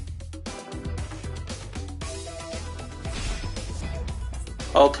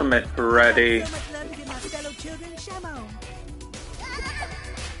 Ultimate ready. So much love to give my fellow children Shamo.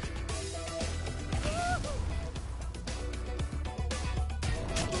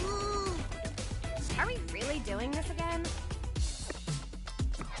 Are we really doing this again?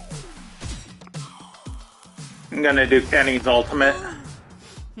 I'm gonna do Kenny's ultimate.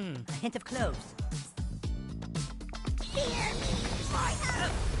 A hint of cloves.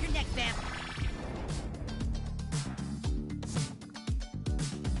 Oh, you're next, vamp.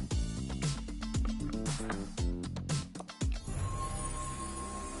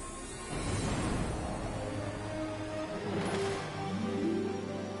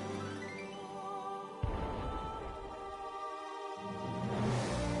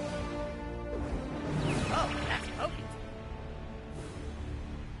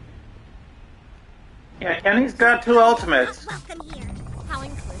 Yeah, Kenny's got 2 ultimates. Welcome here. How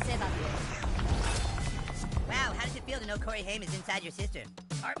inclusive of you. Wow, how does it feel to know Corey Haim is inside your sister?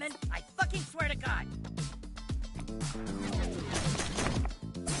 Hartman, I fucking swear to God.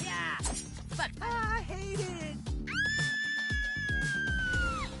 Yeah. Fuck. I hate it.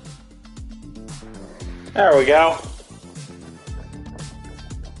 There we go.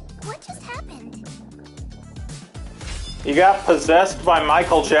 What just happened? You got possessed by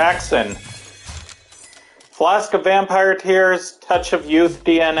Michael Jackson. Flask of Vampire Tears, Touch of Youth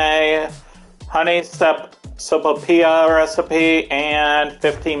DNA, Honey Sopapilla recipe, and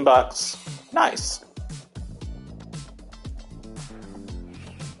 $15. Nice.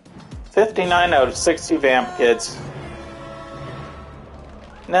 59 out of 60 vamp kids.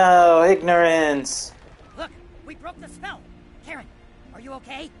 No, ignorance. Look, we broke the spell. Karen, are you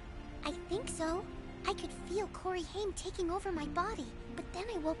okay? I think so. I could feel Corey Haim taking over my body, but then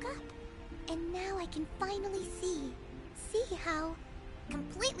I woke up. And now I can finally see how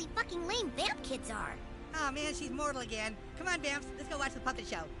completely fucking lame vamp kids are. Oh man, she's mortal again. Come on, Vamps, let's go watch the puppet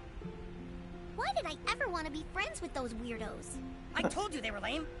show. Why did I ever want to be friends with those weirdos? I told you they were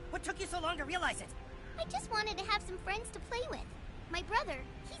lame. What took you so long to realize it? I just wanted to have some friends to play with. My brother,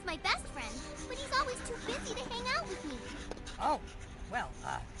 he's my best friend, but he's always too busy to hang out with me. Oh, well,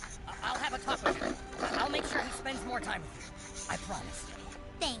 I'll have a talk with him. I'll make sure he spends more time with you. I promise.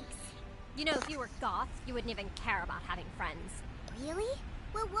 Thanks. You know, if you were goth, you wouldn't even care about having friends. Really?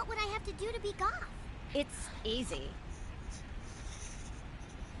 Well, what would I have to do to be goth? It's easy.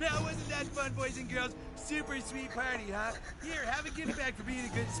 Now, wasn't that fun, boys and girls? Super sweet party, huh? Here, have a gift bag for being a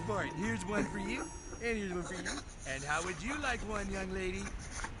good sport. Here's one for you, and here's one for you. And how would you like one, young lady?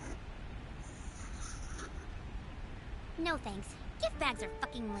 No thanks. Gift bags are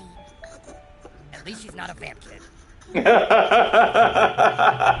fucking lame. At least she's not a vamp kid.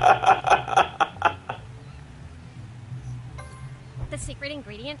 The secret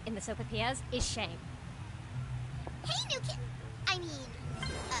ingredient in the sopapillas is shame. Hey, new kid. I mean,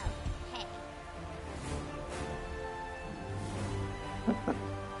 hey.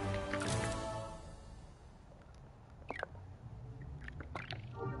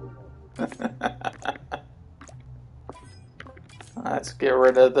 Let's get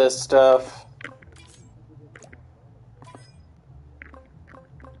rid of this stuff.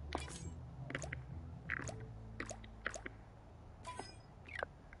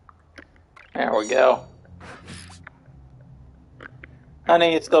 There we go.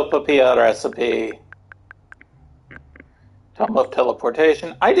 Honey Sopapilla recipe. Tome of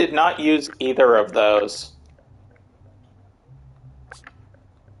Teleportation. I did not use either of those.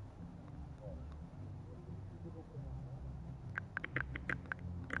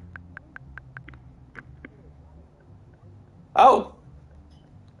 Oh,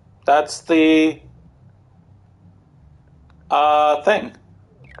 that's the thing.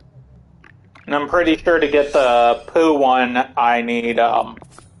 And I'm pretty sure to get the poo one, I need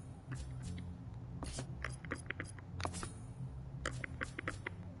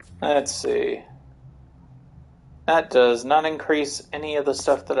Let's see. That does not increase any of the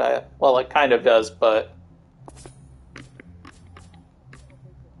stuff that I... Well, it kind of does, but...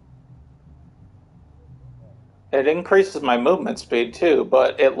 It increases my movement speed, too,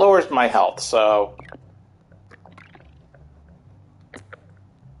 but it lowers my health, so...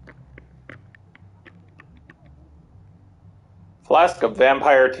 Flask of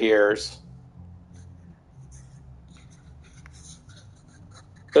Vampire Tears.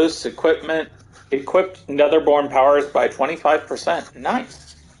 Boosts equipment... Equipped Netherborn powers by 25%.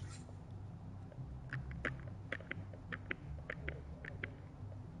 Nice.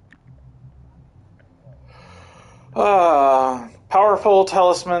 Powerful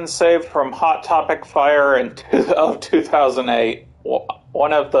talisman saved from Hot Topic Fire of 2008.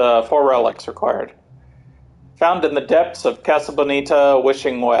 One of the 4 relics required. Found in the depths of Casa Bonita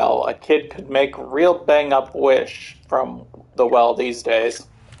Wishing Well. A kid could make real bang-up wish from the well these days.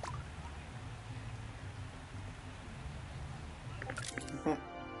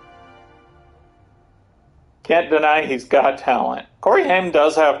 Can't deny he's got talent. Corey Haim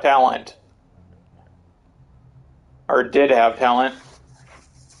does have talent. Or did have talent.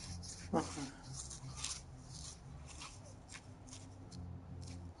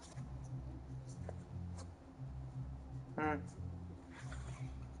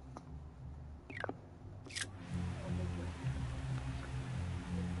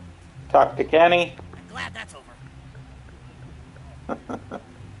 Talk to Kenny. Glad that's over.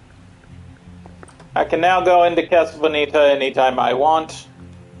 I can now go into Casa Bonita anytime I want.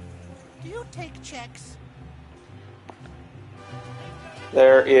 Do you take checks?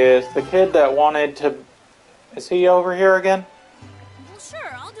 There is the kid that wanted to... Is he over here again? Well,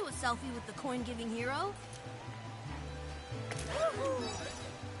 sure, I'll do a selfie with the coin-giving hero.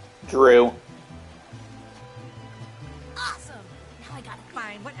 Drew. Awesome. Now I gotta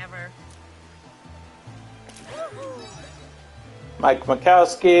find whatever. Mike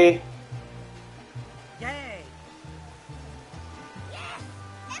Makowski. Yay.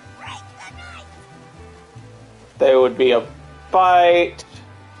 There would be a fight.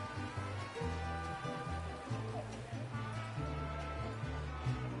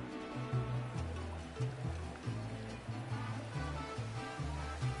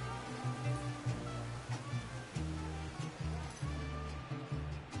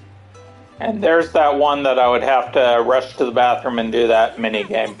 And there's that one that I would have to rush to the bathroom and do that mini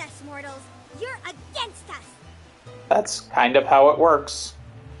game. You're against us. That's kind of how it works.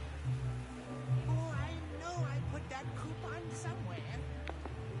 Oh, I know I put that coupon somewhere.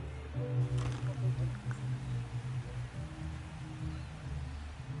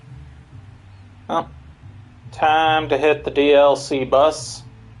 Oh, time to hit the DLC bus.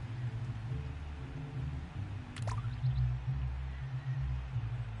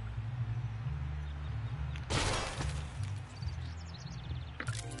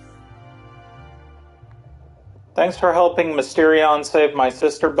 Thanks for helping Mysterion save my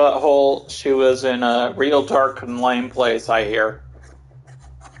sister Butthole. She was in a real dark and lame place, I hear.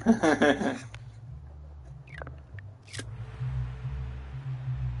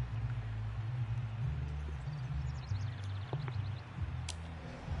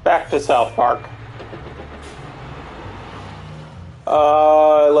 Back to South Park.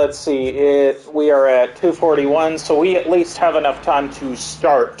 Let's see. We are at 2:41, so we at least have enough time to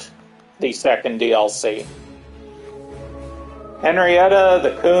start the second DLC. Henrietta,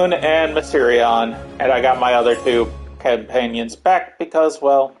 the Coon, and Mysterion. And I got my other 2 companions back because,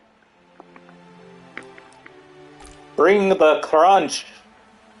 well... Bring the crunch!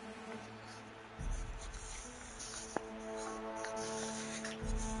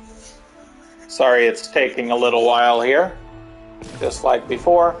 Sorry it's taking a little while here. Just like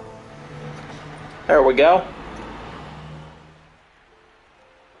before. There we go.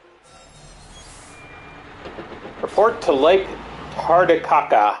 Report to Lake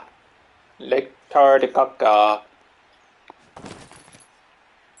Titicaca. Lake Titicaca.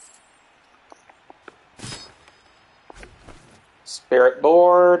 Spirit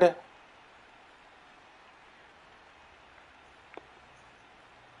board.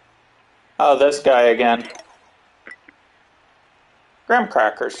 Oh, this guy again. Graham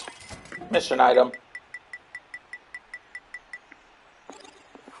crackers. Mission item.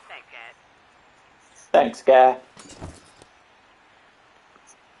 Thanks, guy.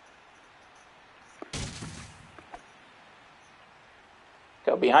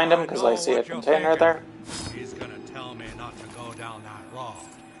 Go behind him because I see a container there. He's gonna tell me not to go down that road.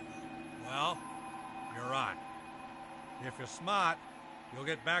 Well, you're right. If you're smart, you'll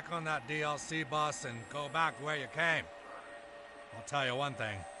get back on that DLC bus and go back where you came. I'll tell you one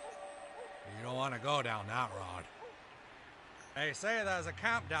thing. You don't want to go down that road. They say there's a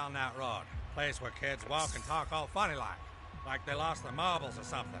camp down that road. Place where kids walk and talk all funny like they lost their marbles or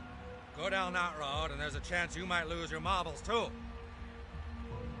something. Go down that road and there's a chance you might lose your marbles too.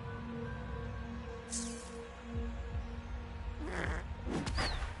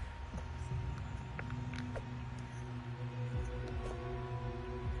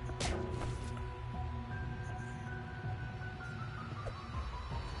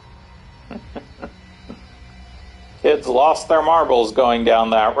 Kids lost their marbles going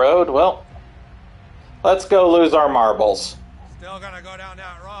down that road. Well, let's go lose our marbles. Still gonna go down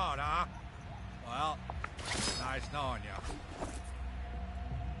that road, huh? Well, nice knowing you.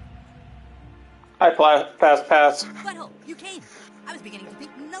 Hi, Fast Pass. Butthole, you came. I was beginning to think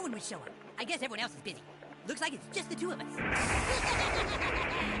no one would show up. I guess everyone else is busy. Looks like it's just the two of us.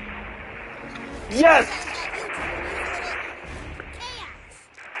 Yes!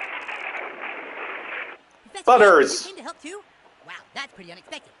 Butters! You came to help too? Wow, that's pretty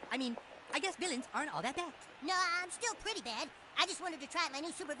unexpected. I mean, I guess villains aren't all that bad. No, I'm still pretty bad. I just wanted to try out my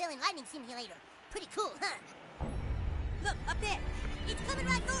new supervillain lightning simulator. Pretty cool, huh? Look, up there. It's coming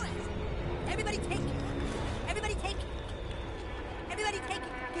right for us. Everybody take it. Everybody take it. Everybody take it.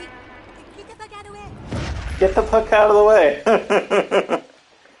 Get the fuck out of the way. Get the fuck out of the way.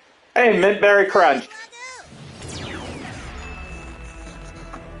 Hey, Mintberry Crunch.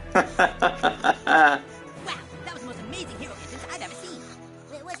 Wow, that was the most amazing hero entrance I've ever seen.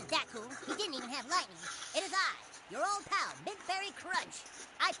 Well, it wasn't that cool. He didn't even have lightning. It is I, your old pal, Mintberry Crunch.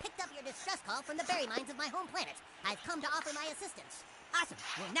 I picked up your distress call from the berry mines of my home planet. I've come to offer my assistance. Awesome.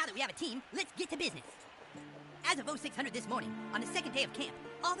 Well, now that we have a team, let's get to business. As of 0600 this morning, on the second day of camp,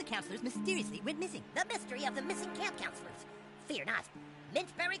 all the counselors mysteriously went missing. The mystery of the missing camp counselors. Fear not.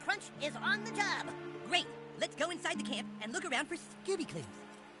 Mintberry Crunch is on the job. Great. Let's go inside the camp and look around for Scooby clues.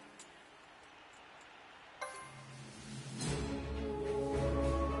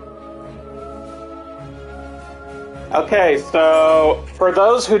 Okay, so for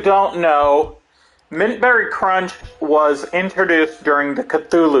those who don't know, Mintberry Crunch was introduced during the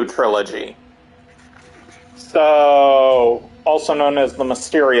Cthulhu trilogy. So, also known as the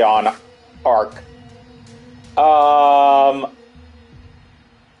Mysterion arc.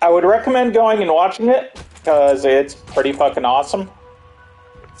 I would recommend going and watching it, because it's pretty fucking awesome.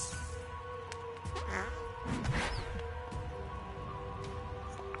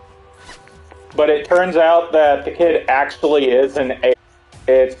 But it turns out that the kid actually is an A.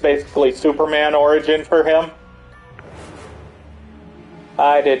 It's basically Superman origin for him.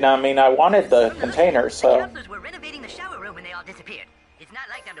 I did not mean I wanted the container, so... The counselors were renovating the shower room when they all disappeared. It's not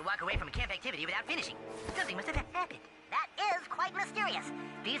like them to walk away from a camp activity without finishing. Something must have happened. That is quite mysterious.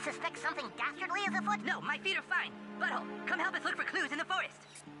 Do you suspect something dastardly is afoot? No, my feet are fine. Butthole, come help us look for clues in the forest.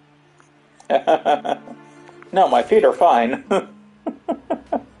 No, my feet are fine.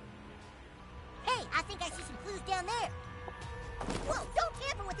 Hey, I think I see some clues down there. Whoa, don't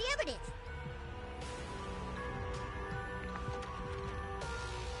tamper with the evidence.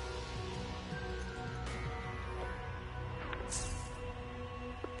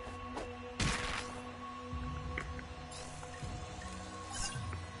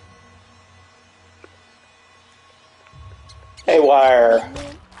 Haywire.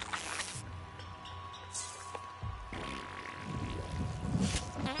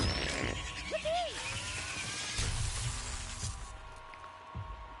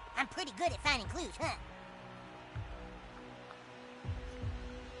 I'm pretty good at finding clues, huh?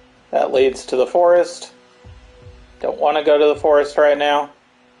 That leads to the forest. Don't want to go to the forest right now.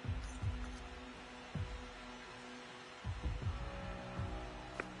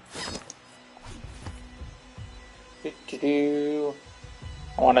 I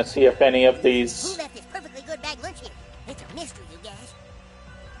want to see if any of these... Who left this perfectly good bag lunch here? It's a mystery, you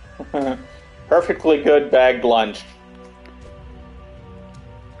guys. Perfectly good bagged lunch.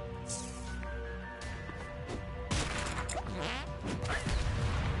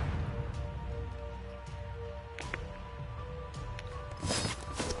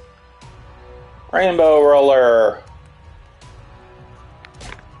 Rainbow roller.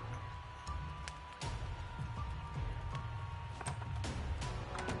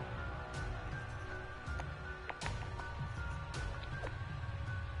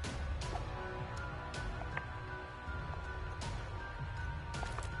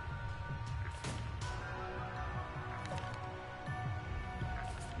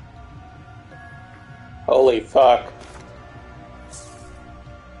 Holy fuck.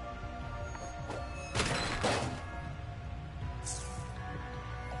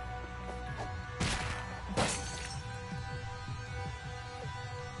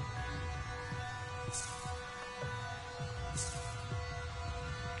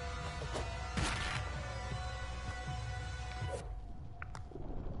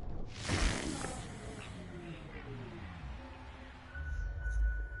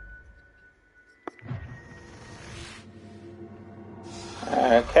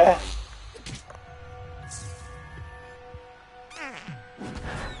 Okay.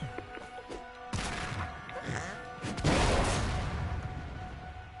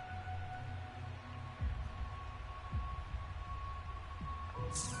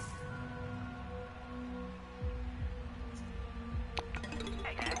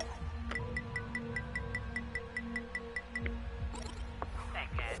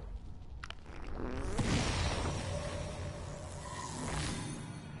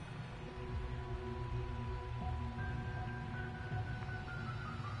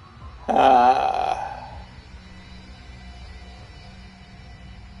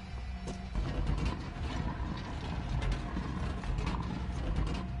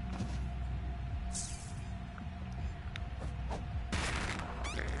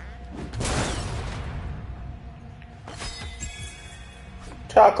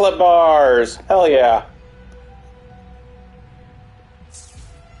 Chocolate bars! Hell yeah.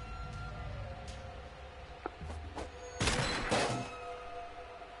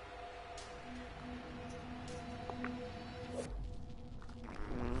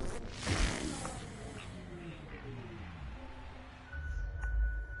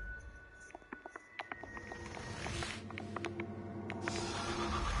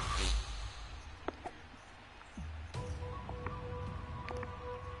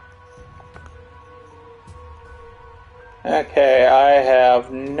 Okay, I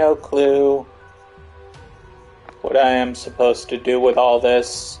have no clue what I am supposed to do with all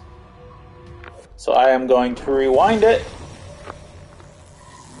this. So I am going to rewind it.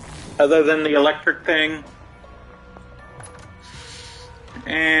 Other than the electric thing.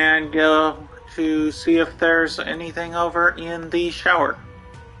 And go to see if there's anything over in the shower.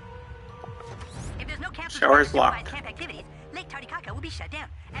 If there's no shower's locked. camp activities, Lake Titicaca will be shut down,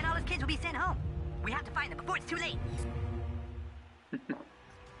 and all his kids will be sent home. We have to find them before it's too late.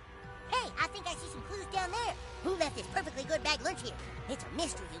 Hey, I think I see some clues down there. Who left this perfectly good bag lunch here? It's a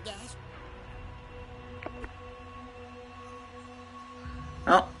mystery, you guys.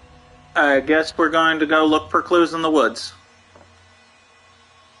 Well, I guess we're going to go look for clues in the woods.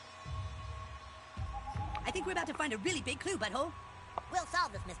 I think we're about to find a really big clue, Butthole. We'll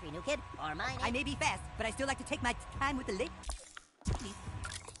solve this mystery, new kid. Or mine. I may be fast, but I still like to take my time with the lake.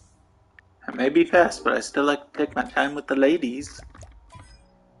 I may be fast, but I still like to take my time with the ladies.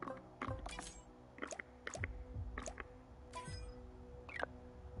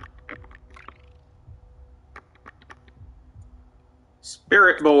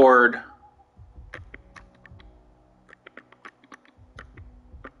 Spirit board.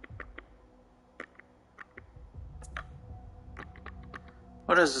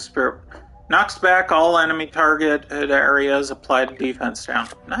 What is the spirit? Knocks back all enemy targeted areas, applied defense down.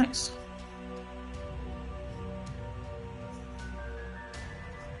 Nice.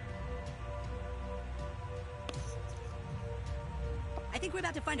 I think we're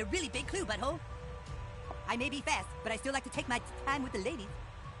about to find a really big clue, Butthole. I may be fast, but I still like to take my time with the ladies.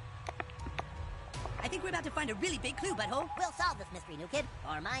 I think we're about to find a really big clue, Butthole. We'll solve this mystery, new kid.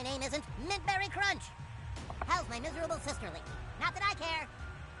 Or my name isn't Mintberry Crunch. How's my miserable sister lately? Not that I care.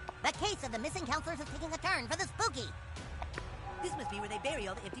 The case of the missing counselors is taking a turn for the spooky. This must be where they bury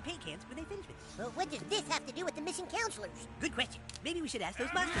all the empty paint cans when they finish with it. Well, what does this have to do with the missing counselors? Good question. Maybe we should ask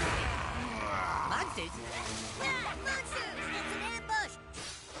those monsters. Monsters? Ah, monsters! It's an ambush!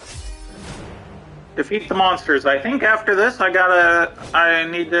 Defeat the monsters. I think after this I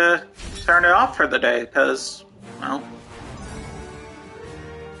need to turn it off for the day, because, well...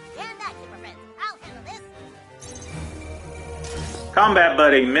 Stand back, super friends. I'll handle this. Combat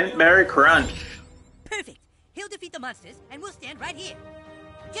buddy, Mintberry Crunch. Perfect. He'll defeat the monsters, and we'll stand right here.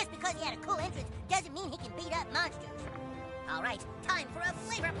 Just because he had a cool entrance doesn't mean he can beat up monsters. All right, time for a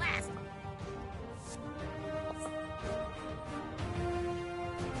flavor blast.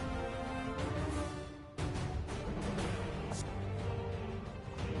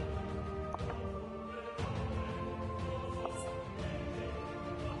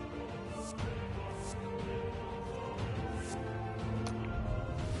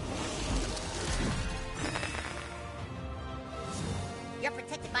 You're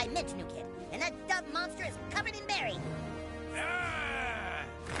protected by Mint, new kid, and that dumb monster is covered in berry.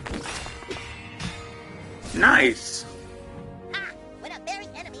 Nice. Ha! When a berry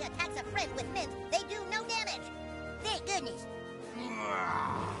enemy attacks a friend with Mint, they do no damage. Thank goodness.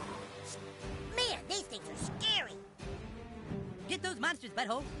 Man, these things are scary. Get those monsters,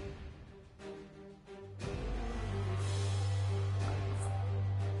 Butthole.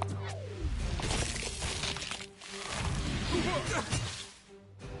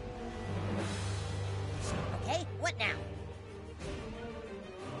 Okay, what now?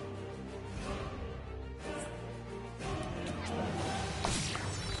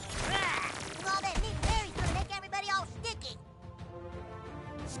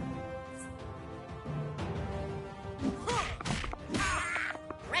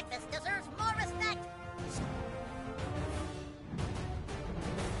 Breakfast deserves more respect.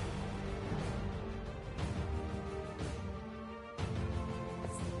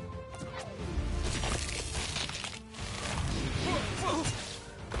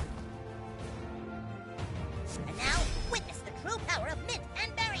 And now, witness the true power of mint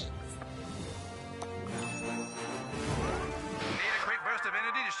and berry. Need a quick burst of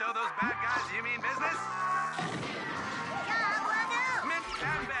energy to show those bad guys you mean business? Mint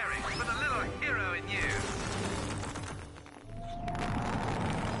and berry, with a little hero in you.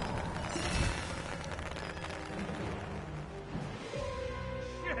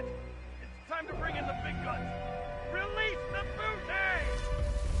 Shit! It's time to bring in the big guns. Release the booty!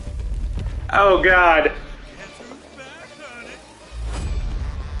 Oh God.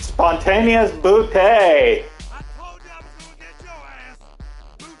 Spontaneous booty. Oh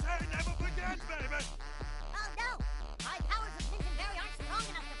no! My powers of mint and berry aren't strong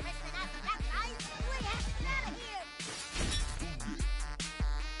enough to press the knife of that guy. We have to get out of here.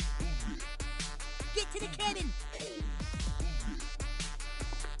 Get to the cabin!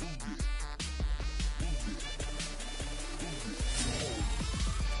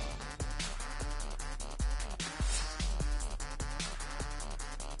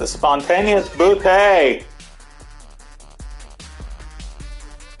 The spontaneous booty.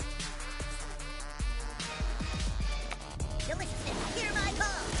 Deliciousness, hear my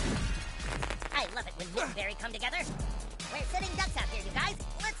call. I love it when mint and berry come together. We're sitting ducks out here, you guys.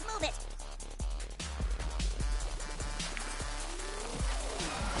 Let's move it.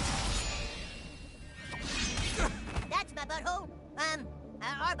 That's my butthole.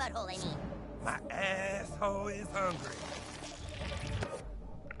 Our butthole, I mean. My asshole is hungry.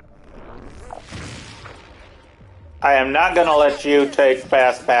 I am not gonna let you take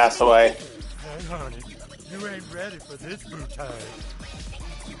Fast Pass away. Hey, honey, you ain't ready for this brutality.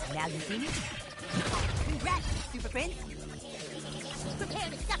 Now you see me? Congrats, super friends. Prepare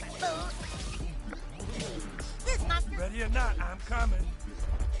to suffer, fools. This monster. Ready or not, I'm coming.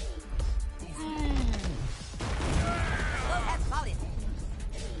 Oh, that's solid.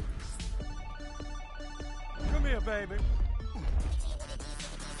 Come here, baby.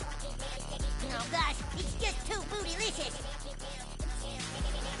 Oh gosh, it's just too bootylicious.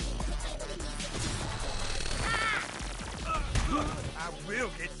 I will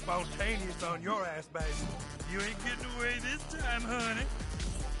get spontaneous on your ass, baby. You ain't getting away this time, honey.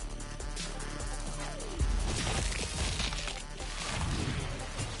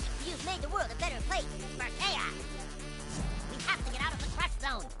 You've made the world a better place for chaos. We have to get out of the crush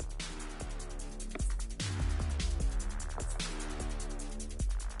zone.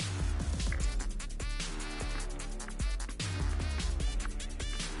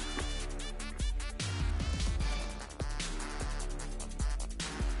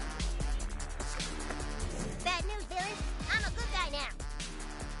 Bad news, villain. I'm a good guy now.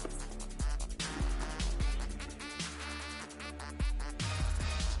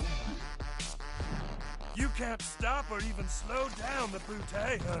 You can't stop or even slow down the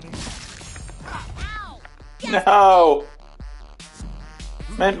booty, honey. No.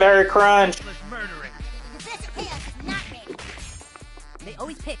 Mint Berry Crunch. Murdering. Professor Chaos is not ready. They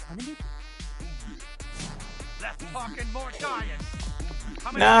always pick on the new. Less talking, more dying.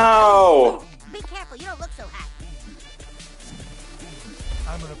 No. Be careful, you don't look so hot.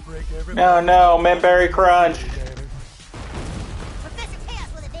 I'm gonna break every. No, Mint Berry Crunch. Professor Chaos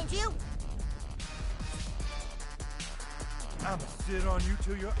will avenge you. I'ma sit on you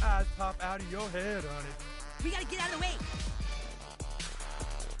till your eyes pop out of your head, honey. We gotta get out of the way.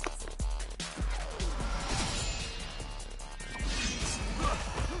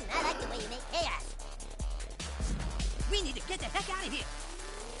 I like the way you make chaos. We need to get the heck out of here.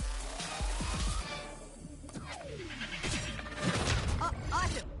 Oh,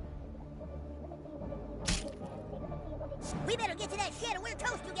 awesome. We better get to that shed or we're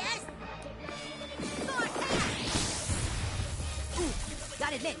toast, you guys. More chaos. Ooh,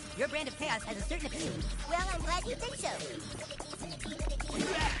 gotta admit, your brand of chaos has a certain appeal. Well, I'm glad you think so.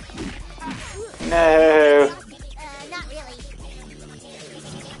 No. Not really.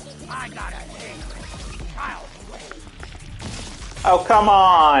 I got a child. Oh, come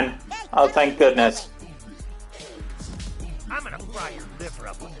on. Oh, thank goodness. I'm gonna fry your liver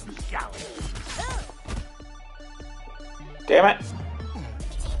up with them shallots. Damn it.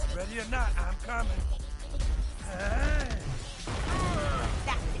 Ready or not, I'm coming. Hey.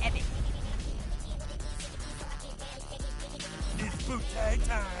 That was epic. It's booty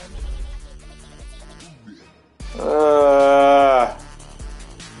time.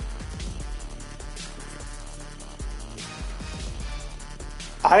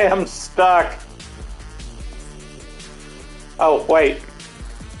 I am stuck. Oh, wait.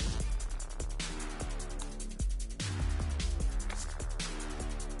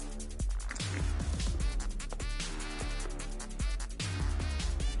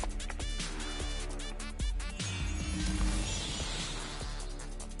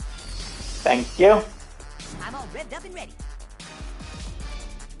 Thank you. I'm all revved up and ready.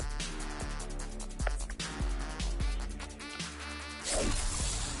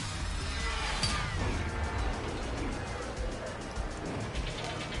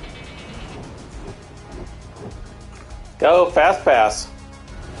 Go, fast pass.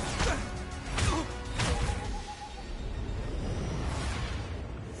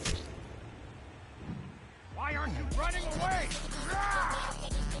 Why aren't you running away?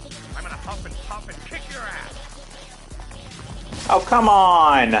 I'm gonna huff and puff and kick your ass. Oh, come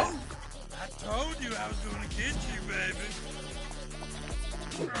on. I told you I was gonna get you, baby.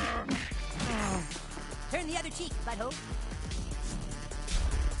 Turn the other cheek, butthole.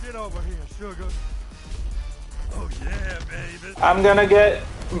 Get over here, sugar. Oh yeah, baby. I'm gonna get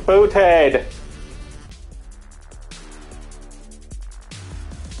booted.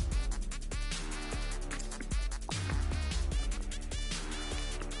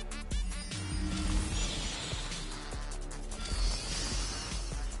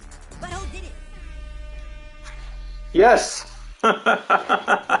 Butthole did it. Yes. Whew.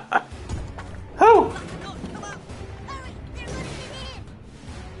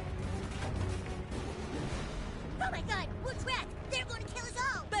 Oh my god, we're trapped! They're going to kill us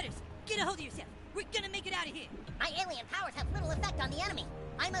all! Butters, get a hold of yourself. We're gonna make it out of here. My alien powers have little effect on the enemy.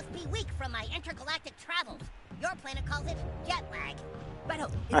 I must be weak from my intergalactic travels. Your planet calls it jet lag.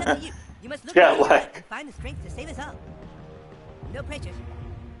 Butthole, it's up to you. You must look Jet for lag. and find the strength to save us all. No pressure.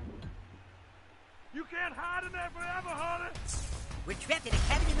 You can't hide in there forever, honey. We're trapped in a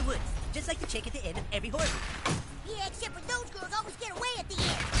cabin in the woods, just like the chick at the end of every horror movie. Yeah, except for those girls always get away at the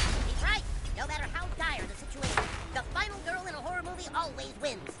end. He's right. No matter how dire the situation, the final girl in a horror movie always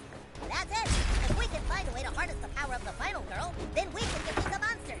wins. That's it. If we can find a way to harness the power of the final girl, then we can defeat the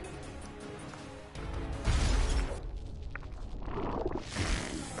monsters.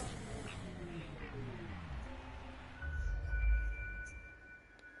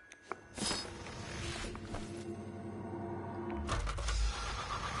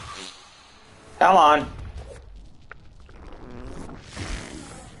 Come on.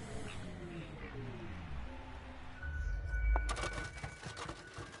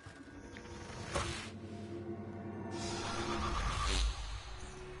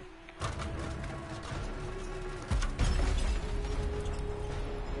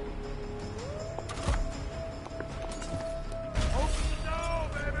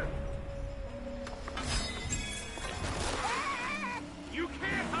 You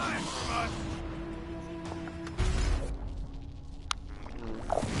can't hide from us.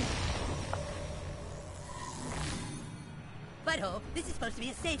 Butthole, this is supposed to be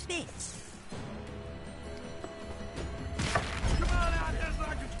a safe space. Come on out here so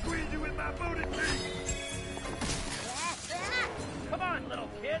I can squeeze you with my booty cheek. Come on, little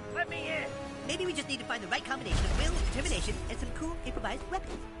kid, let me in. Maybe we just need to find the right combination of will, determination, and some cool improvised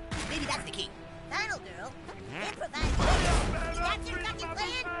weapons. Maybe that's the key. Final girl, improvise. That's your fucking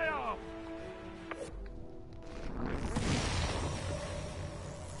plan?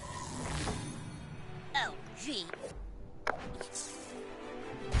 Oh, gee.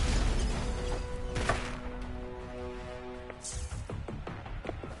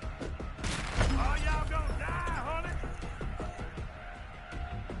 Oh, y'all gonna die, honey.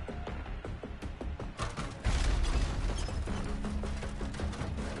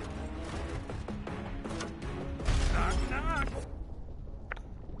 Knock, knock.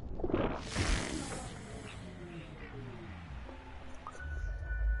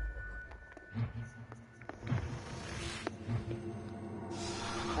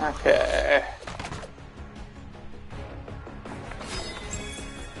 Okay.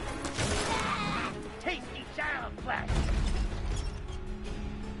 Tasty child flesh.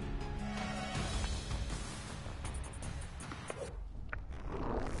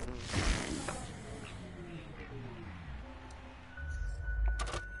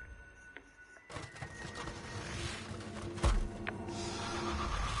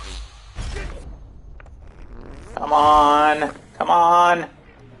 Come on. Come on.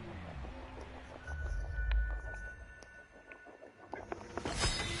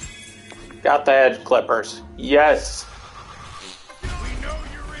 Got the edge clippers. Yes. We know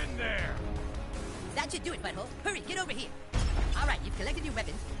you're in there. That should do it, butthole. Hurry, get over here. All right, you've collected your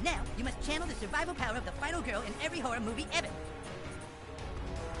weapons. Now, you must channel the survival power of the final girl in every horror movie ever.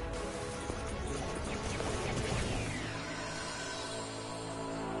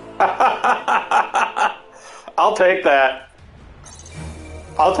 take that.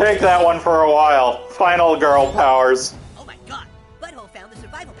 I'll take that one for a while. Final girl powers. Oh my god! Butthole found the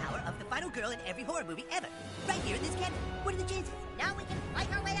survival power of the final girl in every horror movie ever. Right here in this cabin. What are the chances? Now we can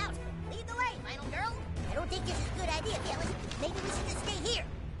fight our way out. Lead the way, final girl. I don't think this is a good idea, Kelly. Maybe we should just stay here.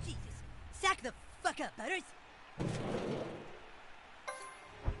 Jesus. Sack the fuck up, Butters.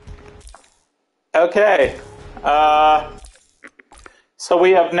 Okay. So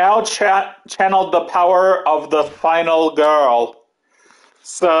we have now channeled the power of the final girl.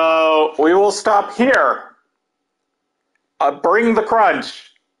 So we will stop here. Bring the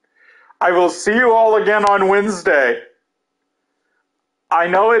crunch. I will see you all again on Wednesday. I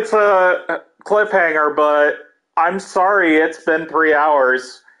know it's a cliffhanger, but I'm sorry it's been 3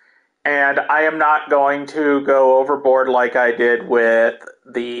 hours, and I am not going to go overboard like I did with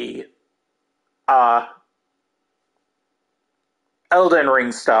the Elden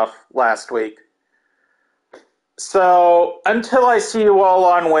Ring stuff last week. So, until I see you all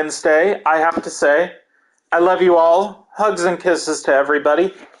on Wednesday, I have to say, I love you all. Hugs and kisses to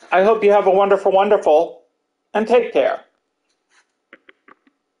everybody. I hope you have a wonderful, wonderful, and take care.